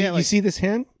 So, yeah, you like- see this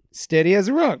hand? Steady as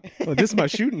a rock. Oh, this is my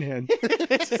shooting hand.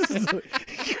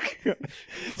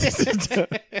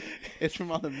 It's from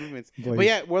all the movements. Boy. But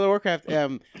yeah, World of Warcraft.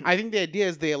 I think the idea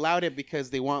is they allowed it because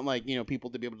they want like people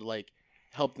to be able to like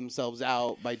help themselves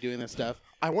out by doing this stuff.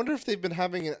 I wonder if they've been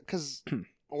having it because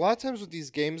a lot of times with these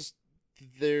games,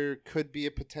 there could be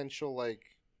a potential like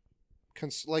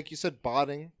you said,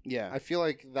 botting. Yeah. I feel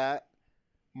like that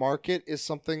market is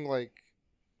something like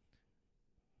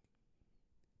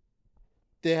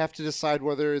they have to decide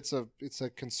whether it's a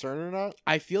concern or not.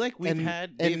 I feel like they've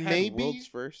had world's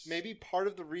first. Maybe part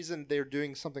of the reason they're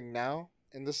doing something now,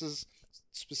 and this is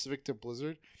specific to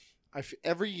Blizzard,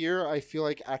 every year I feel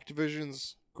like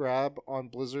Activision's grab on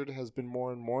Blizzard has been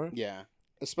more and more. Yeah.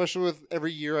 Especially with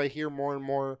every year I hear more and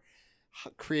more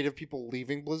creative people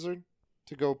leaving Blizzard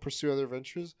to go pursue other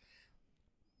ventures.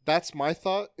 That's my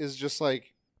thought, is just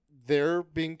like they're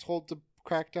being told to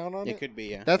crack down on it. It could be,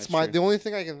 yeah. That's true. the only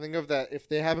thing I can think of, that if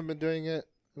they haven't been doing it,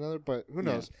 but who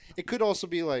knows? It could also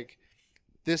be like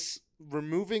this,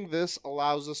 removing this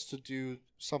allows us to do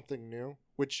something new,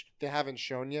 which they haven't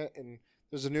shown yet. And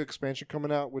there's a new expansion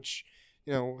coming out, which,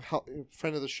 a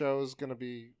friend of the show is going to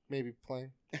be maybe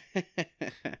playing.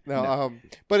 No.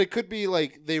 But it could be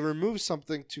like they remove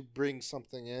something to bring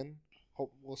something in.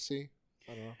 Hope we'll see.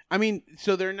 I don't know. I mean,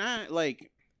 so they're not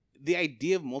like the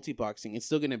idea of multi-boxing. It's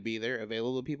still going to be there,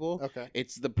 available to people. Okay.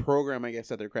 It's the program, I guess,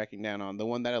 that they're cracking down on. The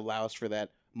one that allows for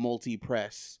that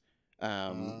multi-press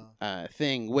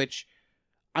thing. Which,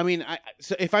 I mean,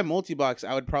 so if I multi-box,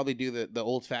 I would probably do the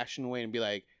old-fashioned way and be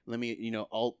like, let me,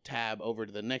 alt-tab over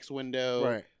to the next window.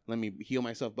 Right. Let me heal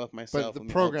myself, buff myself. But the let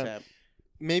me program, alt-tab.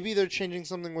 maybe they're changing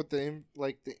something with the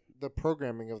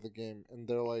programming of the game, and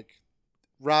they're like,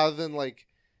 rather than like,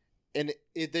 and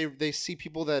they see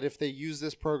people that if they use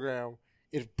this program,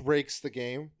 it breaks the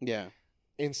game. Yeah.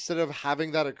 Instead of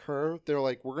having that occur, they're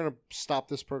like, we're gonna stop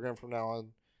this program from now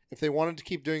on. If they wanted to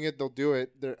keep doing it, they'll do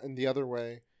it. They're in the other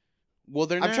way. Well,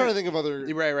 they're. I'm trying to think of other.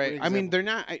 Right. I mean, examples. they're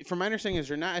not. From my understanding, is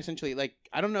they're not essentially like.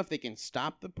 I don't know if they can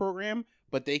stop the program,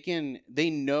 but they can. They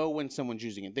know when someone's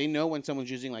using it. They know when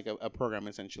someone's using like a program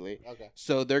essentially. Okay.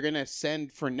 So they're gonna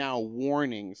send for now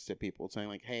warnings to people saying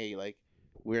like, hey, like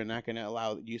we're not going to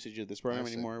allow usage of this program I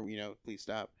see. anymore. Please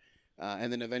stop.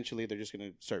 And then eventually they're just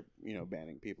going to start,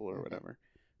 banning people or whatever.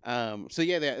 So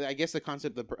yeah, I guess the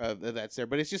concept of that's there,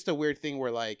 but it's just a weird thing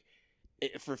where like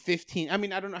for 15, I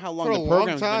mean, I don't know how long the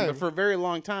program's been, but for a very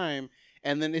long time.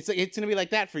 And then it's gonna be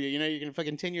like that for you. You're gonna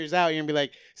fucking 10 years out. You're gonna be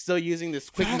like still using this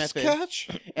quick Fast method. catch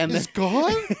And is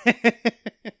gone.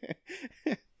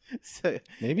 So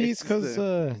maybe it's because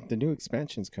the new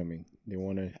expansion's coming. They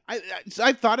want to.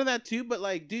 I thought of that too, but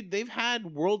like, dude, they've had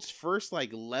world's first like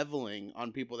leveling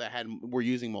on people that were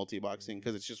using multi-boxing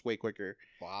because it's just way quicker.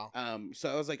 Wow.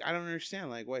 So I was like, I don't understand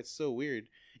like why it's so weird.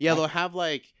 Yeah, they'll have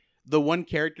like the one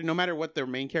character, no matter what their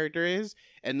main character is,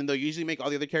 and then they'll usually make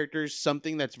all the other characters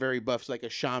something that's very buff, like a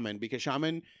shaman, because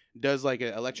shaman does like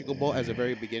an electrical bolt as a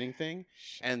very beginning thing,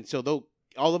 and so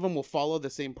all of them will follow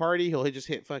the same party. He'll just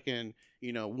hit fucking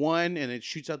one, and it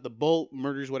shoots out the bolt,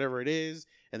 murders whatever it is,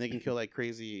 and they can kill like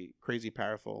crazy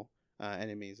powerful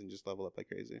enemies and just level up like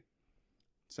crazy.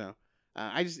 So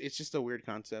it's just a weird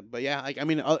concept, but yeah, like I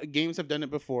mean, games have done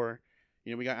it before.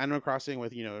 We got Animal Crossing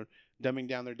with dumbing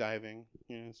down their diving.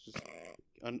 It's just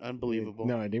unbelievable.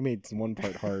 No, they made one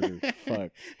part harder.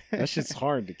 Fuck, that shit's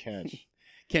hard to catch.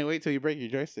 Can't wait till you break your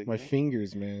joystick. My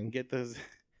fingers, man. Get those.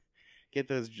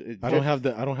 I don't have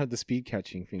the speed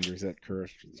catching fingers that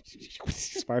curse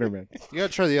Spider-Man. You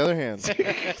gotta try the other hand.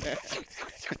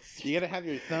 You gotta have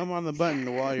your thumb on the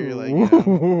button while you're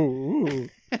like.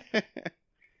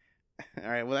 All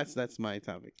right, well that's my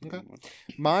topic. Okay.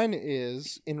 Mine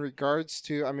is in regards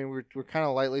to. I mean, we're kind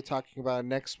of lightly talking about it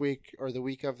next week or the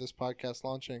week of this podcast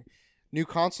launching. New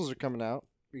consoles are coming out.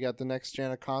 We got the next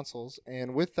gen of consoles,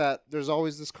 and with that, there's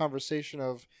always this conversation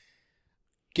of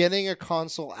getting a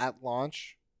console at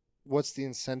launch. What's the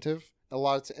incentive?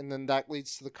 And then that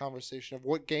leads to the conversation of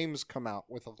what games come out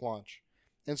with a launch.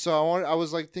 And so I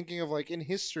was like thinking of like in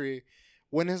history,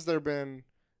 when has there been?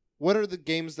 What are the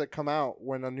games that come out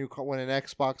when an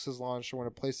Xbox is launched or when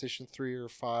a PlayStation 3 or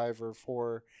 5 or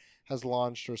 4 has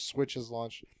launched or Switch has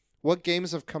launched? What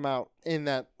games have come out in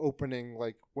that opening,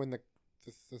 like when the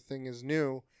thing is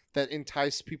new, that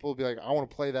entice people to be like, I want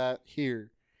to play that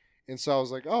here. And so I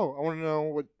was like, oh, I want to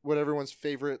know what everyone's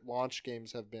favorite launch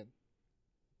games have been.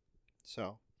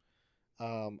 So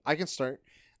I can start.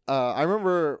 I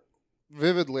remember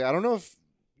vividly, I don't know if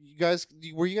you guys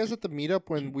at the meetup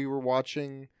when we were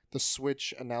watching the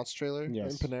Switch announced trailer in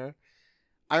Panera?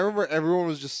 I remember everyone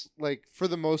was just like, for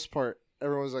the most part,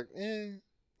 everyone was like,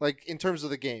 like in terms of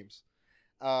the games.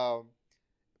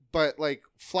 But like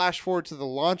flash forward to the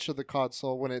launch of the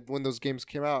console when those games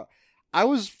came out, I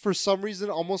was for some reason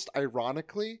almost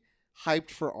ironically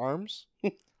hyped for ARMS.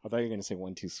 I thought you were gonna say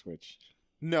 1-2 Switch.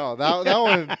 No, that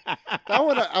one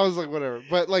I was like whatever.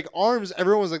 But like ARMS,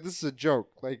 everyone was like, this is a joke,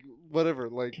 like whatever,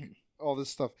 like all this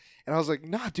stuff. And I was like,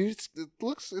 nah, dude,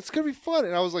 it's gonna be fun.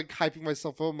 And I was like hyping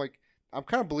myself up. I'm like, I'm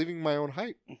kind of believing my own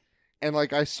hype. And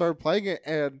like I started playing it,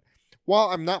 and while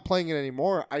I'm not playing it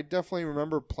anymore, I definitely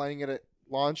remember playing it at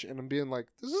launch and I'm being like,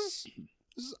 this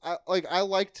is I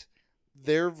liked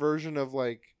their version of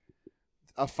like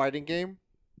a fighting game,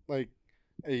 like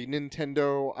a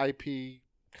Nintendo IP,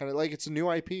 kind of like it's a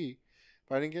new IP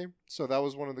fighting game. So that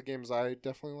was one of the games I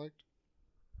definitely liked.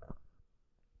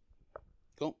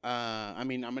 Cool. I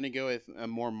mean, I'm gonna go with a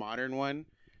more modern one.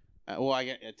 Well, I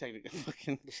get technically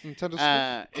fucking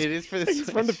Nintendo Switch. It is for the Switch. It's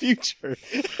from the future.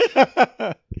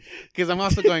 Because I'm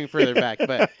also going further back,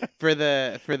 but for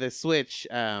the Switch,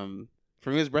 for me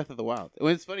it was Breath of the Wild.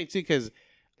 Well, it's funny too because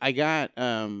I got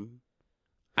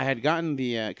I had gotten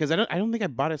the because I don't think I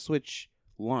bought a Switch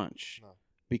launch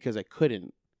because I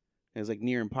couldn't. It was like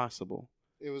near impossible.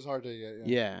 It was hard to get.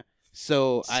 Yeah.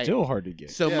 So still hard to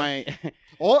get. So my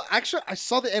actually, I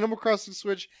saw the Animal Crossing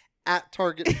Switch at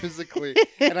Target physically,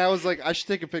 and I was like, I should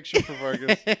take a picture for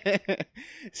Vargas.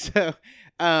 So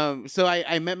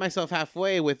I met myself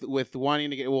halfway with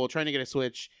wanting to trying to get a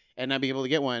Switch and not being able to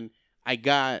get one. I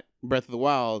got Breath of the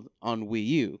Wild on Wii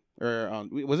U, or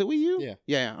was it Wii U?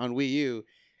 Yeah, on Wii U.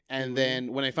 And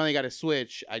then when I finally got a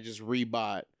Switch, I just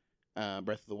rebought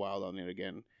Breath of the Wild on it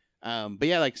again. But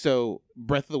yeah, like so,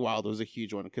 Breath of the Wild was a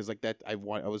huge one because like that I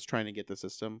was trying to get the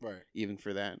system even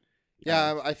for that.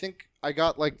 Yeah, I think I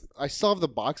got I still have the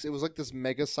box. It was like this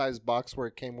mega sized box where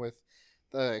it came with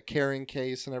the carrying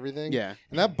case and everything. Yeah,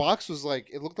 and that box was like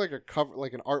it looked like a cover,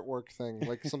 like an artwork thing,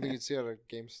 like something you'd see at a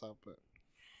GameStop. But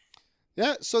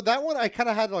yeah, so that one I kind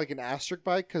of had like an asterisk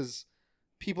by because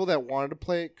people that wanted to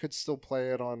play it could still play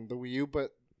it on the Wii U,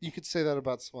 but you could say that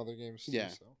about some other games too. Yeah,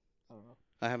 so I don't know.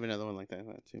 I have another one like that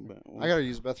too, but I gotta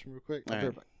use the bathroom real quick. I'll be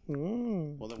right back.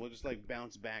 Well, then we'll just like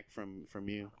bounce back from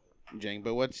you, Jang.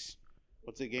 But what's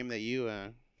a game that you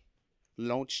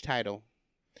launch title?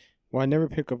 Well, I never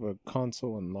pick up a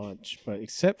console on launch, but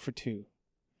except for two.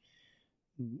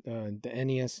 The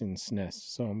NES and SNES.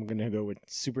 So I'm gonna go with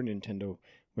Super Nintendo,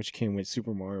 which came with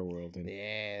Super Mario World. And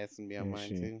Yeah, it's gonna be on mine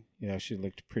too. yeah, she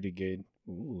looked pretty good.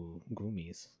 Ooh,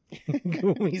 Goomies.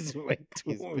 Goomies like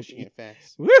He's pushing it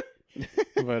fast. Woo!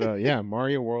 But yeah,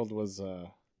 Mario World was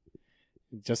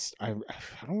just I don't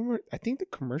remember. I think the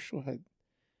commercial had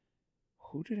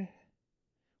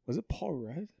was it Paul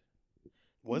Rudd?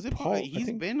 Was it Paul?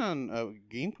 He's been on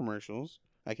game commercials.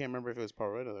 I can't remember if it was Paul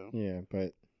Rudd though. Yeah,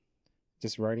 but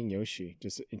just riding Yoshi,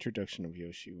 just the introduction of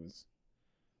Yoshi was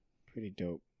pretty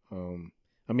dope.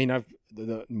 I mean,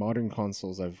 the modern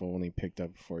consoles I've only picked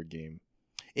up for a game.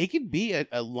 It could be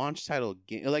a launch title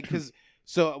game, like because.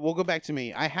 So we'll go back to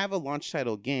me. I have a launch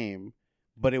title game,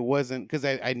 but it wasn't because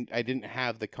I didn't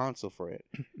have the console for it.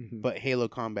 But Halo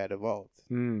Combat Evolved.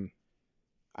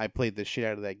 I played the shit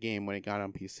out of that game when it got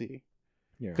on PC.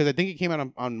 Yeah, because I think it came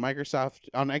out on Microsoft,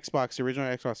 on Xbox, the original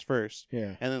Xbox first.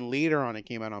 Yeah, and then later on it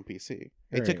came out on PC.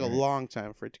 It took a long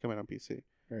time for it to come out on PC.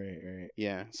 Right.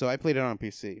 Yeah, so I played it on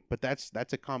PC, but that's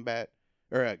a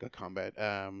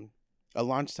a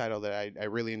launch title that I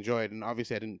really enjoyed, and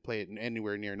obviously I didn't play it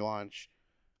anywhere near launch.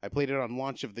 I played it on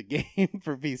launch of the game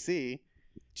for PC.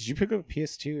 Did you pick up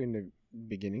PS2 in the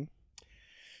beginning?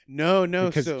 No.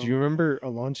 Because do you remember a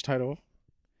launch title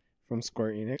from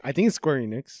Square Enix? I think it's Square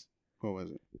Enix. What was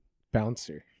it?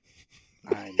 Bouncer.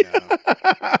 I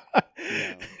know.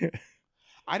 No.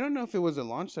 I don't know if it was a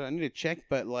launch title. I need to check,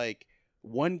 but like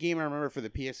one game I remember for the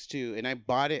PS2, and I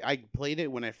bought it. I played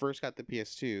it when I first got the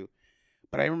PS2,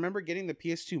 but I remember getting the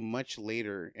PS2 much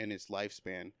later in its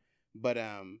lifespan. But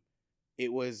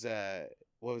it was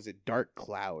what was it? Dark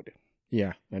Cloud.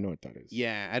 Yeah, I know what that is.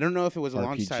 Yeah, I don't know if it was a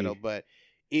launch RPG. title, but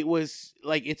it was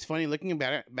like, it's funny looking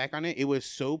back on it. It was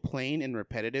so plain and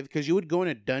repetitive because you would go in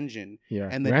a dungeon,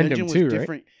 and the random dungeon was too,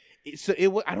 different.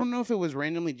 Right? I don't know if it was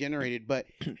randomly generated, but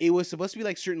it was supposed to be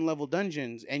like certain level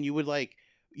dungeons, and you would like,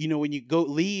 when you go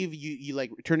leave, you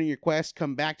like turn in your quest,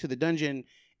 come back to the dungeon,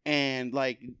 and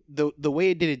like the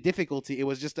way it did it difficulty, it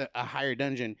was just a higher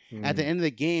dungeon. At the end of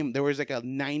the game, there was like a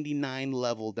 99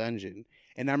 level dungeon,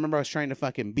 and I remember I was trying to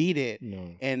fucking beat it,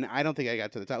 and I don't think I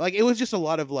got to the top. Like, it was just a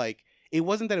lot of like, it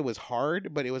wasn't that it was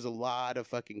hard, but it was a lot of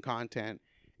fucking content,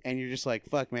 and you're just like,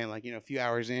 fuck, man, like, a few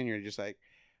hours in, you're just like,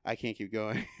 I can't keep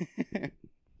going.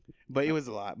 But it was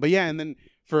a lot. But yeah, and then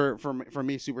for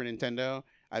me, Super Nintendo,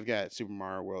 I've got Super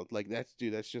Mario World. Like,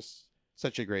 that's just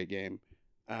such a great game.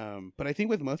 But I think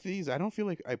with most of these, I don't feel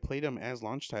like I played them as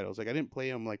launch titles. Like, I didn't play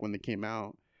them like when they came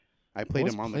out. I played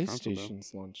them on the console.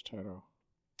 PlayStation's launch title?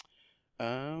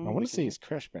 I want to say it's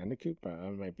Crash Bandicoot, but I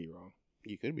might be wrong.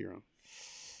 You could be wrong.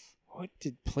 What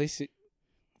did PlayStation?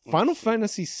 Final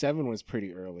Fantasy VII was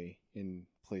pretty early in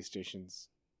PlayStation's.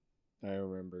 I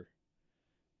remember.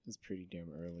 It was pretty damn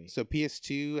early. So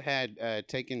PS2 had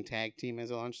Tekken Tag Team as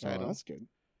a launch title. Oh, that's good.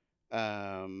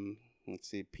 Let's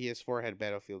see. PS4 had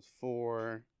Battlefield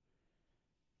 4.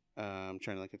 I'm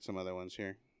trying to look at some other ones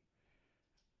here.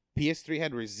 PS3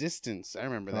 had Resistance. I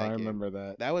remember that. I remember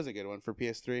that. That was a good one for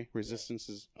PS3.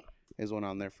 Resistance is one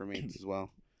on there for me as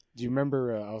well. Do you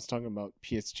remember I was talking about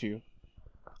PS2?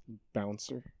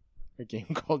 Bouncer? A game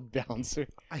called Bouncer?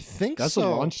 I think that's so.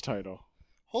 a launch title.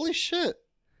 Holy shit.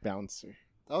 Bouncer.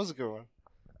 That was a good one.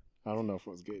 I don't know if it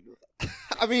was good.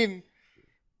 I mean,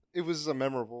 it was a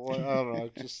memorable one. I don't know.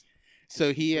 Just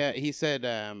so he said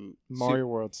Mario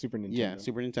World, Super Nintendo. Yeah,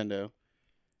 Super Nintendo.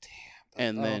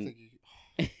 Damn.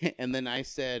 And then I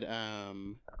said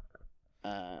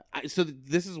so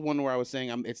this is one where I was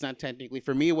saying it's not technically,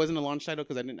 for me it wasn't a launch title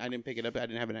because I didn't pick it up. I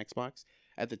didn't have an Xbox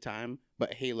at the time,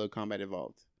 but Halo Combat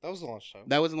Evolved. That was a launch title.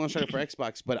 That was a launch title for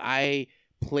Xbox, but I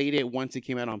played it once it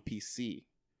came out on PC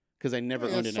because I never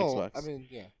owned an Xbox. I mean,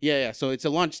 yeah. Yeah. So it's a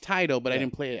launch title, but I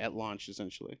didn't play it at launch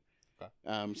essentially.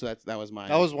 Okay. So that was mine.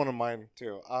 That was one of mine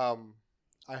too.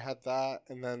 I had that,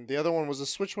 and then the other one was a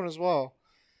Switch one as well.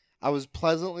 I was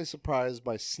pleasantly surprised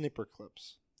by Snipper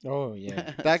Clips. Oh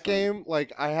yeah, that game,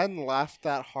 like, I hadn't laughed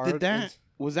that hard.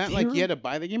 Was that like you had to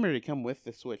buy the game, or did it come with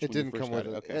the Switch? It didn't come with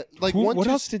it. Okay. Like, what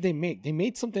else did they make? They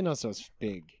made something else that was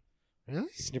big. Really?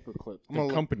 Snipper Clip. The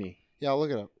company. Yeah, I'll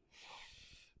look it up.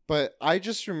 But I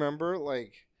just remember,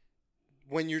 like,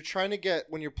 when you're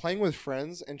playing with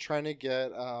friends and trying to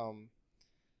get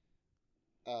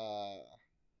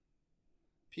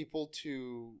people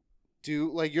to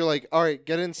do, like, you're like, all right,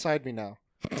 get inside me now.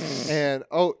 And,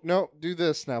 oh, no, do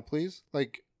this now, please.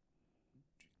 Like,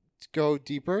 go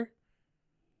deeper.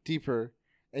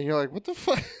 And you're like, what the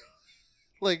fuck?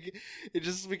 Like, it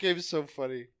just became so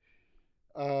funny.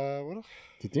 What?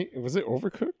 Was it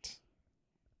Overcooked?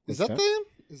 Is that them?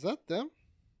 Is that them?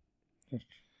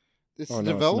 It's Oh, the no,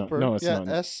 it's not. developer. No, it's yeah, not.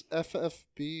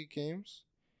 SFFB Games.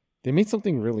 They made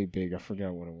something really big. I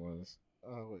forgot what it was.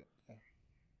 Oh wait. Yeah.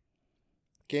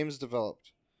 Games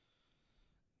developed.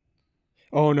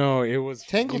 Oh no, it was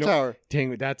Tangle Tower.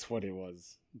 Tangle. That's what it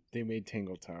was. They made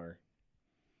Tangle Tower.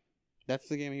 That's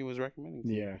the game he was recommending.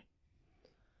 Yeah.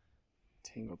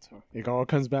 Tangle Tower. It all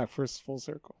comes back first full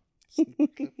circle.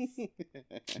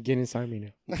 Get inside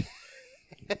me now.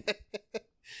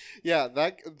 Yeah,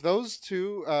 those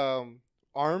two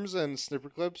arms and snipper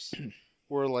clips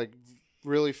were like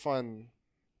really fun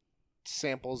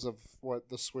samples of what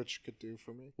the Switch could do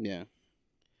for me. Yeah.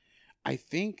 I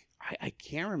think I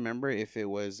can't remember if it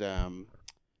was I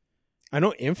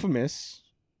know Infamous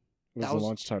was That the was-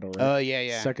 launch title, right? oh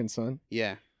yeah. Second Son.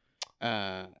 Yeah.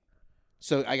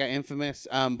 So I got Infamous.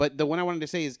 But the one I wanted to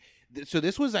say is, so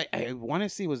this was I want to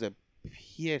say was a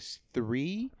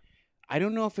PS3. I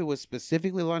don't know if it was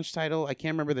specifically launch title. I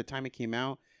can't remember the time it came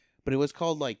out, but it was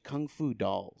called like Kung Fu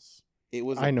Dolls. It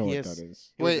was. I know what that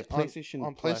is. It was Wait, a PlayStation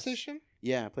on Plus. PlayStation?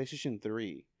 Yeah, PlayStation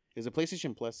 3. It was a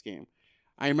PlayStation Plus game.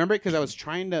 I remember it because I was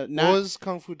trying to What not. was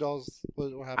Kung Fu Dolls?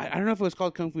 What happened? I don't know if it was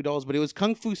called Kung Fu Dolls, but it was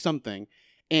Kung Fu something.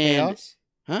 And Chaos?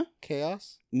 Huh?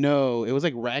 Chaos? no, it was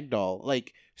like ragdoll.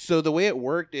 Like, so the way it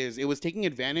worked is it was taking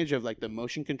advantage of like the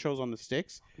motion controls on the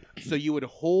sticks. So you would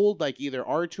hold like either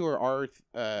R2 or or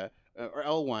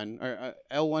L1 or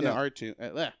L1 Yeah. or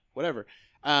R2, whatever.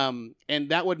 And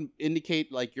that would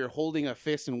indicate like you're holding a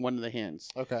fist in one of the hands.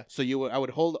 Okay. So I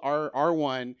would hold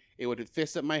R1, it would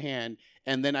fist up my hand,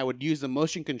 and then I would use the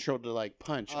motion control to like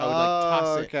punch. I would like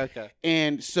toss it. Okay.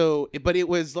 And so, but it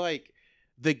was like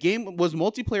the game was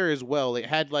multiplayer as well. It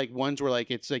had like ones where like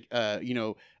it's like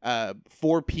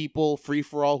 4 people free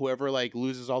for all. Whoever like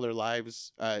loses all their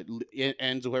lives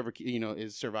ends. Whoever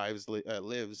survives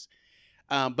lives.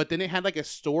 But then it had like a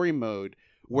story mode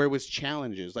where it was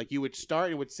challenges. Like you would start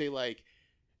and it would say like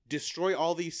destroy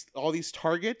all these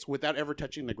targets without ever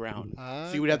touching the ground.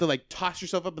 So you would have to like toss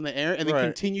yourself up in the air and then Right.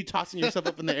 continue tossing yourself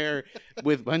up in the air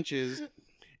with punches.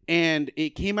 And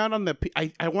it came out on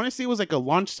I want to say it was like a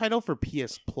launch title for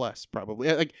PS Plus,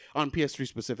 probably like on PS3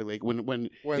 specifically. Like when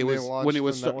it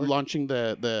was launching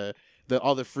the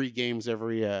all the free games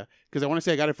every because I want to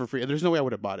say I got it for free. There's no way I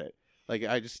would have bought it. Like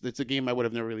it's a game I would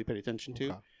have never really paid attention to.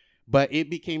 Okay. But it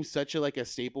became such a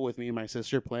staple with me and my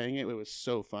sister playing it. It was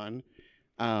so fun.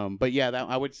 But yeah, that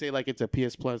I would say like it's a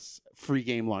PS Plus free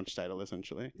game launch title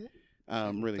essentially.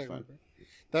 Really fun.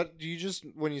 That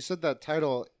when you said that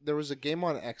title, there was a game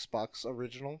on Xbox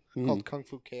original called Kung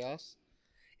Fu Chaos,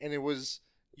 and it was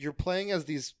you're playing as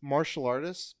these martial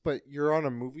artists, but you're on a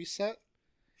movie set,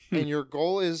 and your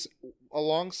goal is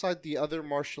alongside the other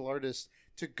martial artists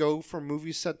to go from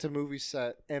movie set to movie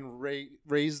set and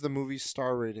raise the movie's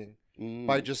star rating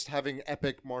by just having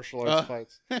epic martial arts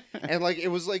fights. And like it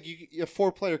was like a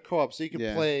 4-player co-op, so you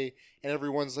could play and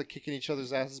everyone's like kicking each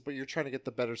other's asses, but you're trying to get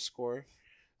the better score.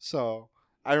 So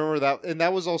I remember that, and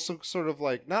that was also sort of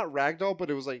like not ragdoll, but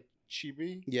it was like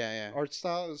chibi art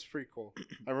style. It was pretty cool.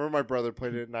 I remember my brother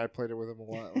played it, and I played it with him a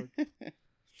lot.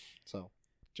 So,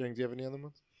 Jang, do you have any other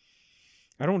ones?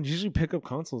 I don't usually pick up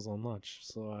consoles on launch,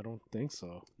 so I don't think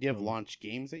so. You have launch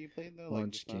games that you played though?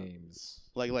 Launch like, games.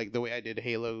 Like the way I did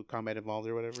Halo Combat Evolved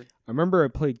or whatever. I remember I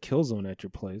played Killzone at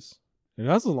your place. And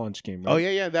that was a launch game, right? Oh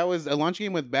yeah, that was a launch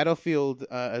game with Battlefield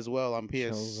as well on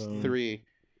PS3. Killzone.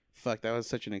 Fuck, that was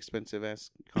such an expensive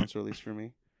ass console release for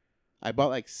me. I bought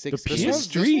like 6. The This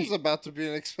PS3 was about to be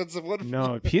an expensive one.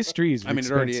 No, PS3 is I mean,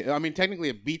 expensive. technically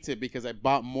it beats it because I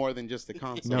bought more than just the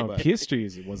console. No, but.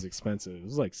 PS3 was expensive. It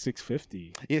was like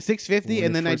 $650. Yeah, $650, When and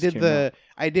it then I first did came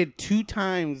I did 2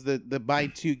 times the buy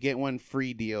 2 get 1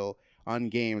 free deal on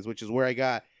games, which is where I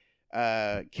got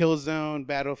Killzone,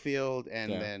 Battlefield,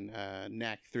 and then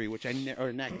Knack 3, which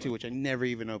or Knack 2, which I never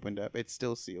even opened up. It's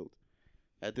still sealed.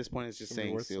 At this point, it's just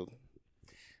saying sealed.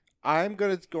 I'm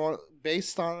gonna go on,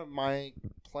 based on my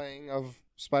playing of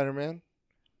Spider-Man.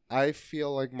 I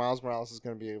feel like Miles Morales is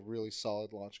gonna be a really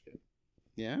solid launch game.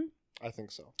 Yeah, I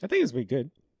think so. I think it's gonna be good.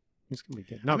 It's gonna be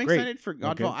good. Not I'm great. excited for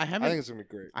Godfall. Okay. I I think it's gonna be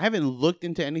great. haven't looked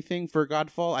into anything for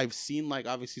Godfall. I've seen like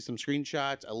obviously some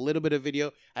screenshots, a little bit of video.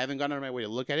 I haven't gone out of my way to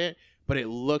look at it, but it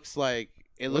looks like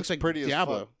looks like pretty as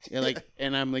Diablo. fuck. Yeah,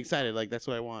 and I'm excited. Like that's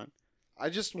what I want.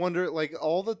 I just wonder, like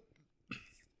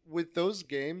with those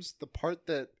games, the part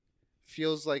that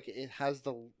feels like it has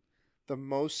the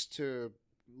most to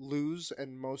lose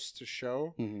and most to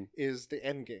show is the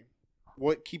end game.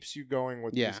 What keeps you going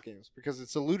with these games? Because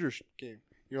it's a looter game.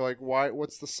 You're like, why?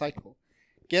 What's the cycle?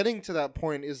 Getting to that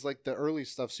point is like the early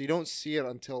stuff, so you don't see it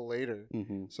until later.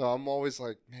 So I'm always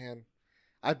like, man,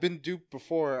 I've been duped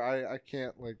before. I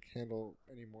can't like handle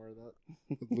any more of that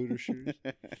with looter shooters.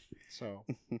 So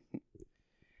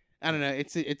I don't know.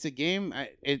 It's a game.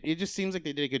 It just seems like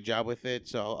they did a good job with it.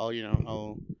 So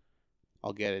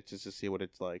I'll get it just to see what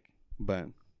it's like. But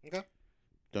okay,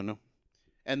 don't know.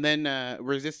 And then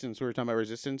Resistance. We were talking about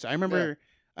Resistance. I remember.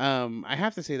 I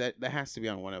have to say that has to be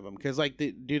on one of them because like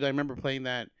dude, I remember playing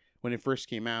that when it first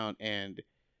came out, and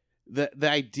the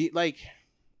idea like.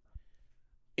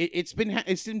 It's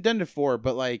been done before,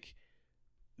 but like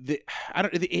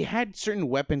it had certain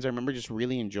weapons I remember just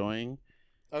really enjoying.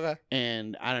 Okay.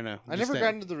 And I don't know. I never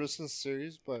got into the Resistance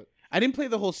series, but I didn't play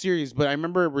the whole series, but I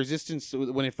remember Resistance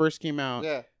when it first came out.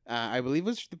 Yeah. I believe it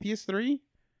was the PS3.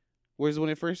 Was when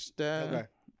it first. Okay.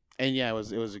 And yeah, it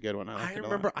was a good one. I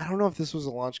remember. I don't know if this was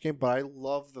a launch game, but I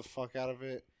loved the fuck out of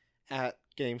it at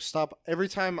GameStop. Every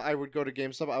time I would go to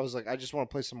GameStop, I was like, I just want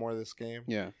to play some more of this game.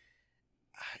 Yeah.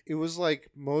 It was like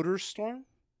Motorstorm.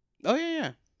 Oh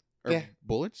yeah. Or Yeah.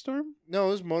 Bulletstorm? No,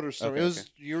 it was Motorstorm. Okay, it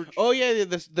was your. Oh yeah,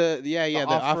 the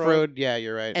off-road. Yeah,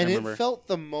 you're right. And I it remember. felt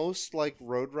the most like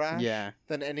Road Rash. Yeah.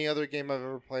 Than any other game I've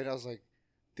ever played. I was like,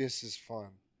 this is fun.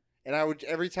 And I would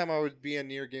every time I would be in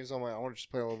near games, I'm like, I want to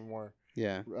just play a little more.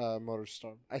 Yeah.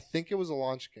 Motorstorm. I think it was a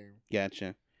launch game.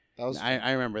 Gotcha. That was.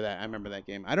 I remember that. I remember that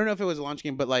game. I don't know if it was a launch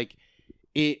game, but like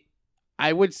it.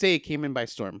 I would say it came in by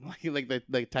storm. like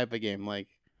the type of game. Like.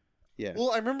 Yeah.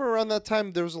 Well, I remember around that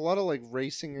time there was a lot of like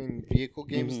racing and vehicle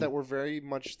games Mhm. that were very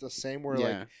much the same. Where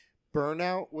Yeah. like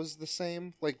Burnout was the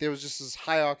same. Like there was just this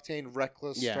high octane,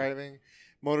 reckless Yeah. driving.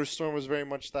 Motorstorm was very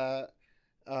much that.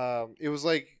 It was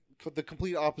like the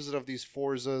complete opposite of these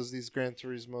Forzas, these Gran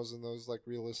Turismos, and those like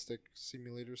realistic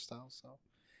simulator style. So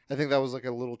I think that was like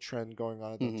a little trend going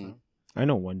on at that Mhm. time. I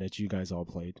know one that you guys all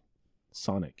played,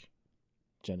 Sonic,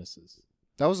 Genesis.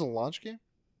 That was a launch game.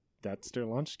 That's their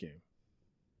launch game.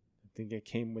 I think it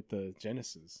came with the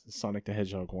Genesis, Sonic the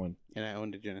Hedgehog 1. And I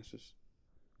owned a Genesis.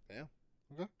 I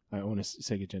own a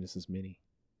Sega Genesis Mini.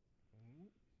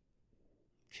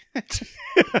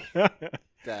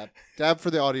 Dab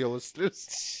for the audio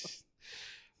listeners.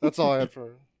 That's all I had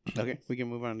for. Okay, we can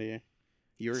move on to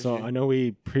yours. So Jim. I know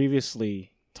we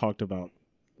previously talked about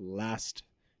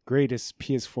greatest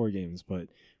PS4 games, but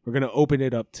we're going to open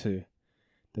it up to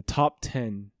the top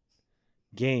 10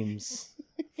 games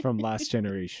from last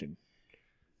generation.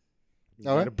 We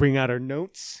All got to right. bring out our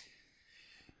notes.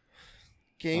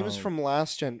 Games from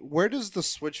last gen. Where does the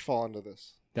Switch fall into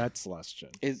this? That's last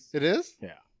gen. Is It is?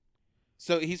 Yeah.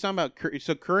 so he's talking about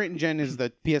so current gen is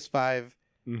the PS5,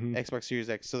 Mm-hmm. Xbox Series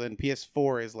X. So then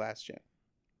PS4 is last gen.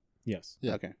 Yes.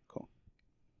 Yeah. Okay, cool.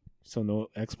 So no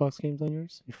Xbox games on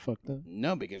yours? You fucked up.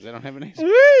 No, because I don't have an Xbox.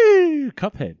 Woo!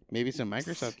 Cuphead. Maybe some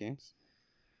Microsoft games.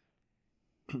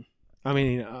 I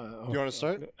mean, You wanna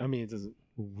start? I mean, does it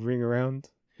ring around?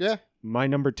 Yeah. My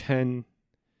number 10.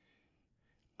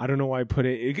 I don't know why I put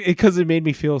it because it made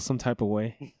me feel some type of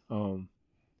way.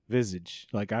 Visage.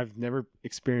 Like I've never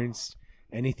experienced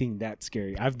anything that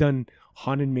scary. I've done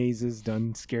haunted mazes,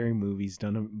 done scary movies,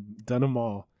 done them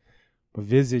all. But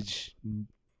Visage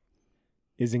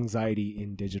is anxiety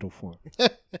in digital form.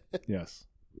 Yes.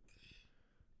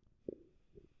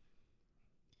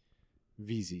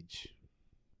 Visage.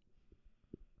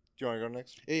 Do you want to go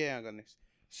next? Yeah, I'll go next.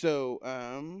 So,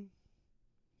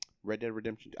 Red Dead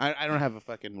Redemption. I don't have a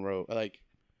fucking row like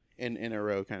in a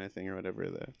row kind of thing or whatever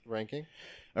Ranking?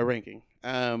 a ranking.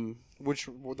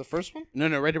 The first one?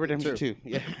 No, Red Dead Redemption Two.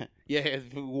 2. Yeah.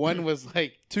 One was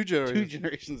like Two two generations.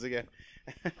 generations ago.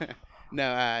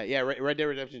 Red Dead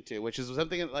Redemption 2, which is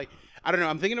something like I don't know.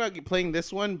 I'm thinking about playing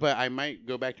this one, but I might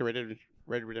go back to Red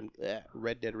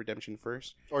Dead Redemption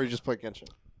first. Or you just play Genshin?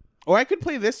 Or I could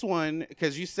play this one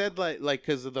because you said like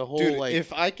because of the whole Dude, like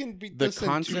if I can beat the this in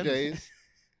concept- 2 days,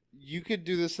 you could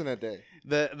do this in a day.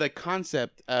 the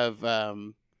concept of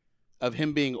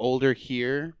him being older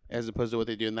here as opposed to what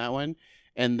they do in that one,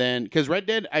 and then because Red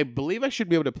Dead, I believe I should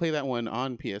be able to play that one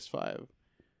on PS5,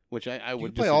 which I You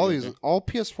would can play just all enjoy these. doing. All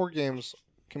PS4 games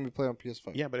can be played on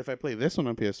PS5. Yeah, but if I play this one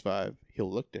on PS5,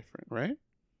 he'll look different, right?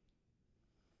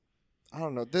 I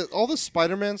don't know. All the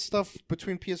Spider-Man stuff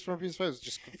between PS4 and PS5 is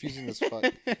just confusing as fuck.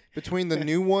 Between the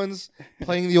new ones,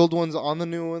 playing the old ones on the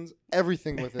new ones,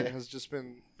 everything with it has just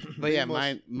been. But yeah, the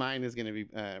most- mine is gonna be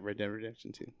Red Dead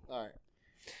Redemption 2. All right.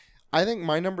 I think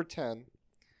my number 10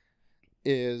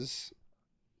 is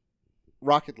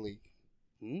Rocket League.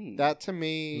 Mm. That to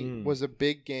me Mm. was a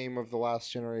big game of the last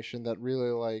generation that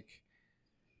really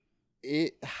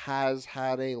it has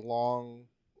had a long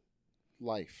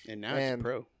life. and now it's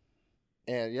pro.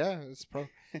 And yeah, it's pro.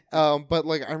 But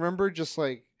I remember just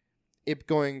it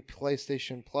going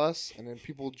PlayStation Plus and then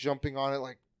people jumping on it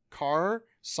like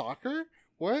soccer.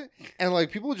 what? And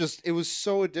like people just, it was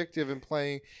so addictive in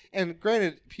playing. And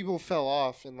granted, people fell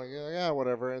off and like yeah,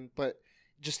 whatever. And but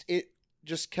it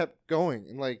just kept going.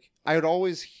 And like I would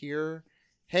always hear,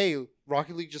 hey,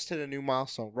 Rocket League just hit a new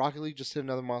milestone. Rocket League just hit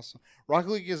another milestone. Rocket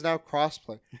League is now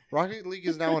crossplay. Rocket League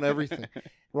is now on everything.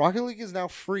 Rocket League is now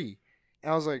free.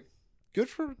 And I was like, good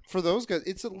for those guys.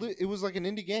 It was like an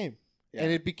indie game. Yeah.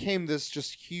 And it became this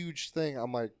just huge thing.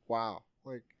 I'm like, wow.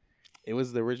 Like it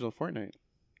was the original Fortnite.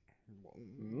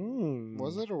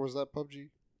 Was it, or was that PUBG?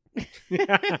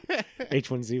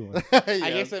 H1Z1. Yeah.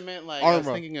 I guess I meant like Arma. I was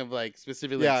thinking of like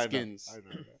specifically skins. I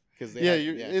know. Because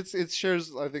it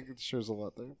shares. I think it shares a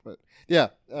lot there. But yeah,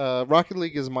 Rocket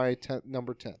League is my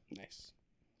number 10. Nice.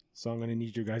 So I'm gonna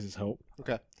need your guys' help.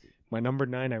 Okay. My number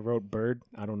 9, I wrote Bird.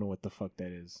 I don't know what the fuck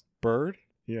that is. Bird?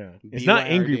 Yeah, it's not BYRD.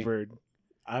 Angry Bird.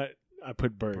 I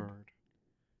put Bird.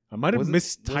 I might have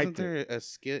mistyped Wasn't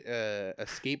it. there a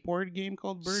skateboard game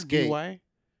called Bird? Skate.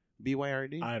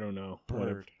 BYRD? I don't know. Bird.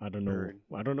 Whatever. I don't know. Bird.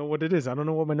 I don't know what it is. I don't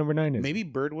know what my number 9 is. Maybe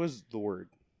Bird was the word.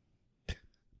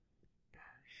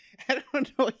 I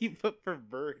don't know what you put for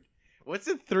bird. What's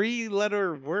a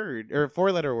 3-letter word or a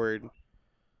 4-letter word?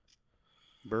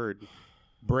 Bird.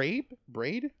 Braid?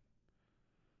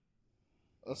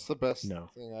 That's the best No.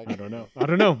 thing I I can. don't know. I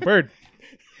don't know. Bird.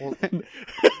 Well,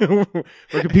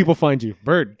 Where can people find you?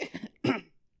 Bird.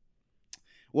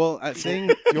 Well, saying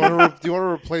do you want to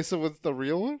replace it with the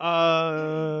real one?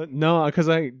 No, because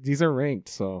these are ranked.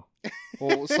 So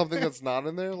Well, something that's not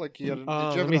in there. Like you had, did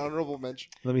you have an honorable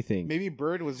mention? let me think. maybe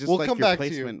Bird was just We'll like come your back to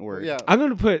you. placement word. Yeah. I'm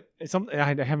gonna put something.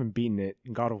 I haven't beaten it.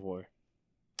 God of War.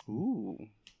 Ooh.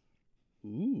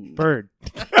 Bird.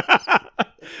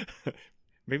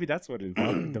 Maybe that's what it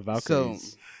is. The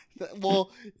Valkyries.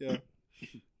 Well, yeah.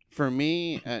 For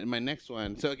me, my next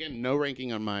one. So again, no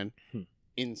ranking on mine.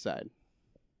 Inside.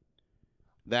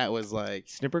 That was like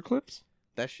Snipper clips.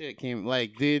 that shit came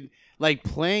like, dude, like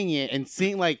playing it and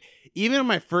seeing like even on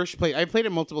my first play, I played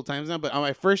it multiple times now, but on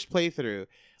my first playthrough,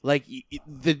 like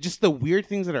just the weird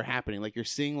things that are happening, like you're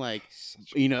seeing like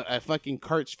a fucking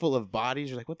carts full of bodies.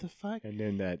 You're like, what the fuck? And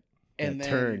then that And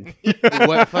turn.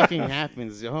 what fucking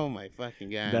happens? Oh my fucking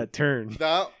god! That turn.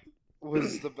 That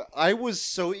was I was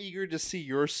so eager to see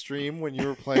your stream when you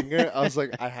were playing it. I was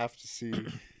like, I have to see,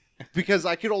 because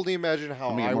I could only imagine how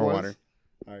Let me get I more was. water.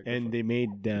 All right, go And for it. they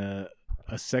made a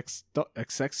sex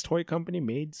toy company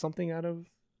made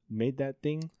that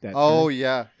thing. That Oh turn,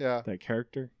 yeah, that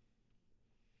character.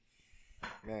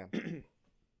 man,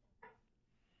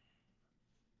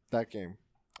 that game.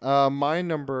 My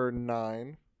number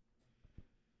 9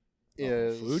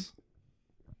 is food?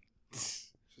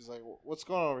 She's like, what's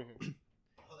going on over here?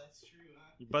 Oh, that's true.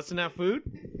 You busting out food?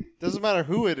 Doesn't matter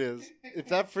who it is. If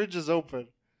that fridge is open.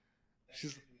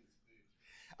 She's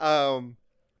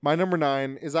my number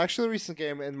 9 is actually a recent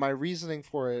game, and my reasoning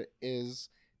for it is,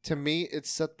 to me, it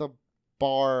set the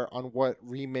bar on what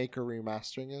remake or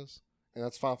remastering is, and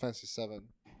that's Final Fantasy VII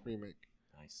Remake.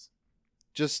 Nice.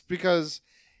 Just because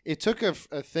it took a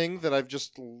thing that I've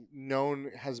just known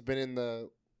has been in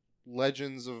the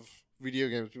legends of video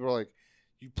games. People are like,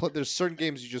 there's certain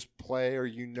games you just play or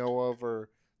you know of, or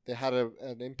they had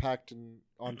an impact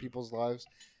on people's lives.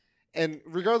 And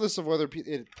regardless of whether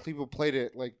people played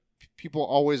it, like, people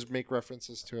always make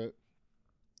references to it,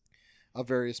 of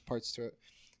various parts to it.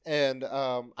 And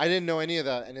I didn't know any of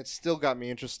that, and it still got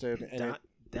me interested. And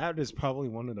that is probably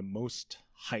one of the most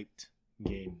hyped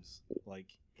games. Like,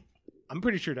 I'm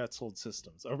pretty sure that sold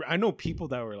systems. I know people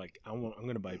that were like, I'm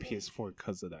going to buy PS4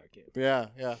 because of that game.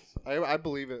 yeah, I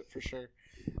believe it for sure.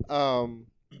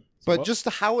 But just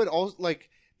how it all, like,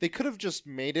 they could have just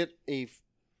made it a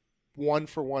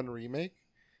 1-for-1 remake,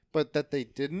 but that they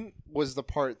didn't was the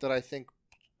part that I think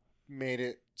made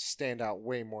it stand out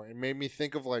way more. It made me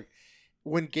think of, like,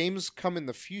 when games come in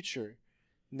the future,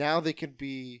 now they could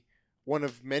be one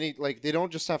of many, like, they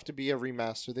don't just have to be a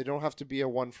remaster. They don't have to be a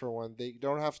 1-for-1. They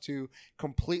don't have to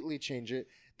completely change it.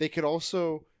 They could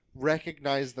also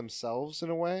recognize themselves in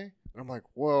a way. I'm like,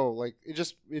 whoa, like,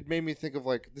 it made me think of,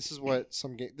 like, this is what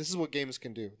games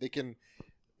can do. They can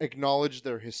acknowledge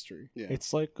their history. Yeah.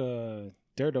 It's like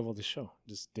Daredevil, the show.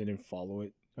 Just didn't follow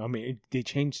it. I mean, they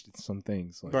changed some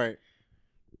things. Like, Right.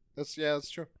 That's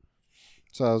true.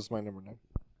 So that was my number 9.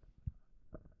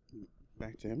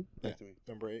 Back to him. Back to me.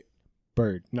 Number 8.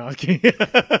 Bird. No, I'm kidding.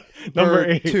 Number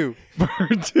 8. 2.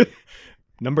 Bird 2.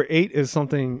 Number 8 is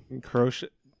something Kurosh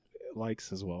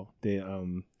likes as well. They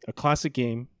a classic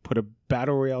game, put a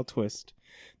battle royale twist.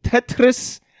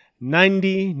 Tetris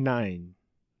 99.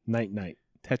 Night.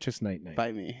 Tetris Night.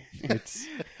 Fight me. It's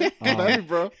Fight me,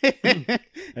 bro. yeah,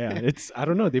 it's I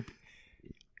don't know.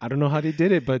 I don't know how they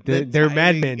did it, but The they're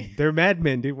timing. madmen. They're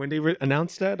madmen, dude. When they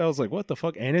announced that, I was like, "What the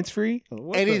fuck?" And it's free.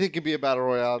 What Anything could be a battle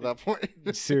royale at that point.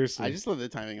 The? Seriously, I just love the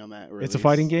timing on that. it's a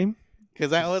fighting game.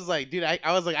 Because I was like, dude, I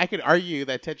was like, I could argue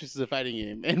that Tetris is a fighting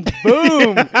game, and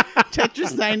boom,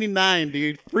 Tetris 99,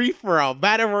 dude, free for all,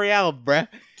 battle royale, bruh.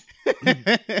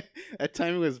 That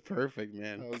timing was perfect,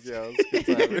 man. That was good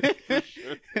timing, for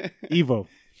sure. Evo,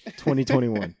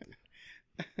 2021.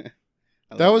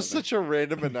 That was such a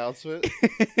random announcement.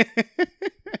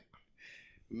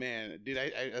 Man, dude,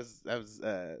 I was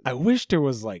I wish there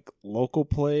was like local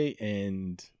play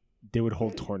and they would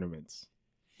hold tournaments.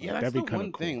 yeah, Like, that's that'd be the kinda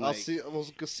one cool. thing. I'll Like, see. We'll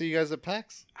go see you guys at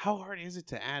PAX. how hard is it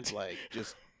to add like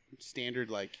just standard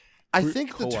like? I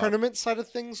think the co-op. tournament side of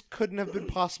things couldn't have been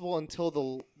possible until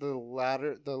the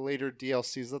later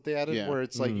DLCs that they added, Yeah. where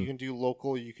it's like Mhm. you can do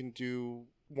local, you can do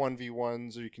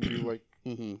 1v1s, or you can do like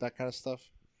Mm-hmm. that kind of stuff.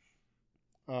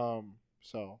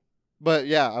 But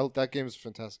yeah, that game is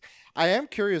fantastic. I am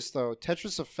curious though.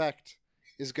 Tetris Effect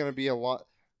is going to be a lot.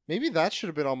 Maybe that should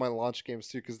have been on my launch games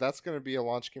too, because that's going to be a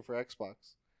launch game for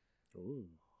Xbox. Ooh.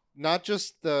 Not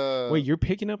just the. Wait, you're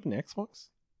picking up an Xbox?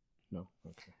 No.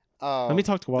 Okay. Let Let me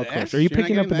talk to Wild the Crush. S? Are you You're not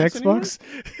picking up an getting the S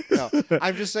anymore? Xbox? No,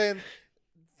 I'm just saying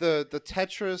the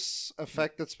Tetris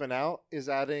Effect that's been out is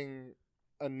adding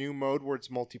a new mode where it's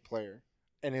multiplayer,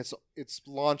 and it's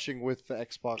launching with the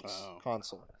Xbox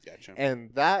console, Gotcha. and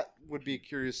that would be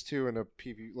curious too in a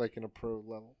PV, like in a pro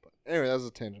level. But anyway, that was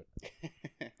a tangent.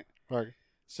 Mark.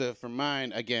 So for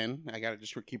mine, again, I gotta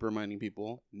just keep reminding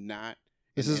people, not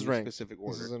This in is any ranked. specific This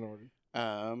order. is in order.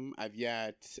 I've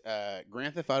got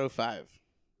Grand Theft Auto 5,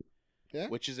 Yeah,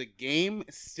 which is a game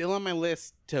still on my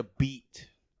list to beat.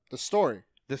 the story.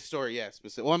 The story, yes.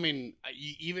 Well, I mean,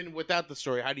 even without the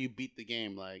story, how do you beat the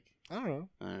game? Like, I don't know.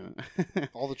 I don't know.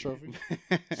 All the trophies.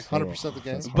 100% the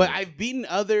game. That's But hard. I've beaten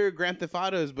other Grand Theft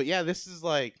Autos, but yeah, this is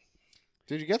like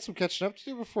Dude, you got some catching up to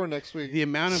do before next week. the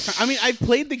amount of time. I mean, I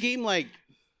played the game like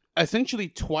essentially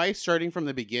twice, starting from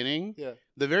the beginning. Yeah.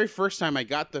 The very first time I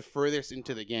got the furthest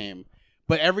into the game,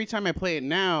 but every time I play it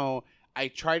now, I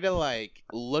try to like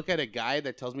look at a guide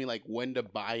that tells me like when to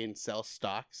buy and sell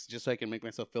stocks, just so I can make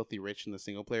myself filthy rich in the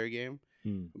single player game.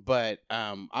 Hmm. But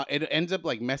it ends up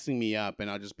like messing me up, and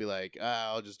I'll just be like,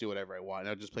 I'll just do whatever I want. And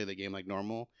I'll just play the game like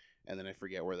normal, and then I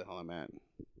forget where the hell I'm at.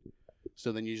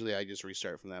 So then usually I just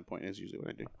restart from that point. Is usually what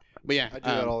I do. But yeah, I do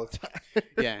that all the time.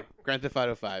 yeah, Grand Theft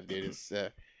Auto 5, dude. It's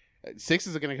 6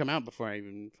 is gonna come out before I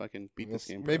even fucking beat this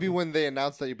game. Maybe probably. when they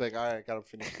announce that, you'd be like, all right, I got to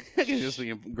finish this. I can just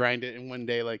grind it in one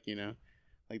day, like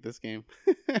like this game.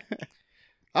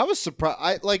 I was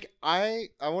surprised. I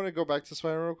want to go back to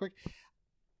Spider-Man real quick.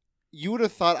 You would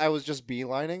have thought I was just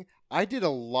beelining. I did a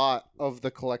lot of the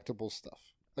collectible stuff.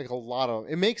 Like a lot of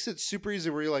it. Makes it super easy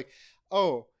where you're like,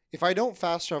 oh, if I don't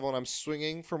fast travel and I'm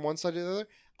swinging from one side to the other,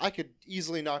 I could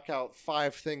easily knock out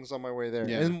 5 things on my way there.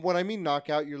 Yeah. And when I mean knock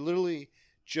out, you're literally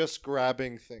just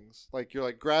grabbing things. Like you're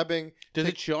like grabbing. Does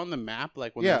it show on the map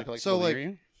like when Yeah, there's a collectible so, like,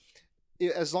 area?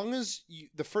 As long as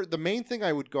the main thing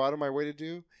I would go out of my way to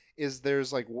do is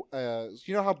there's like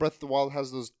you know how Breath of the Wild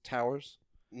has those towers.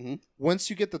 Mm-hmm. Once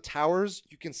you get the towers,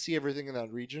 you can see everything in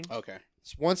that region. Okay.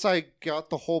 So once I got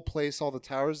the whole place, all the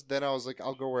towers, then I was like,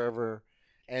 I'll go wherever,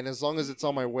 and as long as it's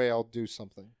on my way, I'll do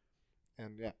something.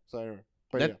 And yeah, so anyway,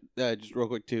 but That just real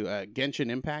quick too. Genshin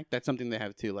Impact. That's something they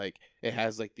have too. Like it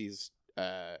has like these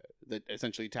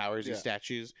essentially towers, these Yeah.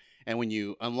 statues, and when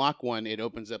you unlock one, it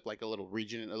opens up like a little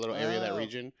region, a little area of that Oh.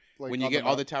 region. like When you on get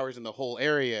all map. the towers in the whole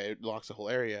area, it locks the whole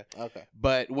area. Okay,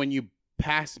 But when you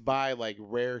pass by like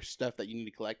rare stuff that you need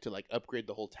to collect to like upgrade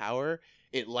the whole tower,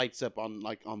 it lights up on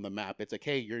the map. It's like,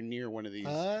 hey, you're near one of these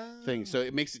things, so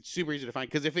it makes it super easy to find.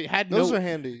 Because if it had those no, are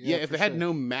handy. yeah, if for it had sure.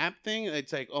 no map thing,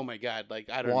 it's like, oh my god, like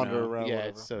I don't Wander know, around, yeah, whatever.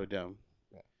 it's so dumb.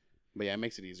 Yeah. But yeah, it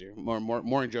makes it easier,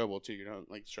 more enjoyable too. You don't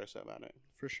like stress out about it.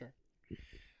 for sure.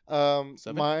 7?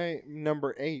 My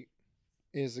number 8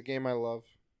 is a game I love,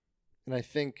 and I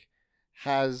think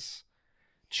has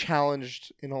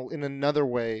challenged in another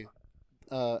way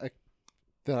that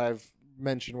I've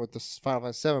mentioned with this Final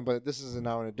Fantasy 7, but this is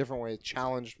now in a different way. It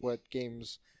challenged what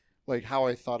games, like how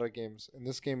I thought of games, and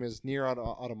this game is Nier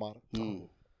Automata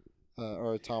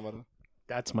or Automata.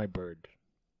 That's my bird.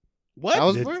 What? That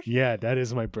was It- bird. yeah, that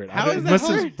is my bird. How I is don't- that must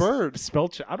hard? have Bird.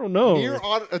 I don't know. Nier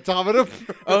Automata.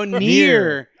 Oh, Near.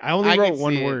 near. I only I wrote could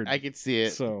one see it. word. I could see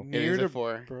it. So It is Nier a to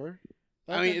 4. bird.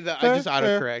 I mean, I Fair, just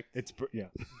fair. autocorrect. it's yeah.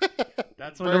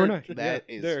 That's my Bird. number 9. That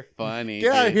Yeah, is there. funny.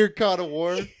 Get out of dude. here, God of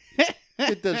War.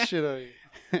 Get that shit out of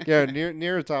here. Yeah,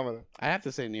 Nier Automata. I have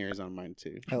to say, near is on mine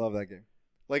too. I love that game.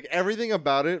 Like everything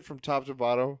about it from top to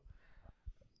bottom.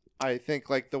 I think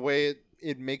like the way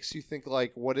it makes you think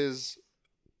like what is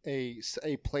a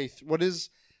playthrough? What is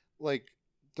like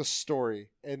the story?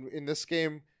 And in this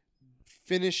game,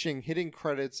 hitting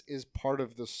credits is part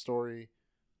of the story.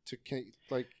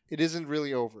 It isn't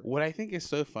really over. What I think is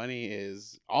so funny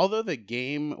is, although the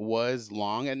game was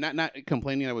long, and not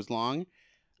complaining that it was long,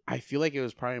 I feel like it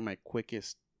was probably my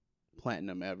quickest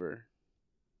platinum ever.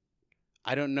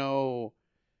 I don't know.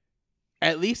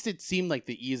 At least it seemed like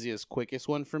the easiest, quickest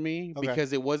one for me,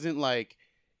 because it wasn't like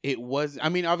it was. I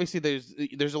mean, obviously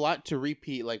there's a lot to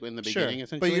repeat, like in the beginning,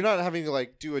 essentially. But you're not having to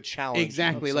like do a challenge.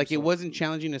 Exactly, like it wasn't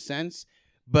challenging in a sense.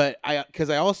 But because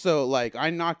I also like I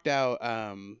knocked out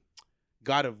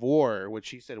God of War, which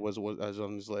he said was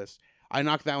on his list. I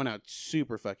knocked that one out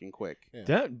super fucking quick. Yeah.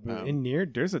 That in Nier,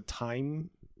 there's a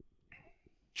time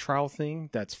trial thing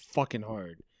that's fucking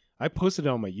hard. I posted it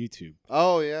on my YouTube.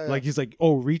 Oh yeah. Like he's like,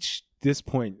 oh, reach this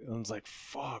point. I was like,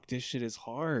 fuck, this shit is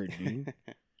hard, dude.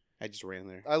 I just ran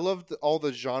there. I loved all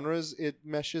the genres it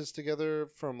meshes together,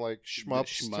 from like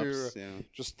shmups to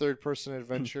just third-person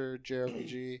adventure,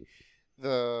 JRPG.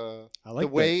 The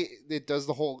way it does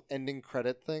the whole ending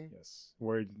credit thing. Yes,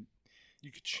 where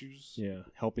you could choose. Yeah,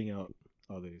 helping out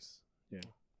others. Yeah,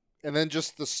 and then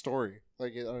just the story,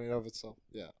 like of itself.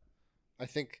 Yeah, I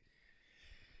think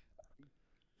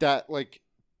that like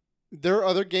there are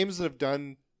other games that have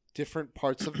done different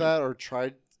parts of that or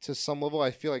tried to some level. I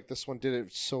feel like this one did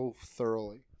it so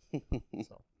thoroughly.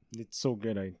 So. It's so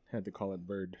good. I had to call it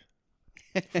Bird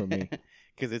for me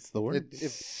because it's the word.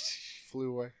 It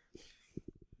flew away.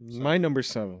 My number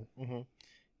 7. Mm-hmm.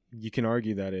 You can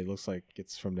argue that it looks like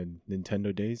it's from the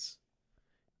Nintendo days.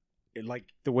 Like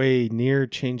the way Nier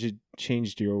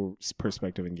changed your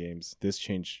perspective in games. This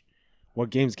changed what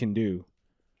games can do.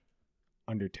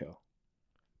 Undertale,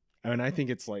 and I think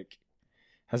it's like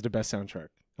has the best soundtrack.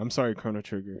 I'm sorry, Chrono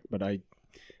Trigger, but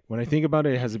when I think about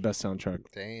it, it has the best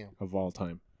soundtrack of all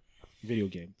time. Video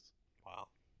games. Wow.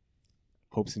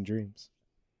 Hopes and Dreams.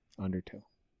 Undertale.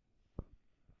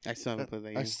 I still haven't played that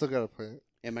game. I still gotta play it.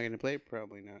 Am I gonna play it?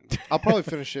 Probably not. I'll probably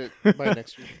finish it by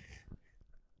next week.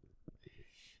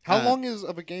 How long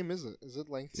of a game is it? Is it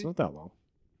lengthy? It's not that long.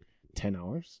 10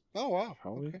 hours. Oh wow!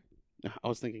 Probably. Okay. I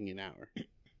was thinking an hour.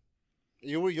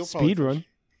 You'll speed run.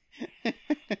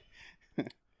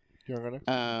 You're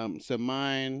gonna. So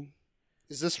mine.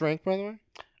 Is this ranked, by the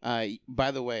way?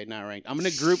 By the way, not ranked. I'm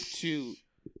gonna group two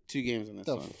games on this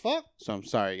the one. Fuck? So I'm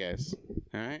sorry, guys.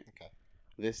 All right. Okay.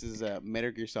 This is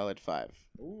Metal Gear Solid 5.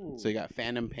 Ooh. So you got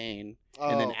Phantom Pain, Oh.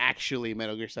 and then actually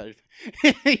Metal Gear Solid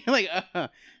 5. You're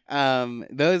like,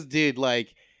 those dude,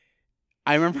 like,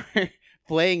 I remember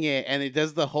playing it, and it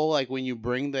does the whole, like, when you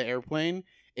bring the airplane,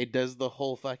 it does the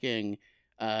whole fucking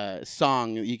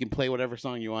song. You can play whatever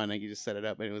song you want, and you just set it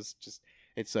up, and it was just,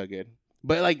 it's so good.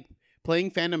 But, like,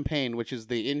 playing Phantom Pain, which is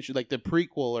the intro, like the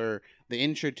prequel or the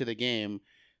intro to the game,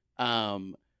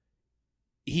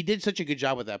 he did such a good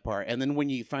job with that part. And then when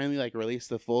you finally like released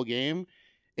the full game,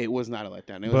 it was not a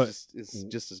letdown. It was it's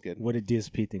just as good. What did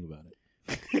DSP think about it?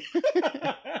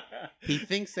 He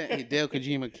thinks that Hideo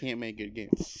Kojima can't make good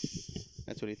games.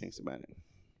 That's what he thinks about it.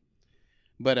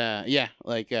 But yeah,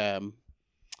 like Metal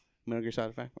Gear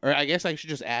Solid 5. Or I guess I should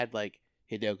just add like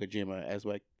Hideo Kojima as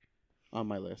like on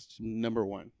my list. Number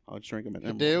 1. I'll just rank him at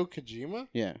number 1. Hideo Kojima?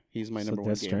 Yeah, he's my number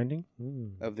 1 Death game Stranding?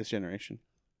 of this generation.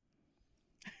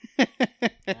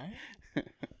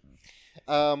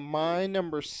 My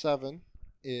number 7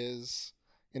 is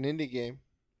an indie game.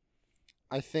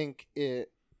 I think there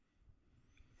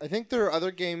are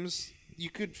other games you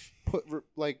could put,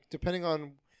 like, depending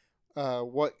on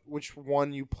which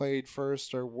one you played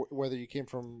first, or whether you came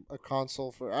from a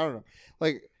console I don't know.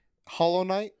 Like Hollow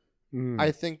Knight,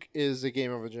 I think is a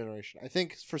game of a generation. I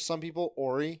think for some people,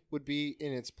 Ori would be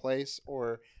in its place,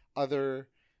 or other.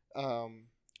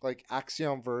 Like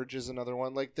Axiom Verge is another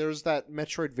one. Like there's that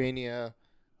Metroidvania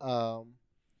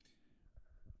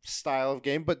style of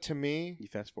game, but to me, You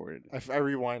fast forwarded. I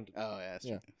rewind. Oh yeah, that's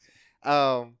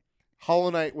Yeah. Hollow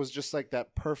Knight was just like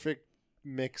that perfect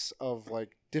mix of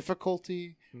like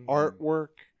difficulty, artwork,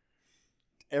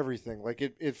 everything. Like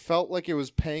it felt like it was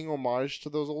paying homage to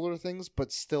those older things,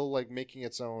 but still like making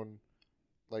its own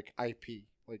like IP,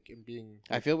 like in being.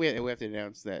 I feel we have to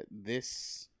announce that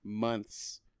this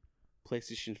month's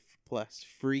PlayStation Plus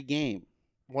free game,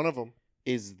 one of them,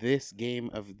 is this game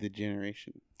of the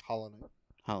generation, Hollow Knight.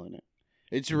 Hollow Knight.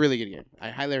 It's a really good game.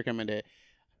 I highly recommend it.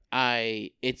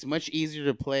 It's much easier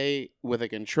to play with a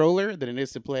controller than it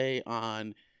is to play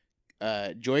on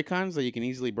Joy-Cons that you can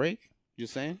easily break.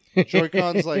 Just saying.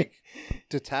 Joy-Cons like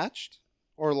detached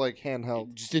or like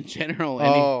handheld? Just in general.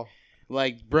 Oh.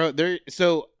 Like, bro,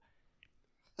 so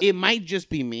it might just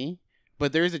be me,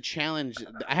 but there is a challenge.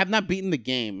 I have not beaten the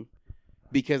game,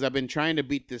 because I've been trying to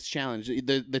beat this challenge,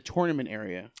 the tournament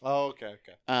area. Oh, okay.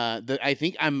 I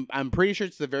think I'm pretty sure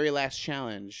it's the very last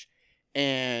challenge,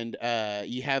 and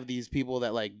you have these people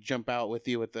that like jump out with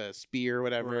you with a spear or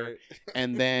whatever, Right.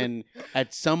 and then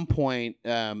at some point,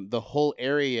 the whole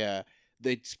area,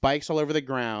 the spikes all over the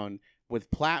ground with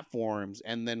platforms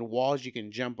and then walls you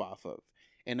can jump off of,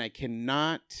 and I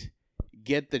cannot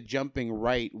get the jumping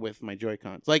right with my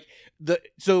Joy-Cons. Like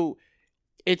so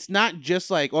it's not just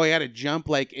like, oh, I gotta jump.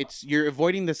 Like you're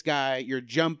avoiding this guy, you're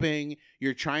jumping,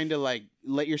 you're trying to like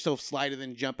let yourself slide and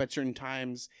then jump at certain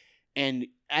times, and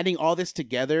adding all this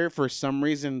together, for some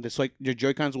reason, this like your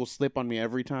Joy-Cons will slip on me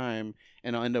every time,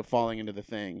 and I'll end up falling into the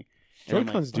thing. And I'm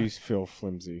Joy-Cons like, do feel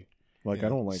flimsy. Like I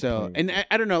don't like. so, playing and with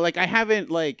I don't know. Like I haven't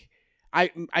like.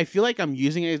 I feel like I'm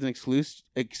using it as an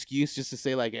excuse just to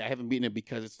say like I haven't beaten it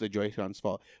because it's the Joy-Con's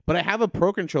fault. But I have a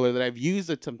Pro controller that I've used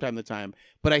it from time to time,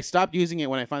 but I stopped using it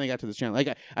when I finally got to this channel. Like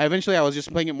I eventually I was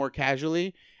just playing it more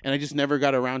casually, and I just never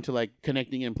got around to like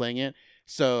connecting and playing it.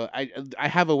 So I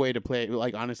have a way to play it,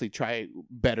 like honestly try it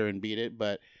better and beat it,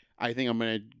 but I think I'm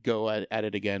gonna go at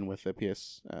it again with the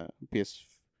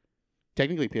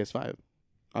technically PS5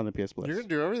 on the PS Plus. You're gonna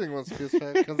do everything once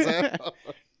PS5 comes out.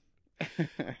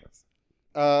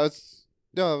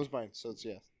 That was mine. So it's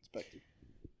back to you.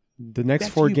 The next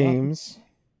That's 4 you, Bob. games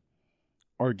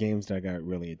are games that I got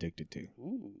really addicted to.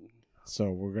 Ooh.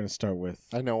 So we're gonna start with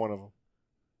I know one of them.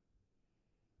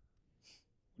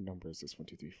 what number is this? 1,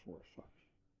 2, 3, 4, 5.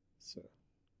 So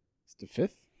it's the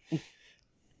 5th. It's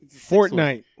the sixth one.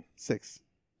 Fortnite. 6.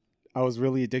 I was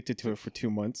really addicted to it for 2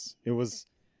 months.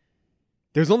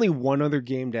 There's only one other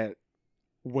game that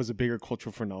was a bigger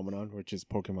cultural phenomenon, which is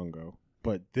Pokemon Go.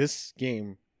 But this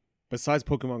game, besides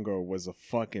Pokemon Go, was a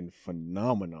fucking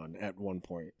phenomenon at one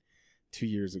point 2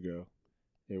 years ago.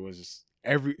 It was just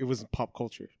it was pop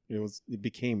culture. It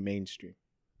became mainstream.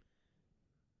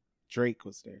 Drake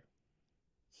was there.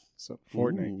 So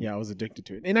Fortnite, Ooh. yeah, I was addicted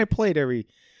to it. And I played every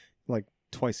like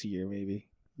twice a year maybe.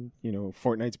 You know,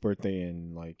 Fortnite's birthday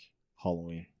and like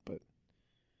Halloween, but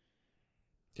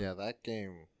Yeah, that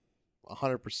game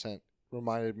 100%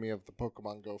 reminded me of the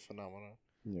Pokemon Go phenomenon.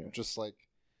 yeah. Just like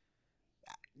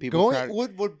People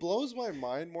going, what blows my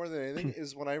mind more than anything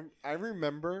is when I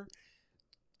remember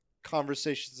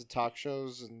conversations and talk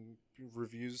shows and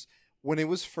reviews when it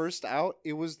was first out.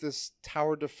 It was this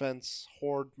tower defense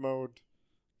horde mode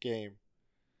game,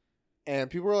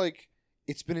 and people were like,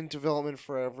 "It's been in development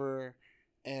forever,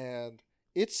 and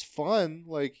it's fun.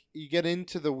 Like you get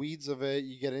into the weeds of it,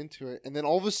 you get into it, and then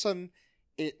all of a sudden,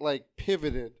 it like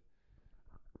pivoted."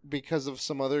 Because of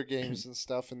some other games and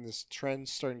stuff, and this trend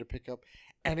starting to pick up,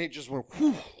 and it just went,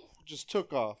 whew, just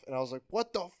took off, and I was like,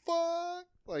 "What the fuck?"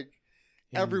 Like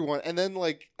everyone, and then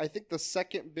like I think the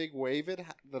second big wave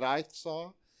that I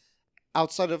saw,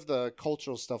 outside of the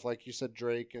cultural stuff, like you said,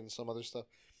 Drake and some other stuff,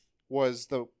 was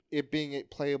it being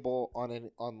playable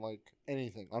on like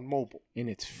anything on mobile, And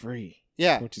it's free.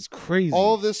 yeah, Which is crazy.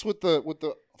 all of this with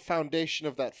the foundation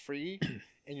of that free,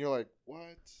 and you're like,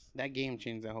 what? that game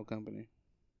changed that whole company.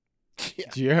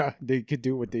 Yeah, they could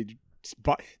do what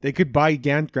they could buy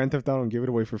Grand Theft Auto and give it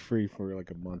away for free for like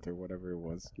a month or whatever it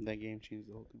was. That game changed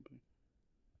the whole company.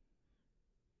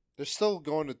 They're still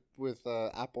going with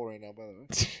Apple right now, by the way.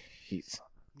 Jeez.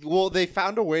 Well, they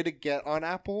found a way to get on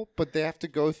Apple, but they have to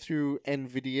go through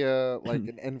NVIDIA, like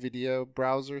an NVIDIA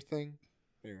browser thing.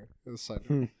 Anyway, it's a side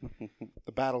note.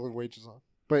 The battle it wages on.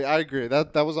 But I agree.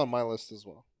 That was on my list as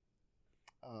well.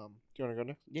 Do you want to go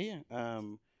next? Yeah.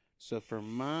 So for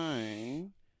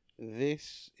mine,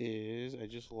 this is, I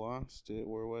just lost it.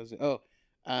 Where was it? Oh,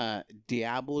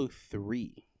 Diablo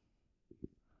 3.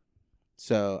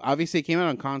 So obviously it came out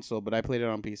on console, but I played it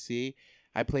on PC.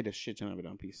 I played a shit ton of it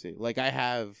on PC. Like I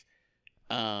have,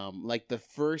 like the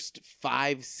first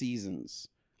 5 seasons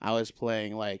I was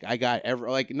playing. Like I got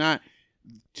not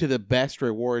to the best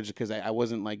rewards because I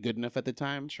wasn't like good enough at the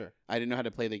time. Sure. I didn't know how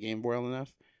to play the game well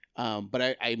enough.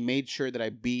 But I made sure that I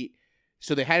beat.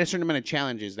 So they had a certain amount of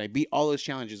challenges, and I beat all those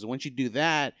challenges. And once you do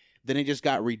that, then it just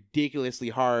got ridiculously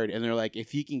hard. And they're like,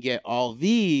 if you can get all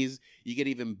these, you get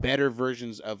even better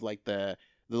versions of like the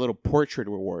little portrait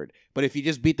reward. But if you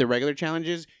just beat the regular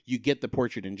challenges, you get the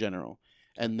portrait in general.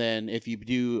 And then if you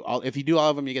do all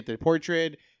of them, you get the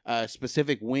portrait,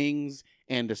 specific wings,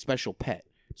 and a special pet.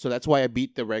 So that's why I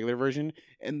beat the regular version.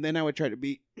 And then I would try to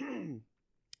beat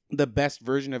the best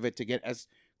version of it to get as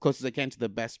close as I can to the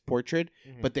best portrait.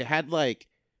 Mhm. But they had like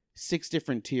 6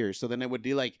 different tiers. So then it would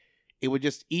be like,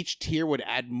 each tier would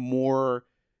add more,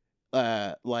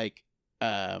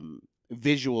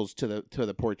 visuals to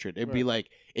the portrait. It'd be like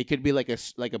it could be like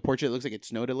a portrait that looks like it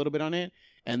snowed a little bit on it,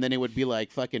 and then it would be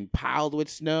like fucking piled with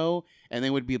snow, and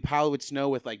then it would be piled with snow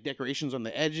with like decorations on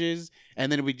the edges,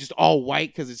 and then it'd be just all white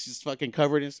because it's just fucking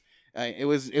covered in. It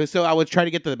was so I would try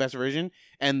to get to the best version,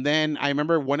 and then I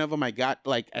remember one of them I got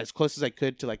like as close as I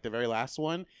could to like the very last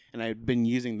one, and I'd been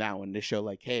using that one to show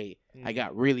like, hey, I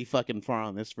got really fucking far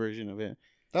on this version of it.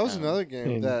 That was another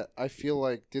game that I feel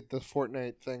like did the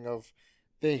Fortnite thing of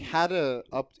they had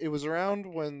it was around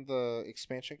when the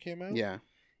expansion came out. Yeah.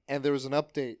 And there was an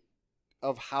update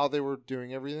of how they were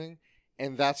doing everything,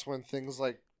 and that's when things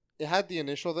like it had the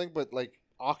initial thing, but like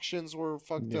auctions were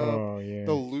fucked up. Oh yeah.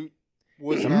 The loot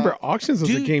was I remember not- auctions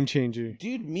was a game changer.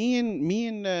 Dude, me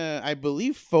and I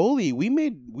believe Foley, we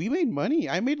made money.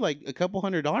 I made like a couple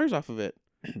 $100 off of it.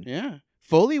 Yeah.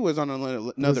 Foley was on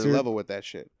another level with that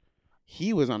shit.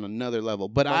 He was on another level,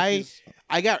 but I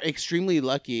got extremely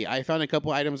lucky. I found a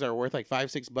couple items that were worth like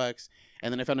 $5-6,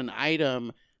 and then I found an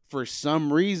item for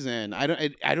some reason. I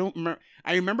don't remember.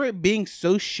 I remember it being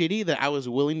so shitty that I was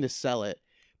willing to sell it,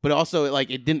 but also like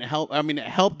it didn't help. I mean, it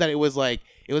helped that it was around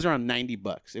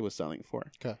 $90. It was selling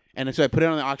for. Okay, and so I put it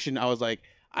on the auction. I was like,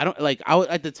 I don't like.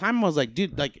 At the time I was like,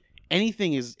 dude, like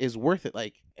anything is worth it.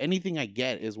 Like anything I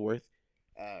get is worth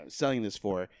selling this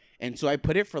for. And so I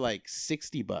put it for like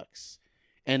 $60.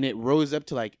 And it rose up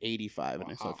to like 85,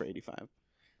 and I sold for 85.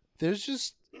 There's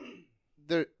just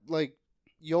like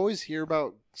you always hear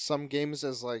about some games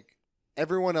as like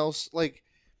everyone else. Like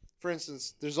for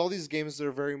instance, there's all these games that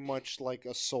are very much like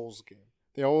a Souls game.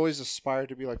 They always aspire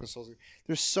to be like a Souls game.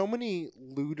 There's so many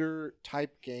looter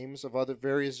type games of other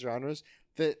various genres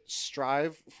that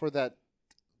strive for that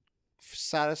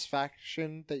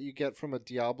satisfaction that you get from a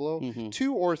Diablo.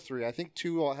 2 or 3. I think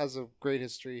 2 has a great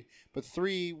history, but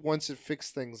 3 once it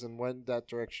fixed things and went that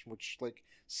direction, which like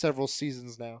several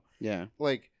seasons now. Yeah.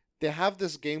 Like they have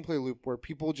this gameplay loop where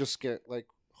people just get like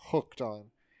hooked on.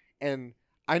 And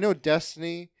I know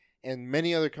Destiny and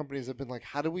many other companies have been like,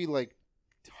 how do we like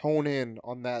hone in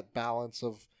on that balance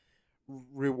of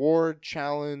reward,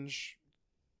 challenge,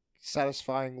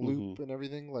 satisfying loop and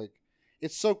everything? Like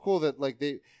it's so cool that like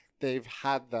they've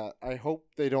had that. I hope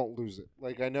they don't lose it.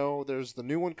 Like I know there's the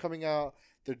new one coming out.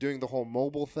 They're doing the whole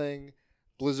mobile thing.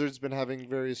 Blizzard's been having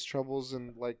various troubles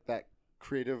and like that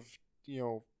creative,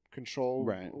 control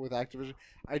with Activision.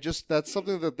 That's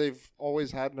something that they've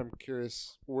always had, and I'm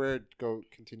curious where it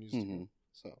continues to go.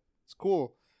 So it's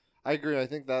cool. I agree. I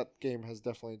think that game has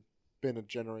definitely been a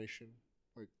generation.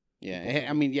 Like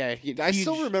I mean, yeah. I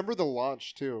still remember the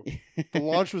launch too. The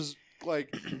launch was.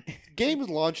 Like, game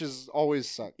launches always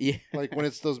suck. Yeah. Like, when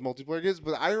it's those multiplayer games.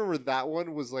 But I remember that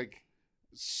one was, like,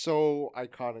 so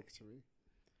iconic to me.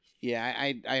 Yeah,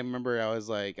 I remember I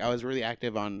was really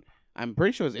active on, I'm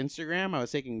pretty sure it was Instagram. I was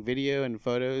taking video and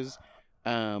photos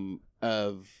of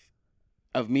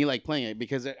me, like, playing it.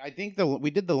 Because I think we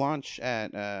did the launch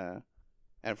at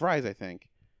Fry's, I think.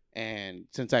 And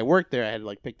since I worked there, I had,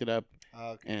 like, picked it up.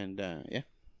 Okay. And, yeah.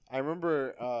 I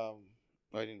remember...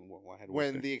 I didn't.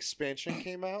 When the expansion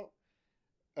came out,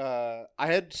 I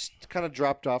had kind of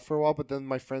dropped off for a while, but then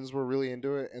my friends were really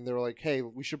into it, and they were like, "Hey,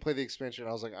 we should play the expansion."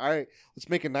 I was like, "All right, let's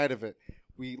make a night of it."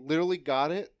 We literally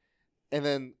got it, and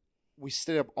then we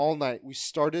stayed up all night. We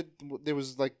started. There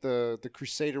was like the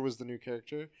Crusader was the new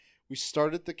character. We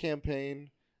started the campaign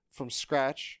from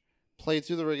scratch, played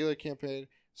through the regular campaign,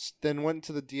 then went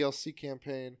to the DLC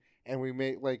campaign, and we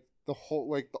made like the whole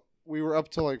like. We were up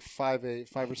till like 5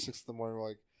 or 6 in the morning. We're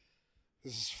like,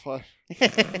 this is fun.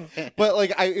 But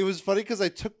like, it was funny because I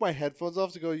took my headphones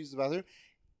off to go use the bathroom.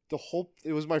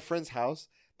 It was my friend's house.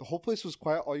 The whole place was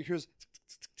quiet. All you hear is,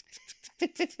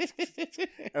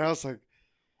 and I was like,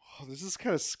 oh, this is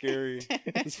kind of scary.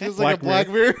 This feels like a Black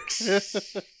Mirror.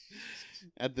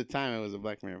 At the time, it was a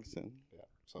Black Mirror episode.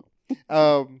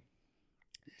 Yeah.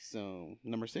 So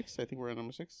number 6. I think we're at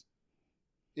number 6.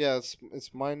 Yeah,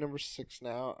 it's my number 6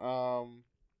 now.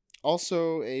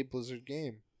 Also a Blizzard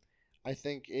game. I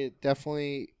think it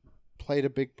definitely played a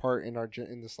big part in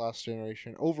in this last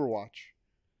generation. Overwatch.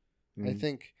 I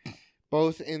think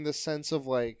both in the sense of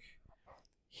like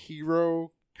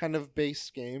hero kind of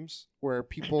based games where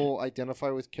people identify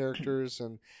with characters,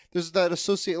 and there's that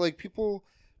associate like people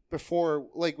before,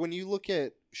 like when you look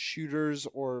at shooters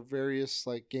or various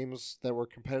like games that were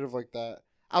competitive like that.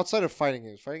 Outside of fighting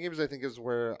games I think is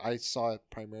where I saw it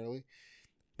primarily.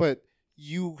 But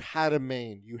you had a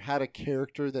main. You had a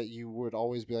character that you would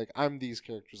always be like, I'm these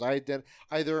characters.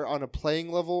 Either on a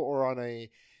playing level or on a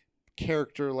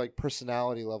character like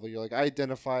personality level. You're like, I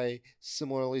identify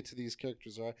similarly to these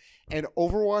characters. Right? And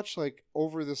Overwatch, like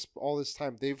over all this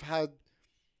time, they've had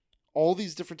all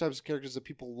these different types of characters that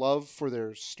people love for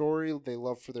their story, they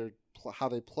love for their how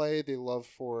they play, they love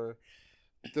for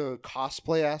the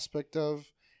cosplay aspect of,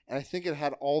 and I think it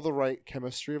had all the right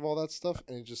chemistry of all that stuff,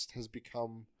 and it just has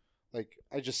become like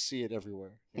I just see it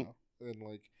everywhere now. And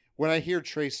like when I hear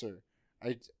Tracer,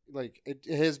 I like it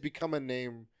has become a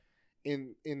name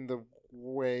in the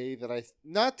way that I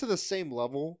not to the same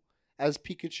level as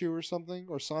Pikachu or something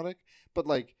or Sonic, but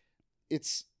like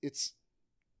it's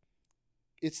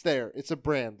there. It's a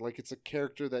brand. Like it's a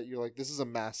character that you're like, this is a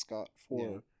mascot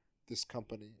for this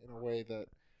company in a way that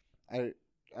I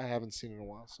haven't seen in a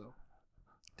while. So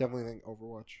definitely think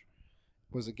Overwatch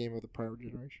was a game of the prior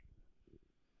generation.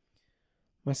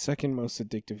 My second most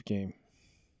addictive game.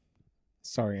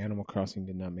 Sorry, Animal Crossing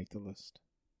did not make the list.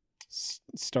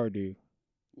 Stardew.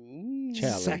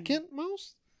 Challenge. Second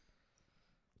most?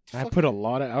 I put a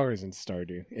lot of hours in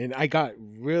Stardew, and I got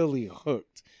really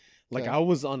hooked. Like I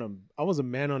was a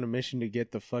man on a mission to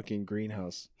get the fucking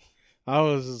greenhouse. I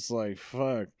was just like,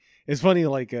 fuck. It's funny,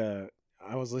 like I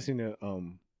was listening to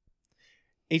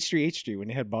H3H3 when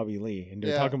they had Bobby Lee, and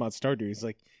they're talking about Stardew. He's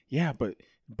like, yeah, but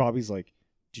Bobby's like,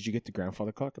 did you get the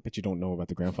grandfather clock? I bet you don't know about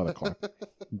the grandfather clock.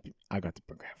 I got the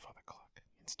grandfather clock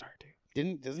in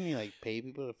Stardew. Doesn't he like pay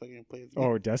people to fucking play?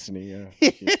 Oh, Destiny, yeah.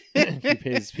 He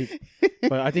pays people,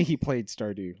 but I think he played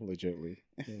Stardew legitly.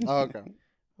 Yeah. Oh, okay.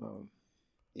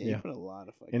 Yeah, you put a lot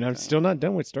of fucking and I'm time. still not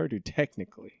done with Stardew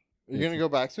technically. You're gonna go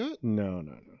back to it? No.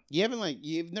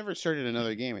 You've never started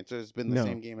another game. It's just been the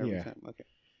same game every time. Okay.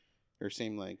 Or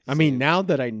same like. I mean, now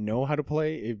that I know how to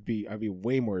play, I'd be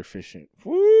way more efficient.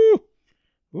 Woo!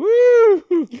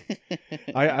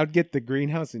 I'd get the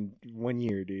greenhouse in 1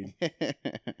 year, dude.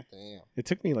 Damn. It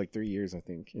took me like 3 years, I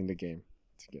think, in the game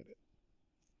to get it.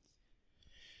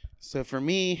 So for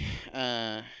me,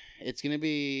 it's gonna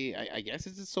be. I guess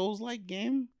it's a Souls-like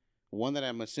game. One that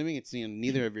I'm assuming it's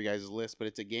neither of your guys' list, but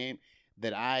it's a game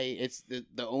that it's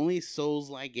the only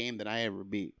Souls-like game that I ever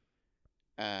beat.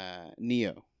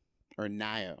 Neo or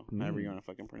Nio, however you want to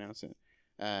fucking pronounce it.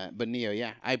 But Neo,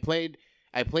 yeah, I played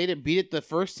it, beat it the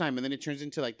first time, and then it turns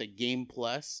into like the game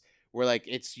plus, where like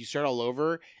you start all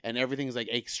over and everything's like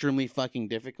extremely fucking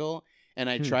difficult. And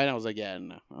I tried, I was like, yeah,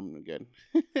 no, I'm good.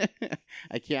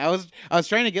 I can't. I was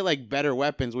trying to get like better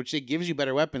weapons, which it gives you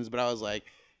better weapons, but I was like,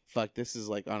 fuck, this is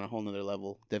like on a whole nother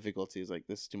level. Difficulty is like,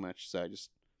 this is too much, so I just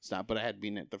stopped. But I had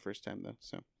beaten it the first time though,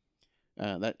 so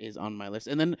that is on my list.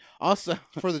 And then also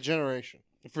for the generation,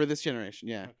 for this generation,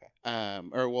 yeah. Okay.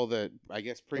 Or well, I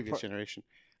guess previous generation.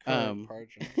 Prior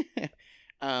generation.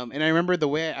 And I remember the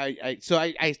way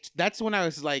I that's when I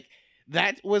was like,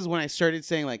 that was when I started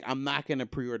saying like, I'm not gonna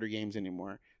pre-order games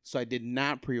anymore. So I did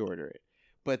not pre-order it.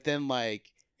 But then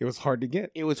like, it was hard to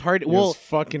get. It was hard. It was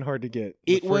fucking hard to get.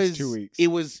 It was first 2 weeks. It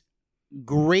was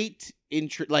great.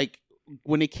 Like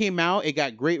when it came out, it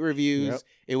got great reviews. Yep.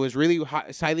 It was really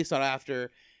highly sought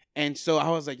after. And so I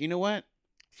was like, you know what?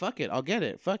 Fuck it. I'll get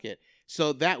it. Fuck it.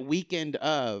 So that weekend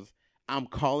I'm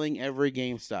calling every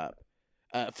GameStop.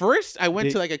 First, I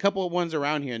went to like a couple of ones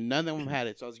around here, and none of them had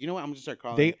it. So I was like, you know what? I'm going to start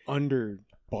calling. They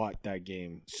underbought that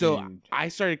game. So I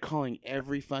started calling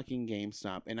every fucking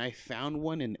GameStop, and I found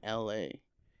one in LA.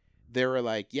 They were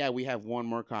like, yeah, we have one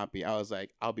more copy. I was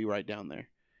like, I'll be right down there.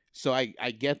 So I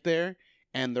get there,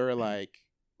 and they're like,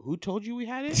 who told you we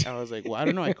had it? I was like, well, I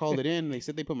don't know. I called it in. They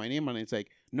said they put my name on it. It's like,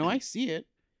 no, I see it.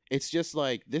 It's just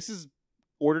like, this is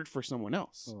ordered for someone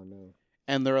else. Oh, no.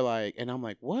 And they're like, and I'm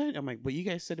like, what? I'm like, but you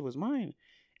guys said it was mine.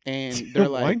 And they're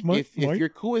like, if you're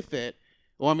cool with it,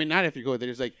 well, I mean, not if you're cool with it.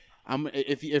 It's like, I'm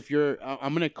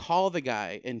gonna call the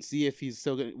guy and see if he's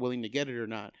still willing to get it or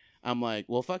not. I'm like,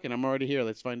 well, fuck it, I'm already here.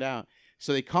 Let's find out.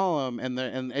 So they call him, and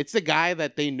it's a guy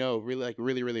that they know really,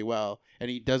 really well, and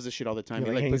he does this shit all the time.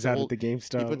 He like hangs out at the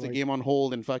GameStop. He puts the game on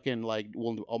hold and fucking like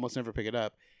will almost never pick it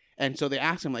up. And so they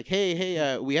ask him like,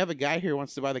 hey, we have a guy here who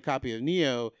wants to buy the copy of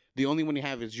Neo. The only one you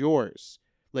have is yours.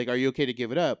 Like, are you okay to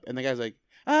give it up? And the guy's like,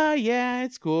 yeah,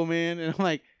 it's cool, man. And I'm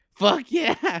like, fuck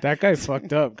yeah. That guy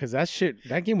fucked up because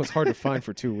that game was hard to find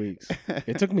for 2 weeks.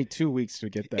 It took me 2 weeks to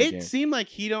get that game. It seemed like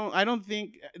I don't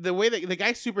think the way that the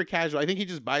guy's super casual. I think he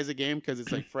just buys a game because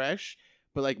it's like fresh,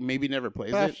 but like maybe never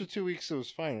plays But it. after 2 weeks, it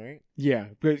was fine, right? Yeah,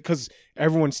 because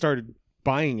everyone started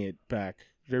buying it back.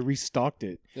 They restocked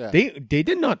it. Yeah. They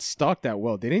did not stock that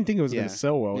well. They didn't think it was going to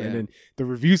sell well. Yeah. And then the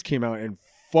reviews came out and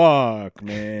fuck,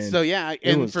 man. So yeah, It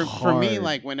and was for me, hard.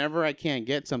 like whenever I can't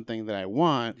get something that I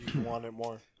want, You want it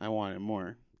more. I want it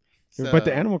more. But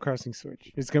the Animal Crossing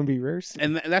Switch, it's going to be rare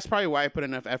soon. And that's probably why I put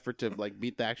enough effort to like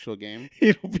beat the actual game.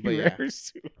 It'll be But yeah. rare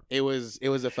soon. It was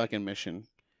a fucking mission.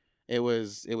 It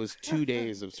was 2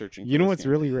 days of searching. You know what's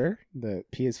really rare? The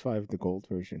PS5, the gold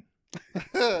version.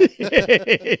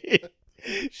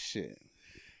 Shit.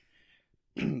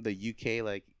 The UK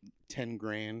like 10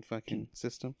 grand fucking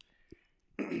system.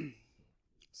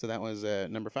 So that was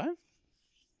number 5.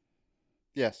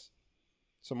 Yes.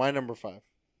 So my number 5.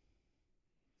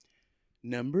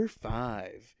 Number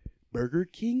 5, Burger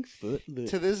King foot.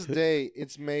 To this day,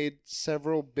 it's made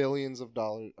several billions of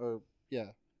dollars, or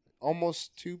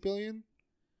almost 2 billion,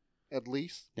 at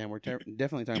least. Yeah, we're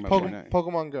definitely talking about Fortnite.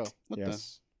 Pokemon Go. What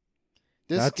Yes.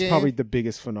 This That's probably the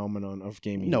biggest phenomenon of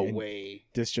gaming. No in way.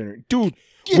 This generation, dude.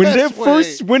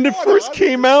 Yes when it first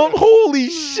came out, holy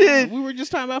shit! We were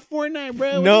just talking about Fortnite,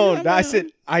 bro. No, I said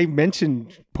I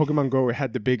mentioned Pokemon Go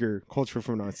had the bigger cultural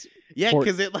phenomenon. Yeah,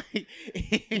 because it like,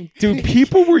 dude,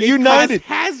 people were united.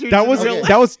 Hazards That was in real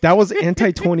life. that was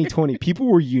anti 2020. People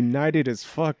were united as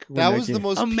fuck. when That was game- the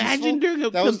most Imagine peaceful, during a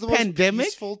that was the most pandemic.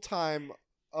 peaceful time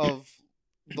of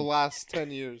the last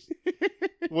 10 years.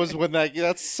 Was when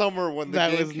that's summer when the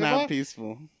That game was came not out.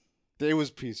 peaceful. It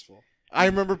was peaceful. I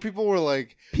remember people were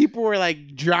like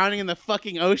Drowning in the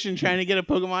fucking ocean trying to get a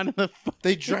Pokemon in the.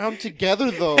 they drowned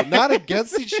together though, not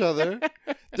against each other.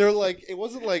 They're like, it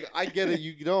wasn't like I get it,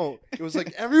 you don't. It was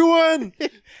like everyone to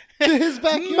his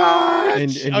backyard.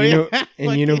 and Oh, you know yeah.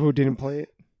 and you know who didn't play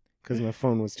it? Because my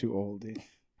phone was too old, dude.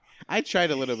 I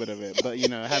tried a little bit of it, but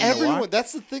having Everyone, to watch.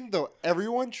 that's the thing though.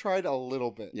 Everyone tried a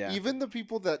little bit. Yeah. Even the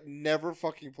people that never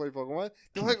fucking play Pokemon,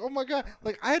 they're like, oh my god.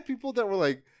 Like I had people that were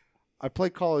like, I play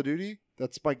Call of Duty.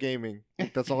 That's my gaming.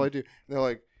 Like, that's all I do. And they're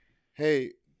like,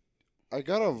 hey, I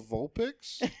got a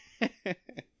Vulpix.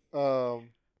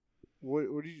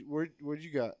 What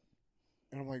you got?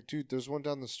 And I'm like, dude, there's one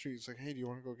down the street. It's like, hey, do you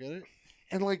want to go get it?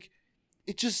 And like,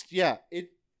 it just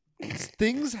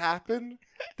things happen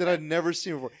that I've never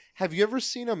seen before. Have you ever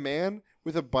seen a man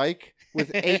with a bike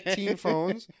with 18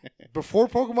 phones before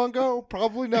Pokemon Go?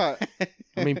 Probably not.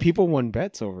 I mean, people won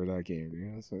bets over that game. You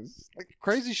know, so it's, Like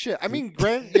crazy shit. I mean,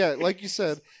 like you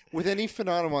said, with any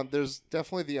phenomenon, there's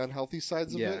definitely the unhealthy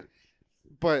sides of it.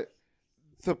 But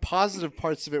the positive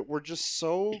parts of it were just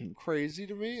so crazy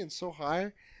to me and so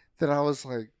high that I was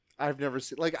like, I've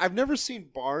never seen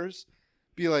bars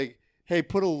be like, hey,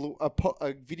 put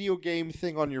a video game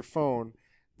thing on your phone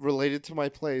related to my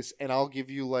place, and I'll give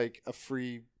you like a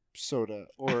free soda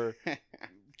or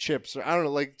chips or I don't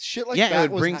know, like shit like that. Yeah,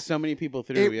 it would bring so many people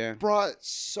through. It brought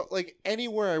so like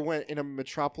anywhere I went in a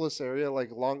metropolis area, like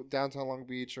downtown Long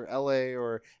Beach or LA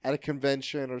or at a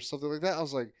convention or something like that, I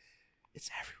was like, it's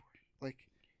everywhere. Like,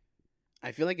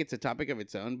 I feel like it's a topic of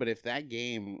its own, but if that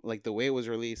game, like the way it was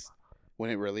released, when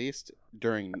it released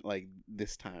during like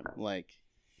this time, like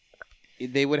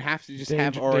they would have to just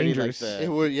have already dangerous. like it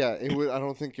would. I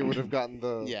don't think it would have gotten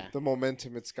the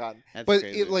momentum it's gotten. That's but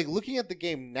crazy. like looking at the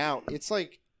game now, it's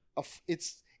like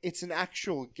it's an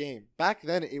actual game. Back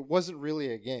then, it wasn't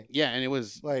really a game. Yeah, and it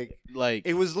was Like like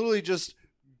it was literally just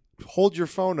hold your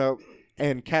phone up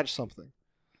and catch something.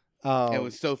 it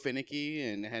was so finicky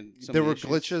and had so there many were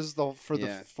issues. glitches for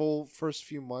the full first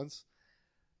few months.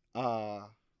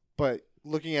 But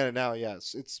looking at it now,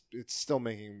 yes, it's still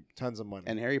making tons of money.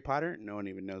 And Harry Potter, no one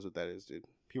even knows what that is, dude.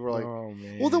 People are like, oh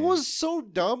man. well, that was so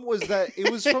dumb was that it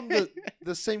was from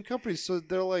the same company. So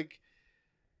they're like,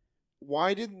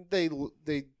 why didn't they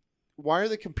why are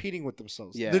they competing with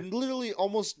themselves? Yeah. They're literally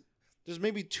almost, there's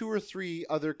maybe 2 or 3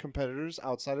 other competitors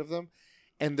outside of them.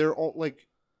 And they're all like,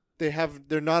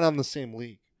 they're not on the same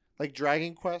league. Like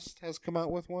Dragon Quest has come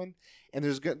out with one, and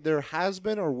there has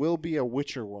been or will be a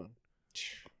Witcher one.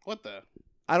 What the?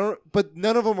 But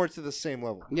none of them are to the same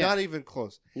level. Yeah. Not even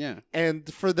close. Yeah.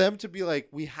 And for them to be like,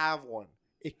 we have one,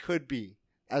 it could be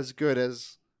as good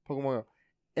as Pokemon Go.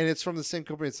 And it's from the same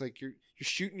company. It's like you're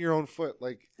shooting your own foot.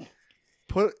 Like,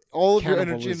 put all of your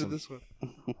energy into Cannibalism. this one.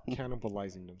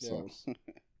 Cannibalizing themselves.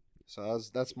 So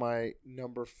that's my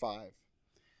number 5.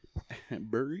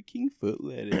 Burger King foot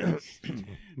lettuce.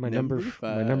 My Number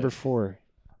number five. 4.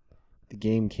 The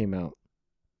game came out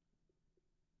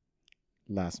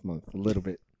last month. A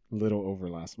little over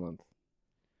last month.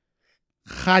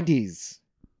 Hades.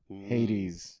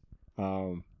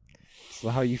 So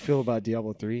how you feel about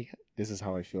Diablo 3? This is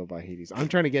how I feel about Hades. I'm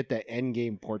trying to get that end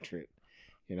game portrait,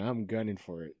 and I'm gunning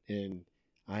for it, and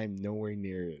I'm nowhere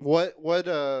near it. What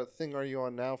thing are you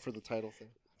on now for the title thing?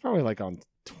 Probably like on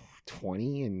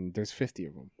 20, and there's 50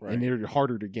 of them, Right. and they're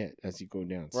harder to get as you go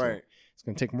down. So Right. it's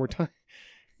gonna take more time.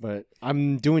 But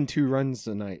I'm doing 2 runs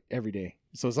a night every day,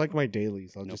 so it's like my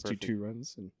dailies. I'll just perfect. do 2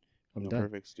 runs, and I'm No done.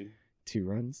 perfects, dude. 2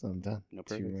 runs, I'm done. No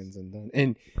 2 perfects. runs, I'm done.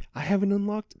 And I haven't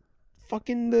unlocked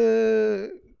fucking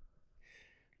the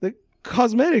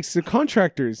cosmetics, the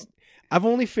contractors. I've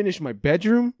only finished my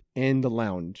bedroom and the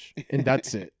lounge, and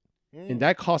that's it. and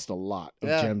that cost a lot of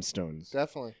Yeah. gemstones.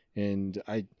 Definitely. And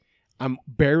I'm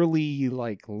barely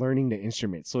like learning the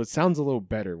instrument, so it sounds a little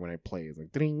better when I play. It's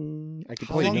like ding. I can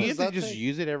How play. So long do notes. you does have to that just take?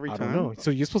 use it every I time? don't know. So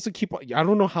you're supposed to keep. I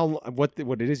don't know what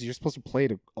it is. You're supposed to play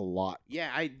it a lot. Yeah,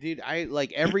 I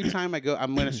like every time I go,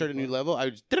 I'm gonna start a new level. I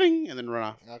would just ding and then run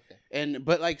off. Okay.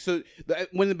 But like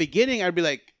when in the beginning I'd be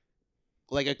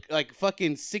like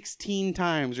fucking 16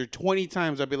 times or 20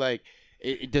 times I'd be like,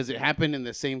 does it happen in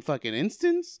the same fucking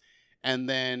instance? And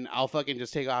then I'll fucking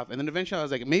just take off. And then eventually I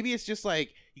was like, maybe it's just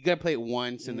like you gotta play it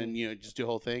once and then just do the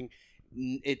whole thing.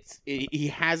 He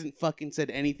hasn't fucking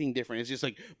said anything different. It's just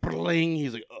like bling.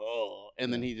 He's like, oh,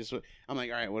 and then he just. I'm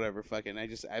like, all right, whatever, fucking.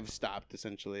 I've stopped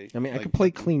essentially. I mean, I Like, could play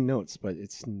clean notes, but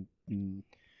it's. That And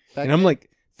game- I'm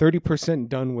like 30%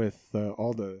 done with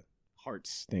all the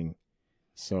hearts thing,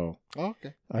 so Oh,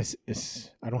 okay.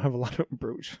 I don't have a lot of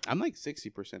brooch. I'm like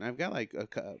 60%. I've got like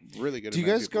a really good. Do you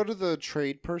guys go to the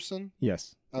trade person?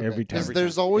 Yes, Okay. every 'Cause time.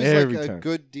 there's always Every like a time.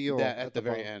 good deal that at the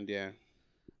very bottom. end? Yeah.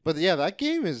 But yeah, that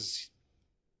game is.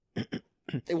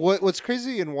 What's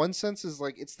crazy in one sense is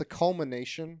like it's the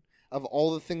culmination of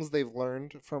all the things they've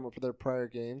learned from their prior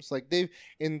games. Like they've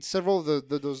in several of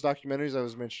those documentaries I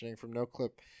was mentioning from No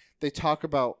Clip, they talk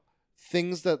about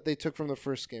things that they took from the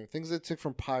first game, things they took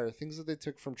from Pyre, things that they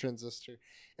took from Transistor,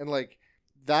 and like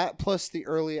that plus the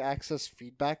early access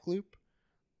feedback loop,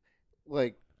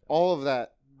 like all of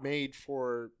that made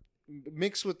for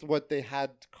mixed with what they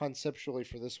had conceptually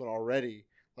for this one already,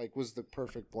 like was the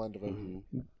perfect blend of everything.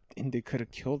 And they could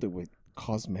have killed it with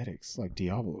cosmetics like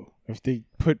Diablo. If they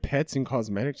put pets in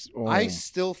cosmetics, I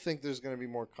still think there's going to be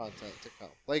more content to come.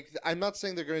 Like, I'm not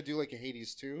saying they're going to do like a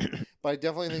Hades 2, but I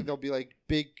definitely think there'll be like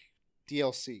big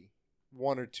DLC,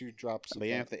 1 or 2 drops. But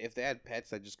yeah, if they had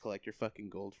pets, I'd just collect your fucking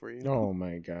gold for you. oh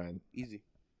my god, Easy.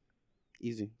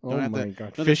 Easy. oh have my to- god,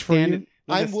 don't have fish to for stand you. in-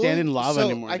 don't have to stand in lava so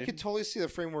anymore. I dude. could totally see the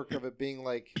framework of it being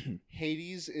like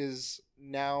Hades is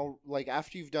now like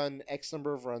after you've done X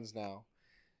number of runs now,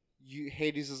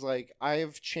 Hades is like I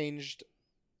have changed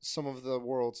some of the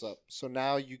worlds up, so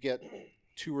now you get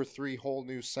 2 or 3 whole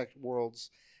new worlds,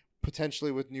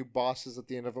 potentially with new bosses at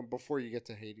the end of them before you get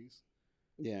to Hades.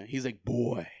 Yeah, he's like,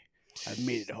 boy, I've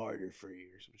made it harder for you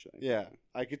or some shit. Like Yeah,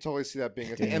 I could totally see that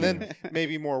being a thing, and then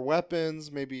maybe more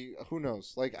weapons, maybe who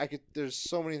knows? Like there's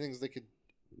so many things they could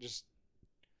just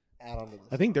add on to this.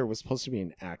 I think there was supposed to be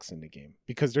an axe in the game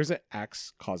because there's an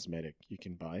axe cosmetic you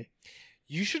can buy.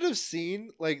 You should have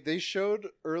seen, like, they showed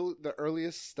the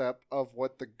earliest step of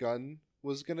what the gun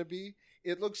was going to be.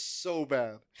 It looks so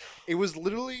bad. It was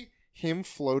literally him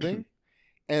floating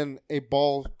and a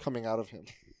ball coming out of him.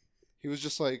 He was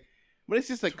just like... But it's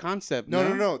just a concept.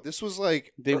 No. This was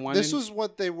like... They this wanted- was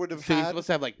what they would have So he's had. supposed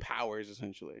to have like powers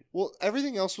essentially. Well,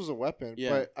 everything else was a weapon.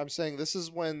 Yeah. But I'm saying this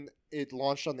is when it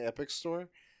launched on the Epic Store.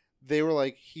 They were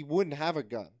like, he wouldn't have a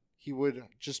gun. He would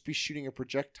just be shooting a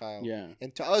projectile. Yeah.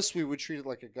 And to us, we would treat it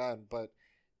like a gun, but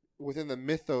within the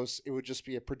mythos, it would just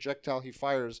be a projectile he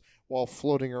fires while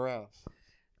floating around.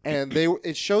 And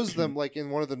it shows them like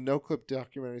in one of the No Clip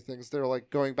documentary things, they're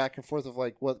like going back and forth of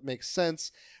like what makes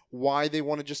sense, why they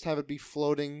want to just have it be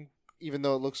floating, even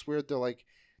though it looks weird. They're like,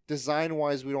 design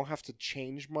wise, we don't have to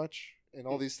change much and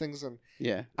all these things. And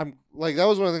Yeah. I'm like, that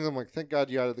was one of the things I'm like, thank God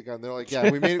you added the gun. They're like, yeah,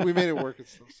 we made it work and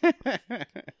stuff.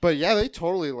 But yeah, they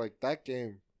totally like that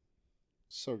game.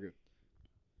 So good.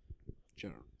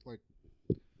 General, like,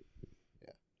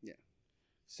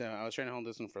 So I was trying to hold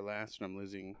this one for last, and I'm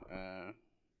losing.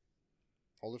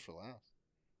 hold it for last.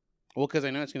 Well, because I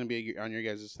know it's going to be on your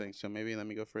guys' thing, so maybe let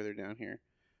me go further down here.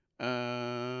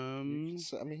 I mean,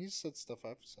 he said stuff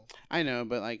I've said. I know,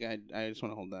 but like I just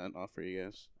want to hold that off for you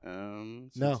guys.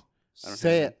 since No, I don't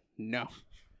say have it. No.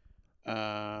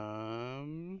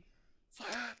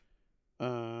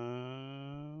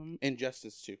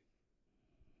 Injustice 2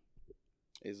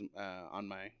 is on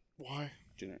my Why?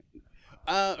 generic.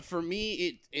 For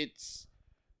me, it's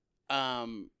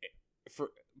for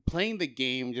playing the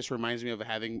game just reminds me of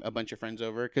having a bunch of friends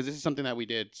over because this is something that we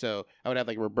did. So I would have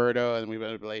like Roberto, and we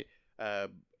would play,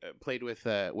 played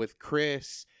with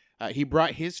Chris. He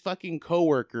brought his fucking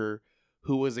coworker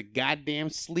who was a goddamn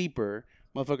sleeper.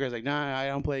 Motherfucker was like, nah, I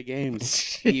don't play games.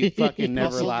 He fucking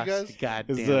never Muscled you lost guys? a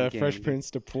goddamn Is the game. Fresh Prince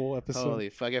to Pool episode? Holy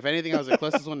fuck! If anything, I was the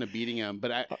closest one to beating him.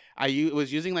 But I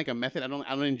was using like a method I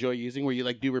don't enjoy using where you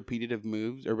like do repetitive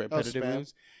moves or repetitive spam?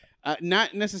 moves.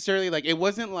 Not necessarily like it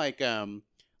wasn't like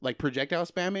projectile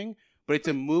spamming, but it's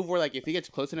a move where like if he gets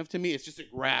close enough to me, it's just a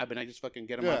grab and I just fucking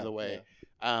get him out of the way.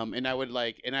 And I would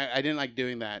like, and I didn't like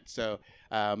doing that. So,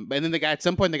 and then the guy at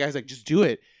some point the guy's like, just do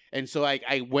it. And so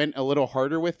I went a little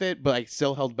harder with it, but I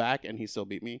still held back, and he still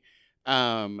beat me.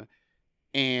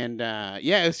 And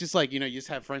yeah, it's just like, you just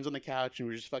have friends on the couch and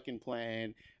we're just fucking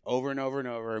playing over and over and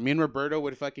over. Me and Roberto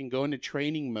would fucking go into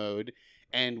training mode,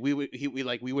 and we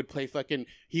would play fucking.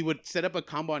 He would set up a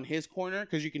combo on his corner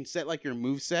because you can set like your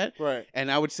move set, Right.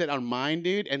 and I would set on mine,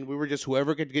 dude. And we were just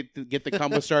whoever could get the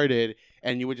combo started,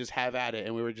 and you would just have at it.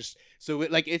 And we were just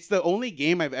it's the only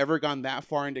game I've ever gone that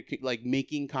far into like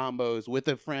making combos with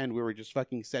a friend. We were just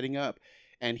fucking setting up.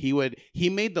 And he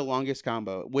made the longest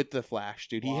combo with the flash,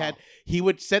 dude. Wow. He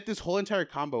would set this whole entire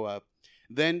combo up.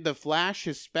 Then the flash,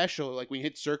 his special, like when you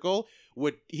hit circle,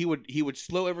 he would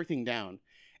slow everything down,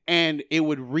 and it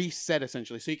would reset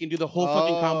essentially, so you can do the whole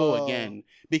fucking combo again.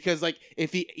 Because like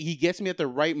if he gets me at the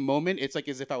right moment, it's like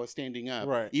as if I was standing up,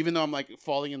 Right. Even though I'm like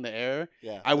falling in the air.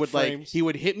 Yeah. I would he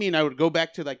would hit me, and I would go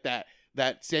back to like that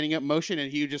standing up motion,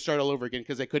 and he would just start all over again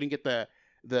because I couldn't get the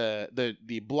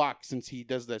block since he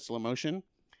does the slow motion.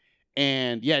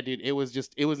 And yeah, dude, it was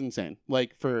insane,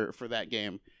 like for that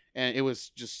game, and it was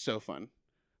just so fun.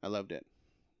 I loved it.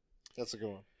 That's a good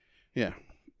one. Yeah.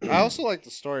 I also like the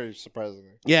story,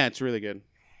 surprisingly. Yeah, it's really good.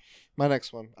 My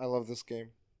next one. I love this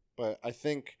game, but I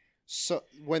think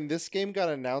when this game got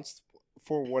announced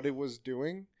for what it was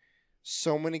doing,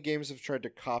 so many games have tried to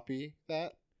copy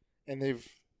that, and they've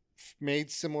made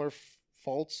similar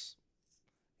faults,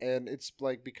 and it's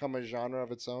like become a genre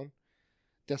of its own.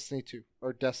 Destiny 2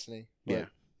 or Destiny. Yeah.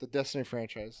 The Destiny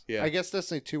franchise. Yeah. I guess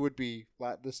Destiny 2 would be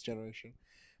this generation.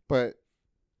 But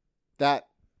that,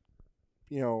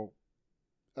 what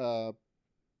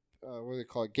do they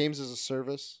call it? Games as a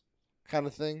service kind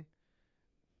of thing.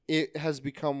 It has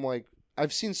become like,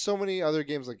 I've seen so many other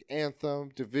games like Anthem,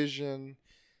 Division,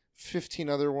 15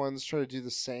 other ones try to do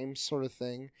the same sort of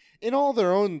thing in all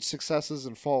their own successes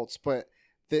and faults. But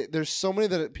there's so many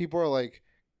that people are like,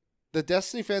 the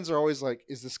Destiny fans are always like,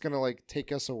 is this going to like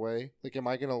take us away? Like, am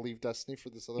I going to leave Destiny for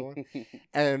this other one?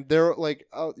 And they're like,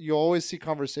 you always see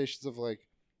conversations of like,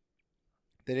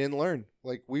 they didn't learn.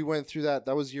 Like, we went through that.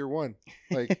 That was year one.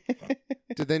 Like,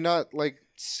 did they not like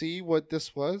see what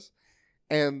this was?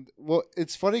 And well,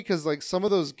 it's funny because like some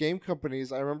of those game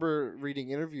companies, I remember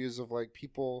reading interviews of like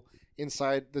people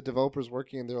inside the developers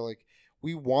working, and they're like,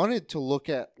 we wanted to look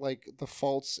at like the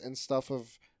faults and stuff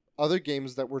of other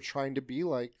games that were trying to be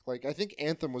like I think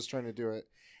Anthem was trying to do it,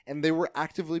 and they were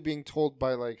actively being told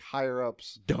by like higher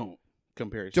ups, don't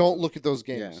compare it. Don't look at those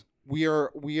games. Yeah.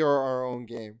 We are our own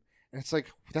game, and it's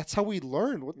like that's how we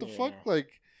learned. What the fuck,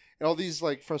 like, and all these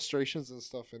like frustrations and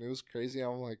stuff, and it was crazy.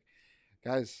 I'm like,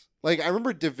 guys, like I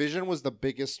remember Division was the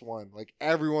biggest one. Like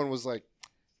everyone was like,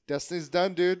 Destiny's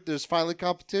done, dude. There's finally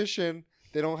competition.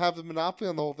 They don't have the monopoly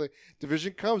on the whole thing.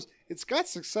 Division comes. It's got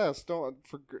success. I'm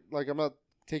not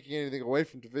taking anything away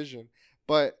from Division,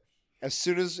 but as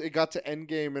soon as it got to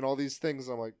Endgame and all these things,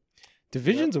 I'm like,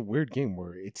 Division's a weird game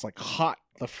where it's like hot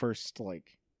the first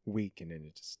like week and then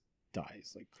it just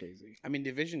dies like crazy. I mean,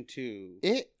 Division 2.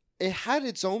 It had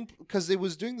its own, because it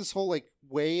was doing this whole like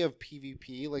way of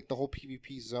PvP, like the whole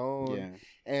PvP zone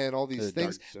and all these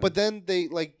things. But then they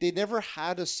never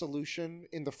had a solution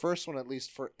in the first one, at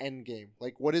least for Endgame.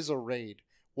 Like, what is a raid?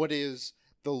 What is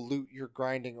the loot you're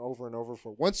grinding over and over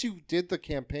for? Once you did the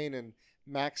campaign and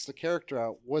maxed the character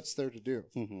out, what's there to do?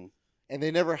 Mm-hmm. And they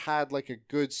never had like a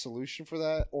good solution for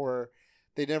that, or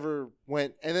they never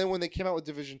went. And then when they came out with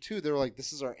Division 2, they were like,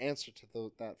 this is our answer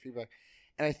to that feedback.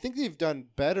 And I think they've done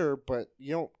better, but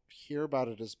you don't hear about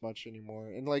it as much anymore.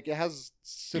 And like it has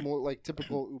similar, like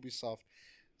typical Ubisoft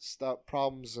stuff,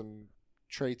 problems and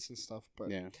traits and stuff.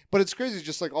 But it's crazy,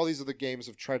 just like all these other games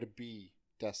have tried to be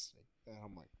Destiny. And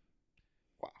I'm like,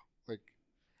 wow. Like,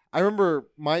 I remember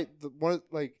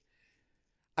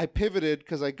I pivoted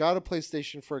because I got a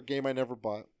PlayStation for a game I never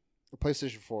bought, a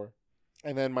PlayStation 4.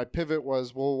 And then my pivot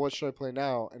was, well, what should I play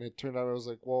now? And it turned out I was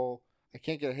like, well, I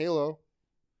can't get Halo.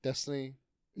 Destiny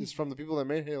is from the people that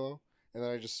made Halo. And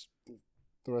then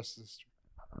the rest is history.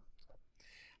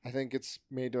 I think it's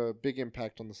made a big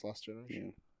impact on this last generation.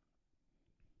 Yeah.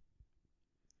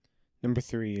 Number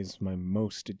 3 is my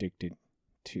most addicted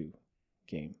to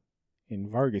game. In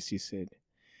Vargas, you said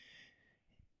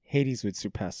Hades would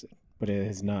surpass it, but it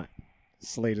has not.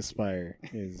 Slay the Spire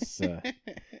is...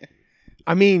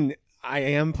 I mean, I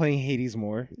am playing Hades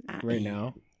more right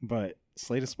now, but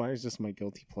Slay the Spire is just my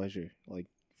guilty pleasure. Like,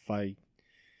 if I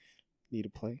need to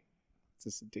play, it's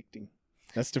just addicting.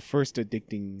 That's the first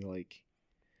addicting, like...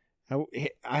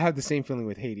 I have the same feeling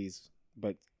with Hades,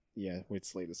 but yeah, with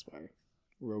Slay the Spire.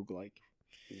 Roguelike.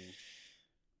 Yeah.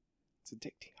 It's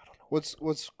addicting. I don't know.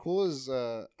 What's cool is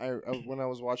when I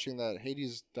was watching that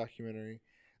Hades documentary,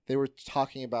 they were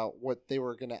talking about what they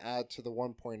were going to add to the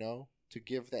 1.0 to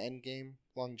give the end game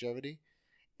longevity,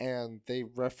 and they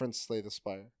referenced Slay the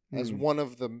Spire. as one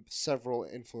of the several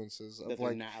influences That of they're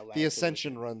like not allowed the to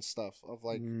Ascension listen. run stuff of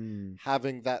like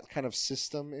having that kind of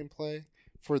system in play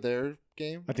for their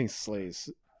game. I think Slay's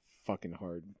fucking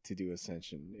hard to do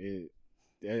Ascension.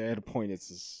 At a point, it's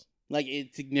just Like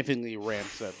it significantly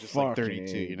ramps up, just like Fucking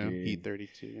 32. You know, dude. Heat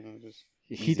 32. You know, just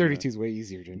Heat 32 is way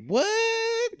easier, dude. what?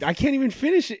 I can't even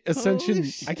finish Ascension. Holy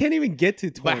shit. I can't even get to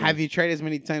 20. But have you tried as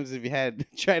many times as you had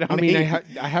tried on? I mean,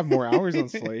 Heat? I have more hours on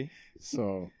Slay,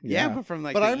 so yeah, but from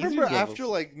like. But the I remember easier after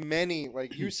levels. like many,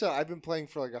 like you said, I've been playing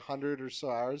for like 100 or so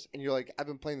hours, and you're like, I've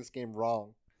been playing this game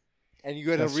wrong, and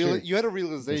you had That's true. you had a that's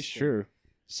realization. true.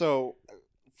 So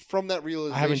from that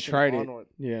realization, I haven't tried onward,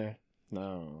 it. Yeah,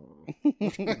 no.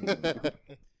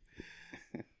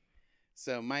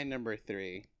 So my number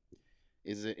 3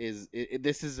 is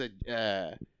this is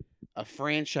a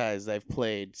franchise I've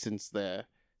played since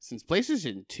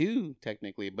PlayStation 2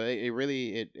 technically, but it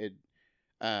really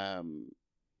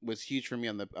was huge for me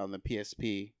on the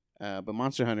PSP. But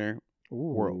Monster Hunter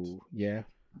World. Ooh, yeah,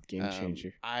 game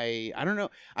changer. I don't know.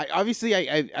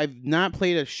 I've not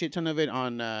played a shit ton of it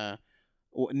on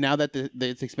now that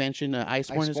its expansion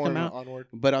Iceborne has come out. Onward.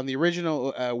 But on the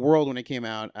original World when it came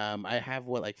out, I have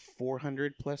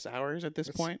 400 plus hours at this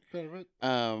That's point. kind of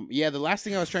it. Yeah, the last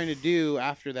thing I was trying to do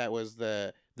after that was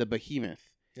the behemoth.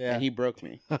 Yeah. And he broke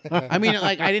me. I mean,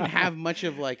 like I didn't have much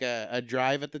of like a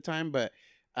drive at the time, but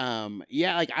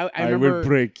yeah, like I remember will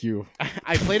break you.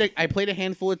 I played a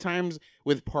handful of times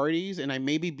with parties, and I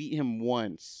maybe beat him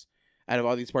once out of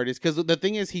all these parties. Because the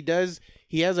thing is,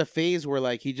 he has a phase where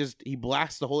like he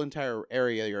blasts the whole entire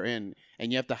area you're in,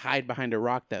 and you have to hide behind a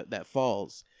rock that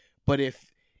falls. But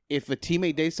if a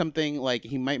teammate does something, like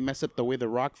he might mess up the way the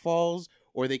rock falls,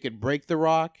 or they could break the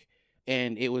rock,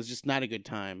 and it was just not a good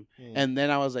time. And then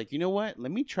I was like, you know what?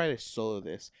 Let me try to solo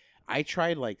this. I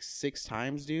tried like 6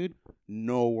 times, dude.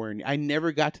 Nowhere. I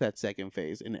never got to that second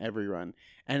phase in every run.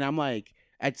 And I'm like,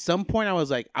 at some point, I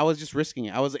was just risking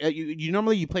it. I was you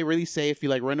normally you play really safe. You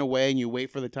like run away and you wait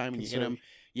for the time and you hit him.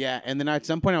 Yeah. And then at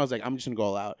some point, I was like, I'm just gonna go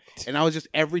all out. And I was just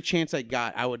every chance I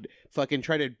got, I would fucking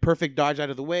try to perfect dodge out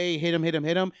of the way, hit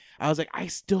him. I was like, I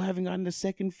still haven't gotten the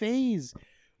second phase.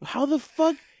 How the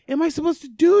fuck am I supposed to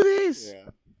do this?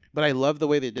 Yeah. But I love the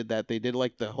way they did that. They did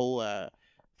like the whole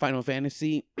Final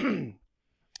Fantasy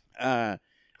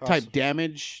type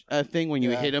damage thing. When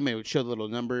you hit them, it would show the little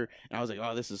number. And I was like,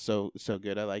 oh, this is so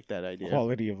good. I like that idea.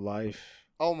 Quality of life.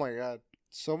 Oh my god.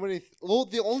 So many. Well,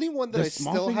 the only one that The I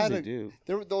small still things had. they do.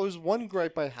 There was one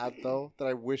gripe I had though that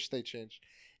I wish they changed.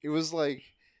 It was like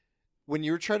when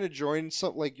you were trying to join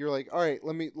something. Like you're like, all right,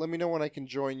 let me know when I can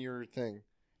join your thing,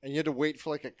 and you had to wait for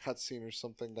like a cutscene or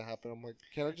something to happen. I'm like,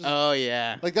 can I just? Oh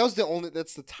yeah. Like that's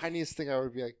the tiniest thing I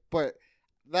would be like. But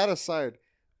that aside,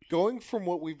 going from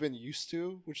what we've been used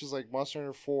to, which is like Monster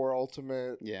Hunter 4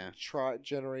 Ultimate, Yeah.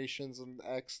 Generations and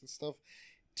X and stuff,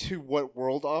 to what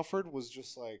World offered was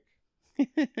just like.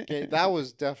 That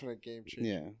was definite game changer.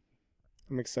 Yeah.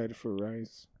 I'm excited for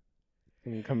Rise.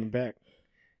 And coming back.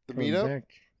 The Coming meetup.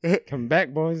 back. Coming back,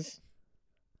 boys.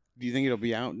 Do you think it'll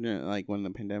be out like when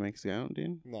the pandemic's out,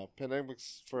 dude? No,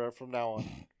 pandemics from now on.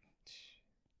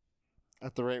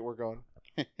 At the rate we're going,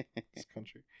 this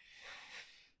country.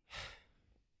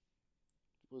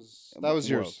 That was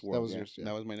yours. World, that was yeah. yours. Yeah.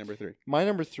 That was my number 3. My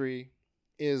number 3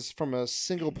 is from a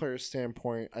single player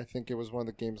standpoint. I think it was one of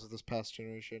the games of this past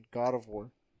generation. God of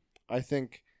War. I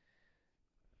think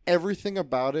everything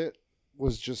about it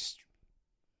was just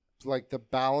like the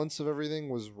balance of everything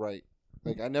was right.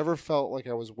 Like I never felt like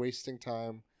I was wasting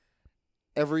time.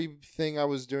 Everything I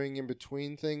was doing in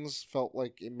between things felt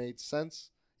like it made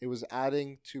sense. It was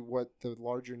adding to what the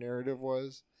larger narrative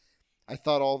was. I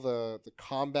thought all the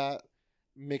combat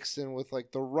mixed in with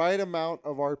like the right amount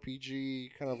of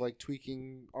RPG, kind of like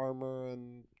tweaking armor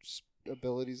and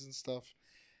abilities and stuff.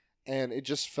 And it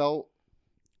just felt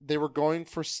they were going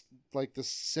for like this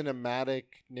cinematic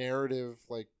narrative,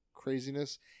 like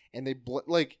craziness. And they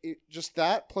like it, just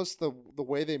that plus the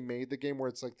way they made the game, where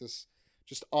it's like this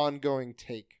just ongoing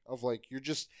take of like you're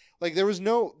just like that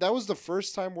was the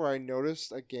first time where I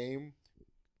noticed a game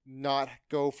not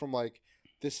go from like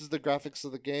this is the graphics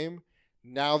of the game,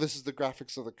 now this is the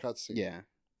graphics of the cutscene. Yeah.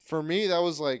 For me, that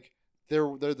was like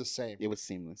they're the same. It was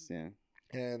seamless. Yeah.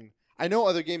 And I know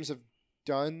other games have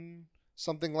done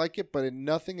something like it, but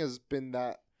nothing has been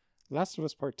that. Last of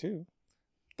Us Part 2.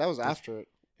 That was after it.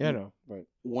 Yeah, no, but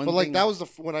But like that was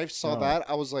when I saw No. that,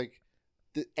 I was like,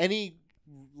 any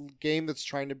game that's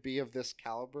trying to be of this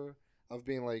caliber of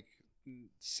being like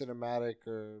cinematic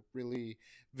or really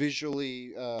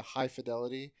visually high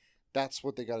fidelity, that's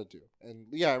what they got to do. And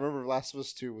yeah, I remember Last of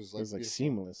Us 2 was it like, was like beautiful.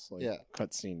 seamless, like Yeah.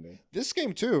 cutscene. This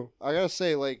game too, I gotta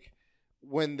say, like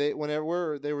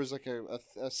whenever there was like a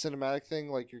cinematic thing,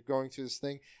 like you're going through this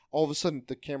thing, all of a sudden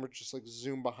the camera just like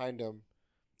zoomed behind him,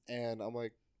 and I'm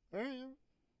like, all right. Yeah.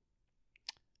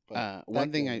 But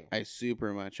One thing I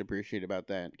super much appreciate about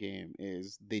that game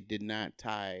is they did not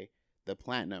tie the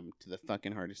platinum to the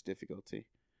fucking hardest difficulty.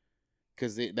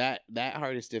 Because that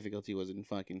hardest difficulty was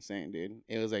fucking insane, dude.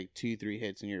 It was like 2-3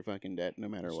 hits and you're fucking dead no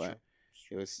matter what.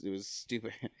 It was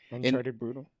stupid. Uncharted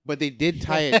brutal. But they did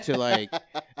tie it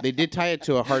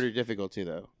to a harder difficulty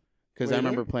though. Because I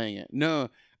remember playing it. No,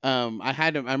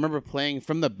 I remember playing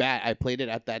from the bat. I played it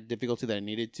at that difficulty that I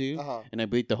needed to, and I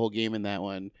beat the whole game in that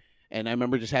one. And I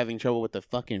remember just having trouble with the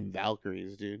fucking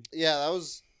Valkyries, dude. Yeah,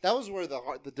 that was where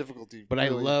the difficulty. But really,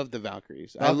 I love the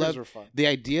Valkyries. Valkyries were fun. The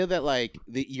idea that like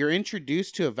you're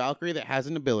introduced to a Valkyrie that has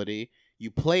an ability. You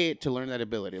play it to learn that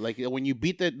ability. Like when you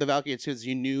beat the Valkyrie, it says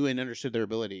you knew and understood their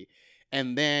ability.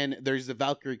 And then there's the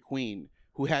Valkyrie Queen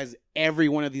who has every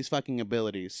one of these fucking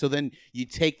abilities. So then you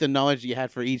take the knowledge that you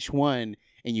had for each one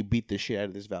and you beat the shit out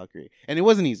of this Valkyrie. And it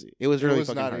wasn't easy. It was really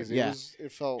fucking hard. Easy. Yeah.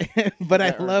 It felt. But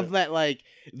I love that like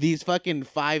these fucking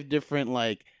 5 different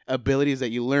like abilities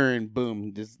that you learn.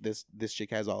 Boom, this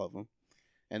chick has all of them.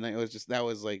 And it was just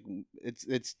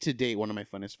it's to date one of my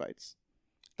funnest fights.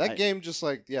 That game just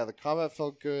the combat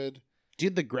felt good.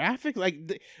 Dude, the graphic,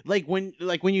 like when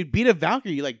you beat a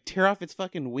Valkyrie, you like tear off its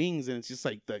fucking wings, and it's just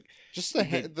like the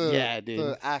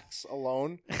the axe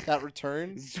alone that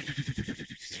return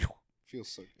feels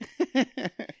so good.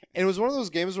 And it was one of those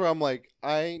games where I'm like,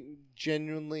 I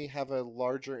genuinely have a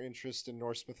larger interest in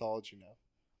Norse mythology now.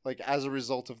 Like as a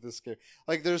result of this game,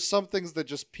 like there's some things that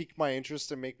just pique my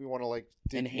interest and make me want to like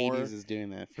dig and more. Hades is doing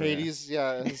that. Hades,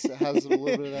 has a little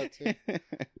bit of that too.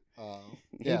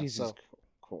 Hades is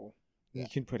cool. Yeah. You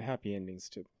can put happy endings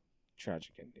to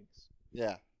tragic endings.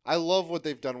 Yeah, I love what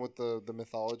they've done with the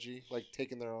mythology, like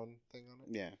taking their own thing on it.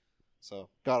 Yeah. So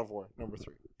God of War number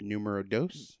 3. Numero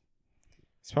dos.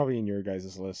 It's probably in your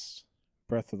guys' list.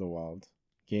 Breath of the Wild,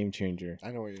 game changer.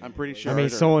 I know what you're. I'm pretty sure. I mean,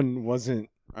 someone wasn't.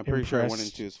 I'm pretty sure 1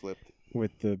 and 2 is flipped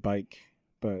with the bike,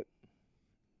 but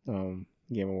Game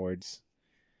Awards.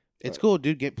 It's cool,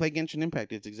 dude. Play Genshin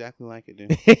Impact. It's exactly like it,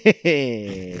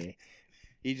 dude.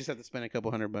 You just have to spend a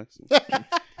couple $100.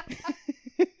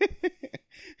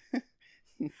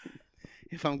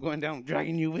 If I'm going down, I'm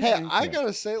dragging you with me. Hey, I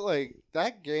gotta say, like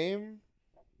that game,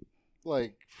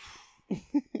 like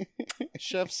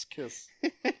chef's kiss.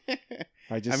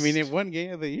 I mean, it won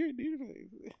Game of the Year,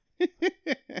 dude.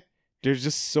 There's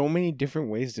just so many different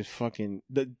ways to fucking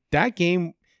that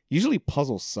game. Usually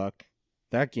puzzles suck.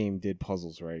 That game did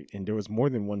puzzles right, and there was more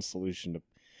than one solution to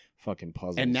fucking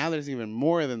puzzles. And now there's even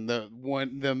more than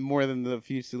the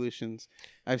few solutions.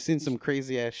 I've seen some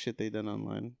crazy ass shit they done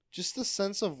online. Just the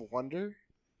sense of wonder,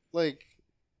 like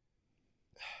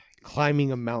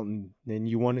climbing a mountain, and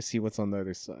you want to see what's on the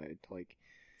other side, like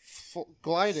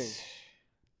gliding.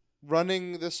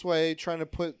 Running this way, trying to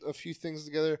put a few things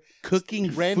together.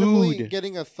 Cooking randomly food.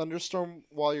 Getting a thunderstorm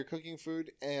while you're cooking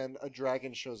food, and a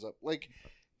dragon shows up. Like,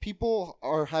 people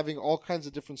are having all kinds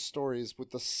of different stories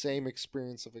with the same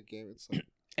experience of a game. It's like,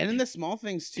 and in the small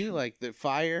things too, like the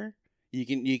fire. You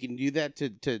can do that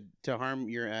to harm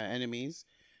your enemies.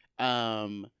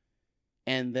 And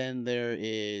then there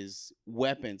is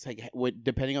weapons. Like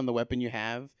depending on the weapon you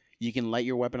have, you can light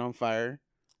your weapon on fire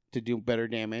to do better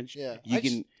damage. Yeah,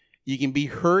 You can be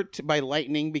hurt by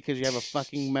lightning because you have a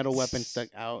fucking metal weapon stuck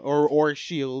out, or a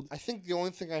shield. I think the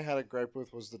only thing I had a gripe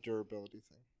with was the durability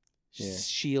thing. Yeah.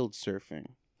 Shield surfing.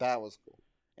 That was cool.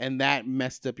 And that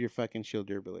messed up your fucking shield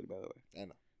durability, by the way. I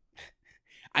know.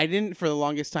 I didn't, for the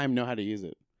longest time, know how to use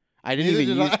it. I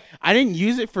didn't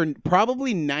use it for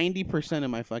probably 90%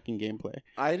 of my fucking gameplay.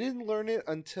 I didn't learn it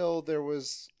until there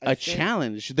was a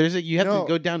challenge. You have to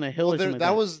go down a hill or something.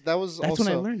 That's also,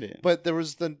 when I learned it. But there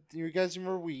was you guys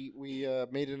remember we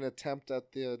made an attempt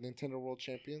at the Nintendo World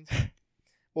Champions?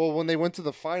 Well, when they went to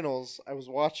the finals, I was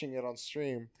watching it on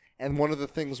stream, and one of the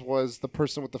things was the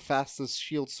person with the fastest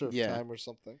shield surf time or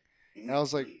something. And I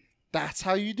was like, that's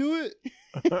how you do it?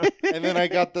 And then I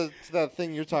got to that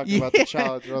thing you're talking about, the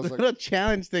challenge. Where I was the like, little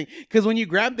challenge thing. Because when you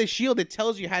grab the shield, it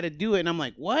tells you how to do it. And I'm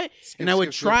like, what? And I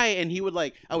would try, and he would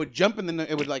I would jump, and then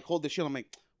it would hold the shield. I'm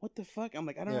like, what the fuck? I'm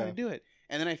like, I don't know how to do it.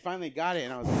 And then I finally got it,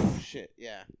 and I was like, oh, shit,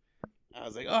 yeah. I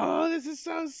was like, oh, this is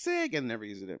so sick. And never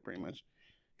used it, pretty much.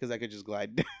 Because I could just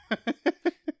glide.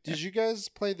 Did you guys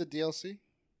play the DLC?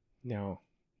 No.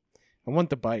 I want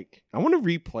the bike. I want to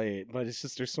replay it, but it's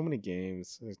just there's so many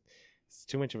games. It's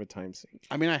too much of a time sink.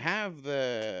 I mean, I have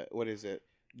what is it?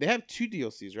 They have 2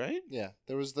 DLCs, right? Yeah.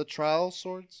 There was the trial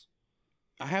swords.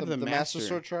 I have the Master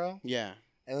Sword trial. Yeah.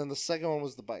 And then the second one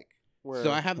was the bike. Where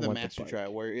So I have I the want the master bike.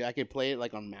 trial where I could play it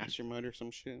like on master mode or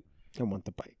some shit. I want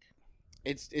the bike.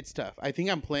 It's tough. I think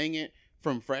I'm playing it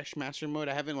from fresh master mode.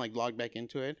 I haven't like logged back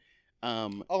into it.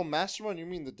 oh, Master Mode, you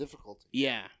mean the difficulty?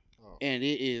 Yeah, Oh. and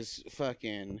it is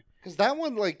fucking. Because that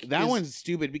one, like, That is- one's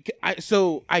stupid.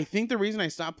 Because I think the reason I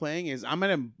stopped playing is I'm at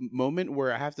a moment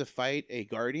where I have to fight a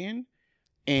guardian,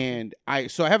 and I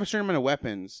have a certain amount of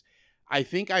weapons. I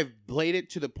think I've played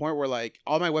it to the point where like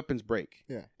all my weapons break.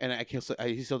 Yeah. And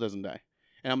he still doesn't die,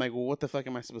 and I'm like, well, what the fuck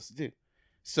am I supposed to do?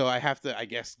 So I have to, I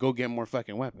guess, go get more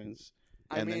fucking weapons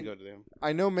and then go to them.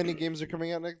 I know many games are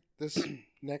coming out this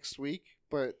next week,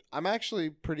 but I'm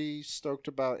actually pretty stoked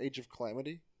about Age of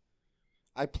Calamity.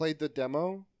 I played the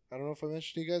demo. I don't know if I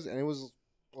mentioned to you guys, and it was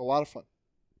a lot of fun.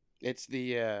 It's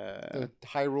the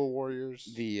Hyrule Warriors.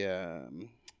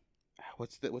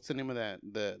 what's the name of that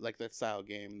that style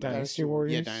game? Dynasty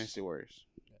Warriors. Yeah, Dynasty Warriors.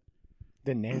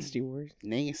 The Nasty Warriors.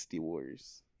 Nasty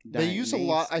Wars. They use a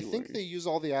lot. I Nasty think they Warriors. use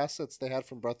all the assets they had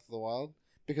from Breath of the Wild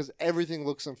because everything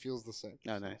looks and feels the same.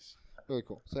 Oh, nice. Really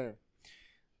cool. So anyway,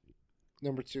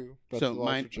 number 2. Breath So of the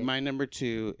Wild for Jim. my number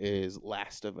 2 is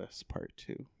Last of Us Part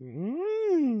 2.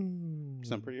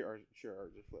 So I'm pretty sure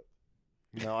ours are flipped.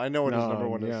 No, I know what his number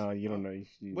 1 is. No, you don't know.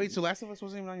 Wait, so Last of Us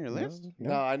wasn't even on your list?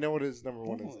 No, I know what his number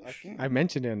 1 is. Holy shit. I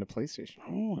mentioned it on the PlayStation.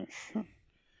 Holy shit.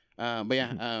 But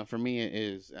yeah, for me it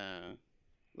is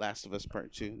Last of Us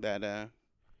Part 2. That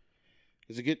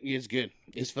is a good. It's good.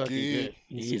 It's fucking good.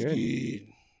 It's It's good. good.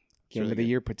 Game really of the good.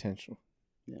 Year potential.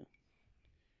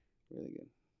 Really good.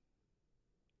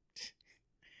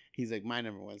 He's like, my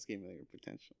number 1's Game of the Year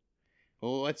potential.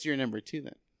 Well, what's your number 2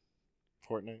 then?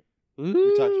 Fortnite. We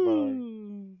talked about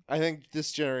it. I think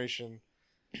this generation.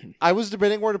 I was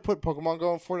debating where to put Pokemon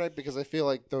Go and Fortnite because I feel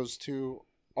like those two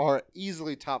are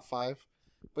easily top 5.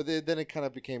 But then it kind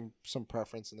of became some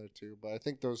preference in there too. But I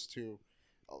think those two,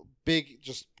 big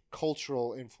just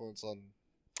cultural influence on.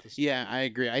 This. Yeah, I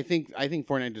agree. I think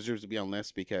Fortnite deserves to be on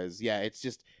list because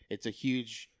it's a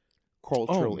huge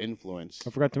cultural influence. I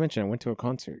forgot to mention I went to a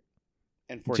concert.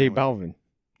 And J Fortnite Balvin.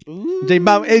 Ooh. J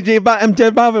Balvin. Hey J Balvin. I'm J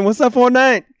Balvin. What's up,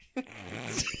 Fortnite?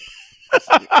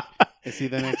 Is he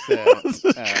the next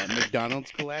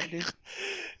McDonald's collab dude?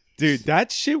 Dude,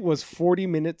 that shit was 40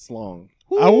 minutes long.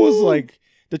 I was like,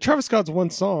 the Travis Scott's one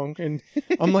song, and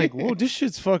I'm like, whoa, this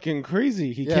shit's fucking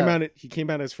crazy. He came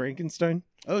out as Frankenstein.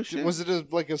 Oh shit! Was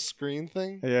it like a screen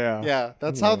thing? Yeah. Yeah,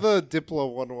 that's how the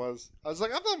Diplo one was. I was like,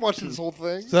 I'm not watching this whole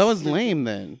thing. So that was lame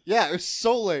then. Yeah, it was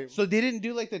so lame. So they didn't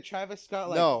do like the Travis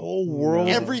Scott No. whole world.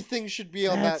 No. Everything should be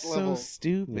on That's that level. so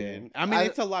stupid. Yeah. I mean, I-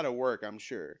 it's a lot of work. I'm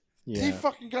sure. Yeah. They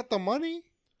fucking got the money.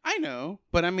 I know,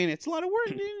 but I mean, it's a lot of work.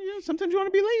 Dude. You know, sometimes you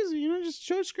want to be lazy. You know, just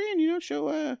show a screen. You know, show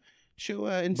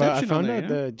Inception. But I found on there, out you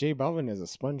know? the J Balvin is a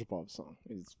SpongeBob song.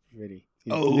 It's really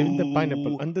Oh. living the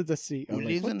pineapple under the sea. Who I'm like,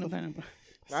 lives what in the the pineapple?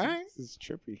 All right. This is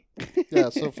trippy. Yeah,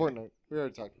 so Fortnite. We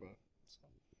already talked about it.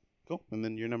 Cool. And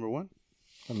then your number 1.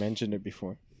 I mentioned it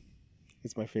before.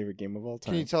 It's my favorite game of all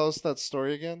Can you time. tell us that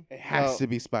story again? It has About to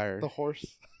be Spire. the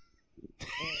horse.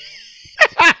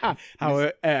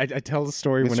 How I tell the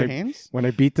story Mr. Hands? when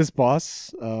I beat this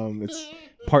boss. It's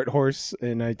part horse,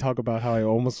 and I talk about how I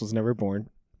almost was never born.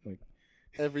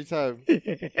 Every time.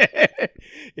 It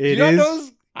You don't is know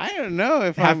this- I don't know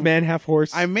if half I'm, man, half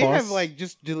horse. I may boss. have like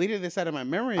just deleted this out of my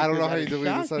memory. I don't know 'cause how you I'm deleted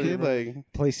this shocked, out of your dude, memory.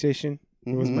 like, PlayStation.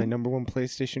 It was Mhm. my number 1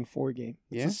 PlayStation 4 game.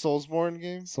 yeah. It's a Soulsborne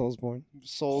game. Soulsborne.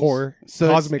 Souls. Horror. So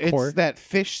Cosmic it's horror. that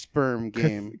fish sperm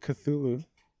game. Cthulhu.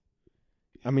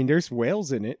 I mean, there's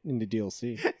whales in it in the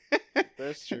DLC.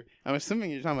 That's true. I'm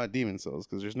assuming you're talking about Demon Souls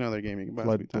because there's no other game you can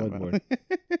possibly talk about.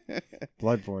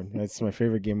 Bloodborne. That's my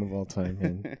favorite game of all time.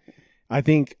 And I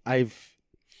think I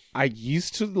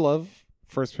used to love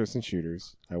first-person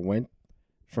shooters. I went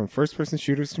from first-person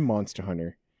shooters to Monster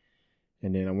Hunter.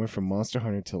 And then I went from Monster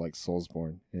Hunter to like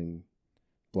Soulsborne. And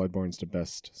Bloodborne's the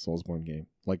best Soulsborne game.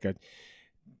 Like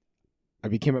I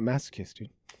became a masochist, dude.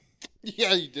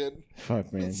 Yeah, you did.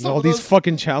 Fuck, man. Some All of these those-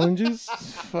 fucking challenges.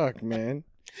 Fuck, man.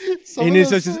 Some And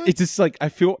of it's those- just like I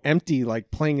feel empty like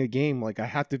playing a game. Like I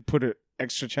have to put an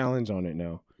extra challenge on it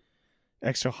now.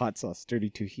 Extra hot sauce,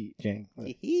 32 heat, gang.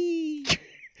 Like,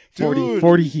 40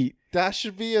 Dude. heat. that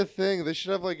should be a thing. They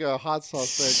should have like a hot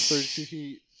sauce that's 32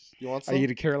 heat. You want I some? eat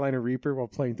a Carolina Reaper while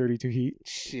playing 32 heat.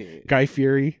 Shit. Guy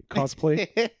Fieri cosplay.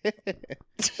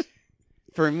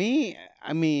 For me,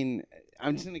 I mean,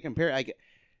 I'm just gonna compare.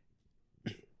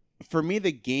 For me,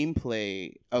 the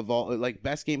gameplay of all, like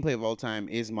best gameplay of all time,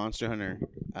 is Monster Hunter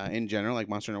in general, like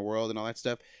Monster Hunter World and all that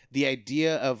stuff. The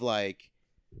idea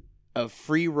of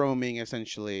free roaming,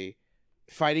 essentially,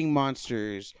 fighting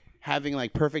monsters, having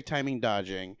like perfect timing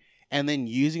dodging, and then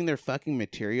using their fucking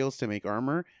materials to make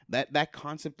armor. That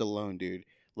concept alone, dude,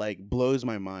 like blows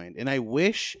my mind. And I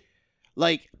wish,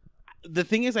 like, the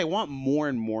thing is, I want more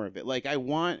and more of it. Like, I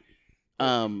want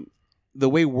the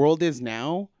way World is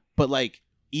now, but like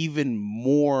even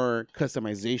more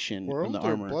customization World on the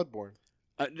or armor. Bloodborne?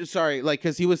 Sorry, like,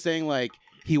 because he was saying like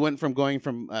he went from going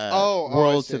from I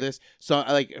World see. to this. So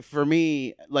like for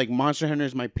me, like Monster Hunter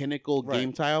is my pinnacle Right.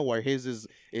 game tile, where his is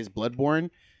Bloodborne.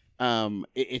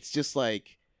 It's just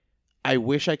like I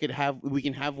wish we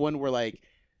can have one where like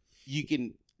you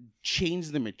can change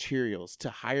the materials to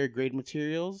higher grade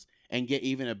materials and get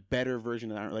even a better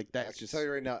version of that. Like, I that's can just tell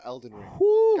you right now, Elden Ring.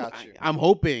 Whew, Got you. I'm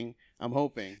hoping.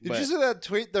 Did but you see that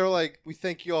tweet? They're like, "We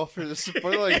thank you all for the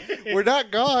support." Like, we're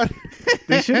not gone.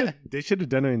 They should have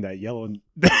done it in that yellow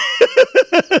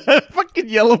fucking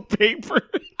yellow paper.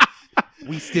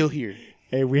 we still here.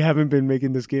 Hey, we haven't been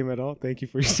making this game at all. Thank you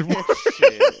for your support.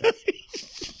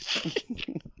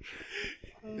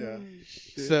 Yeah.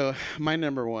 So my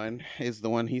number one is the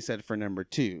one he said for number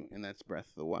 2, and that's Breath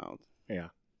of the Wild. Yeah,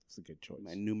 it's a good choice.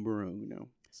 My numero uno.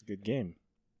 It's a good game.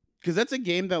 Because that's a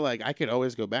game that like I could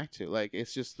always go back to. Like,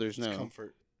 it's just there's It's no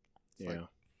comfort. Yeah. Like,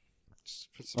 just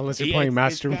put some Unless you're Yeah, playing it's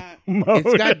master got- mode.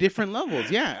 It's got different levels.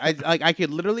 Yeah, I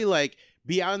could literally like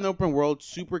be out in the open world,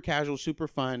 super casual, super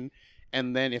fun,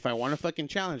 and then if I want a fucking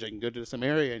challenge, I can go to some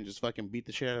area and just fucking beat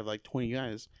the shit out of like 20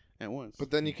 guys at once. But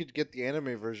then you could get the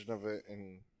anime version of it,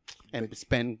 and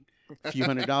spend a few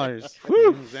 $100s.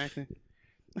 Whew. Yeah, exactly.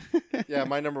 yeah,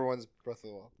 my number one's Breath of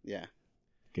the Wild. Yeah,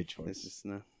 Good it's choice. just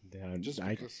no. Yeah, Just I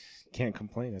because can't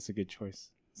complain. That's a good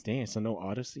choice. Dang, so no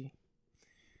Odyssey?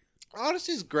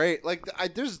 Odyssey's great. Like,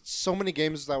 there's so many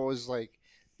games that was like,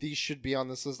 these should be on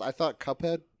this list. I thought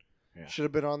Cuphead Yeah. should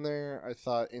have been on there. I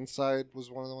thought Inside was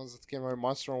one of the ones that came out.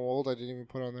 Monster Hunter World I didn't even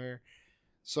put on there.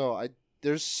 So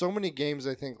there's so many games,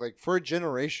 I think, like, for a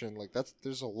generation, like,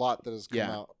 there's a lot that has come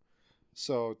Yeah. out.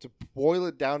 So to boil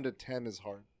it down to 10 is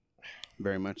hard.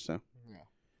 Very much so. Yeah.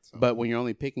 So. But when you're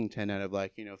only picking 10 out of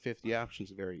like 50 options,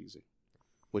 very easy.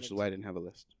 Which is why I didn't have a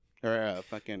list or a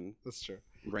fucking. That's true.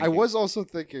 Ranking. I was also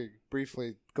thinking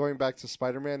briefly going back to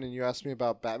Spider-Man, and you asked me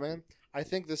about Batman. I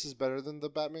think this is better than the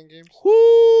Batman games.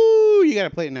 Whoo! You gotta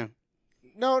play it now.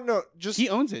 No, just He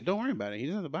owns it. Don't worry about it. He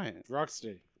doesn't have to buy it.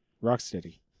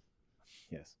 Rocksteady.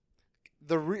 Yes.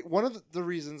 one of the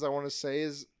reasons I want to say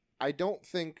is I don't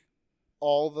think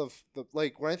all the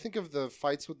like when I think of the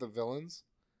fights with the villains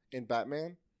in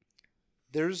Batman,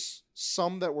 there's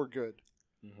some that were good.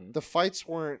 Mm-hmm. The fights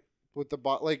weren't with the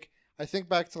bot. Like, I think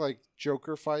back to like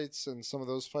Joker fights and some of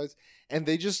those fights, and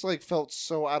they just like felt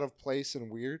so out of place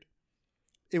and weird.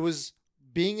 It was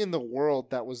being in the world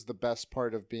that was the best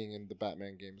part of being in the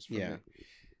Batman games for me.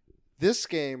 This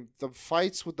game, the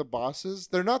fights with the bosses,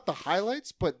 they're not the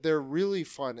highlights, but they're really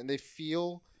fun and they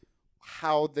feel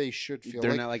how they should feel.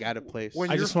 They're not like out of place. when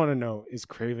I you're- just want to know, is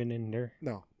Craven in there?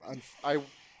 No, I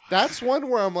that's one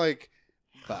where I'm like,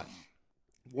 Fuck.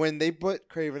 when they put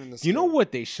Craven in the. You know game-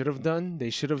 what they should have done? They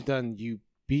should have done, you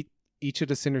beat each of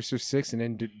the Sinister Six, and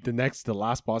then the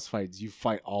last boss fights, you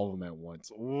fight all of them at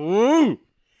once. Ooh!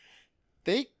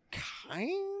 They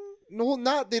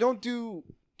they don't do.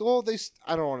 Well,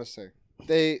 I don't want to say.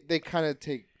 They kind of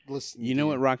take listen. You know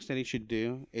what Rocksteady should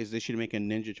do is they should make a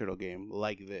Ninja Turtle game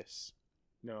like this.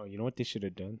 No, you know what they should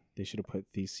have done? They should have put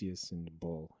Theseus and the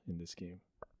Bull in this game.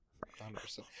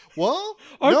 100%. Well,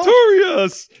 no,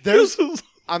 Artorias! there's.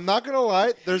 I'm not gonna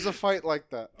lie. There's a fight like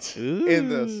that. In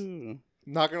this. Ooh.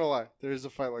 Not gonna lie. There's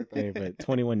a fight like that. Hey, but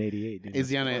 2188. Dude, Is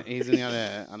he on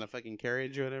a fucking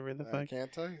carriage or whatever the I fuck?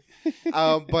 can't tell you.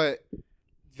 But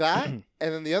that, and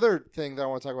then the other thing that I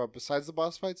want to talk about besides the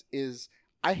boss fights is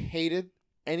I hated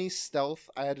any stealth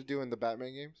I had to do in the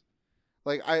Batman games.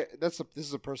 Like this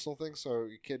is a personal thing, so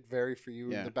it could vary for you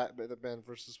in Yeah. the Batman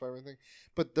versus Spider-Man thing.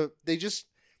 But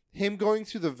him going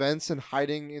through the vents and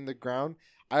hiding in the ground.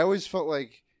 I always felt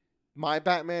like my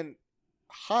Batman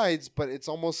hides, but it's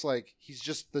almost like he's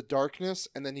just the darkness,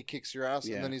 and then he kicks your ass,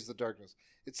 Yeah. and then he's the darkness.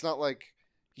 It's not like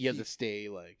You have to stay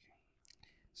like.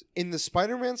 in the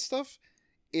Spider-Man stuff,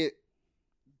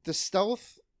 the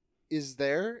stealth is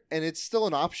there, and it's still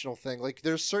an optional thing. Like,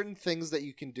 there's certain things that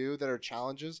you can do that are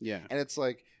challenges, Yeah. and it's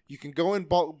like you can go in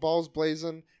balls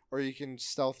blazing, or you can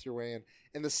stealth your way in.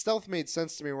 And the stealth made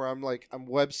sense to me, where I'm like, I'm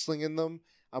web slinging them,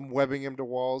 I'm webbing him to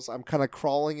walls, I'm kind of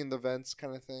crawling in the vents,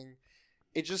 kind of thing.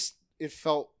 It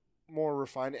felt more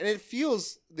refined, and it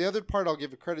feels. The other part I'll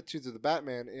give a credit to the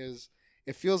Batman is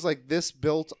it feels like this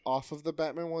built off of the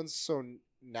Batman ones so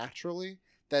naturally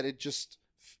that it just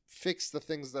fixed the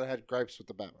things that I had gripes with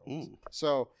the Batman ones.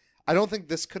 So I don't think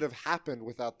this could have happened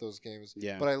without those games.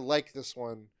 Yeah. But I like this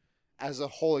one as a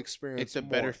whole experience. It's a more.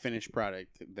 better finished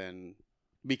product than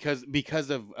because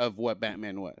of what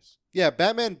Batman was. Yeah,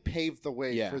 Batman paved the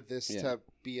way Yeah, for this yeah. to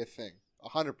be a thing,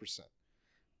 100%.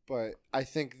 But I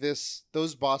think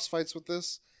those boss fights with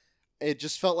this, it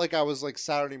just felt like I was like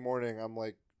Saturday morning. I'm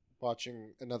like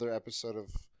watching another episode of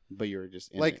But you were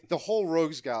just in like it. the whole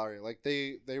Rogues Gallery. Like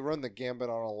they run the gambit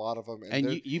on a lot of them,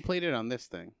 And you played it on this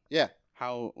thing. yeah,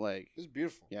 How like it's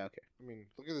beautiful. yeah, okay. I mean,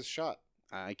 look at this shot.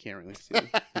 I can't really see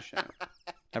the shot.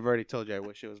 I've already told you I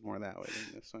wish it was more that way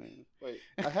than this way. Wait,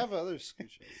 I have other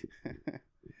scoot shots.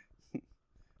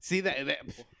 See that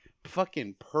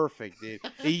fucking perfect, dude.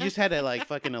 You just had to like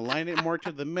fucking align it more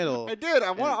to the middle. I did.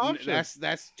 I want And options.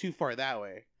 That's too far that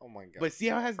way. Oh my god. But see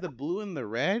how it has the blue and the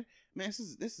red? Man, this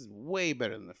is way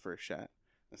better than the first shot.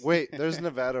 Wait, there's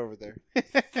Nevada over there.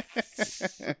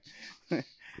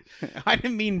 I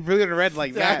didn't mean blue and red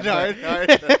like that.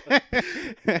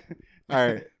 No, All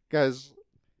right, guys.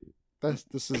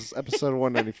 This is episode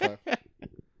 195.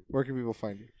 Where can people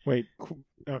find you? Wait. Oh,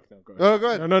 no, go ahead. Oh, go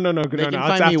ahead. No. They No, can it's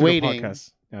find me after the waiting.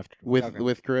 podcast. After.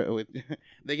 with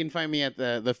they can find me at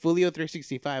the Fulio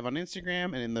 365 on Instagram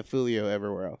and in the Fulio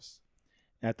everywhere else.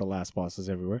 At the last bosses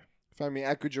everywhere. Find me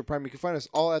at Goodjoe Prime. You can find us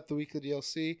all at the Weekly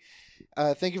DLC.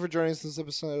 Thank you for joining us this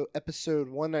episode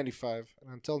 195.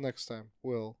 And until next time,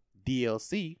 we'll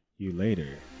DLC. You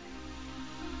later.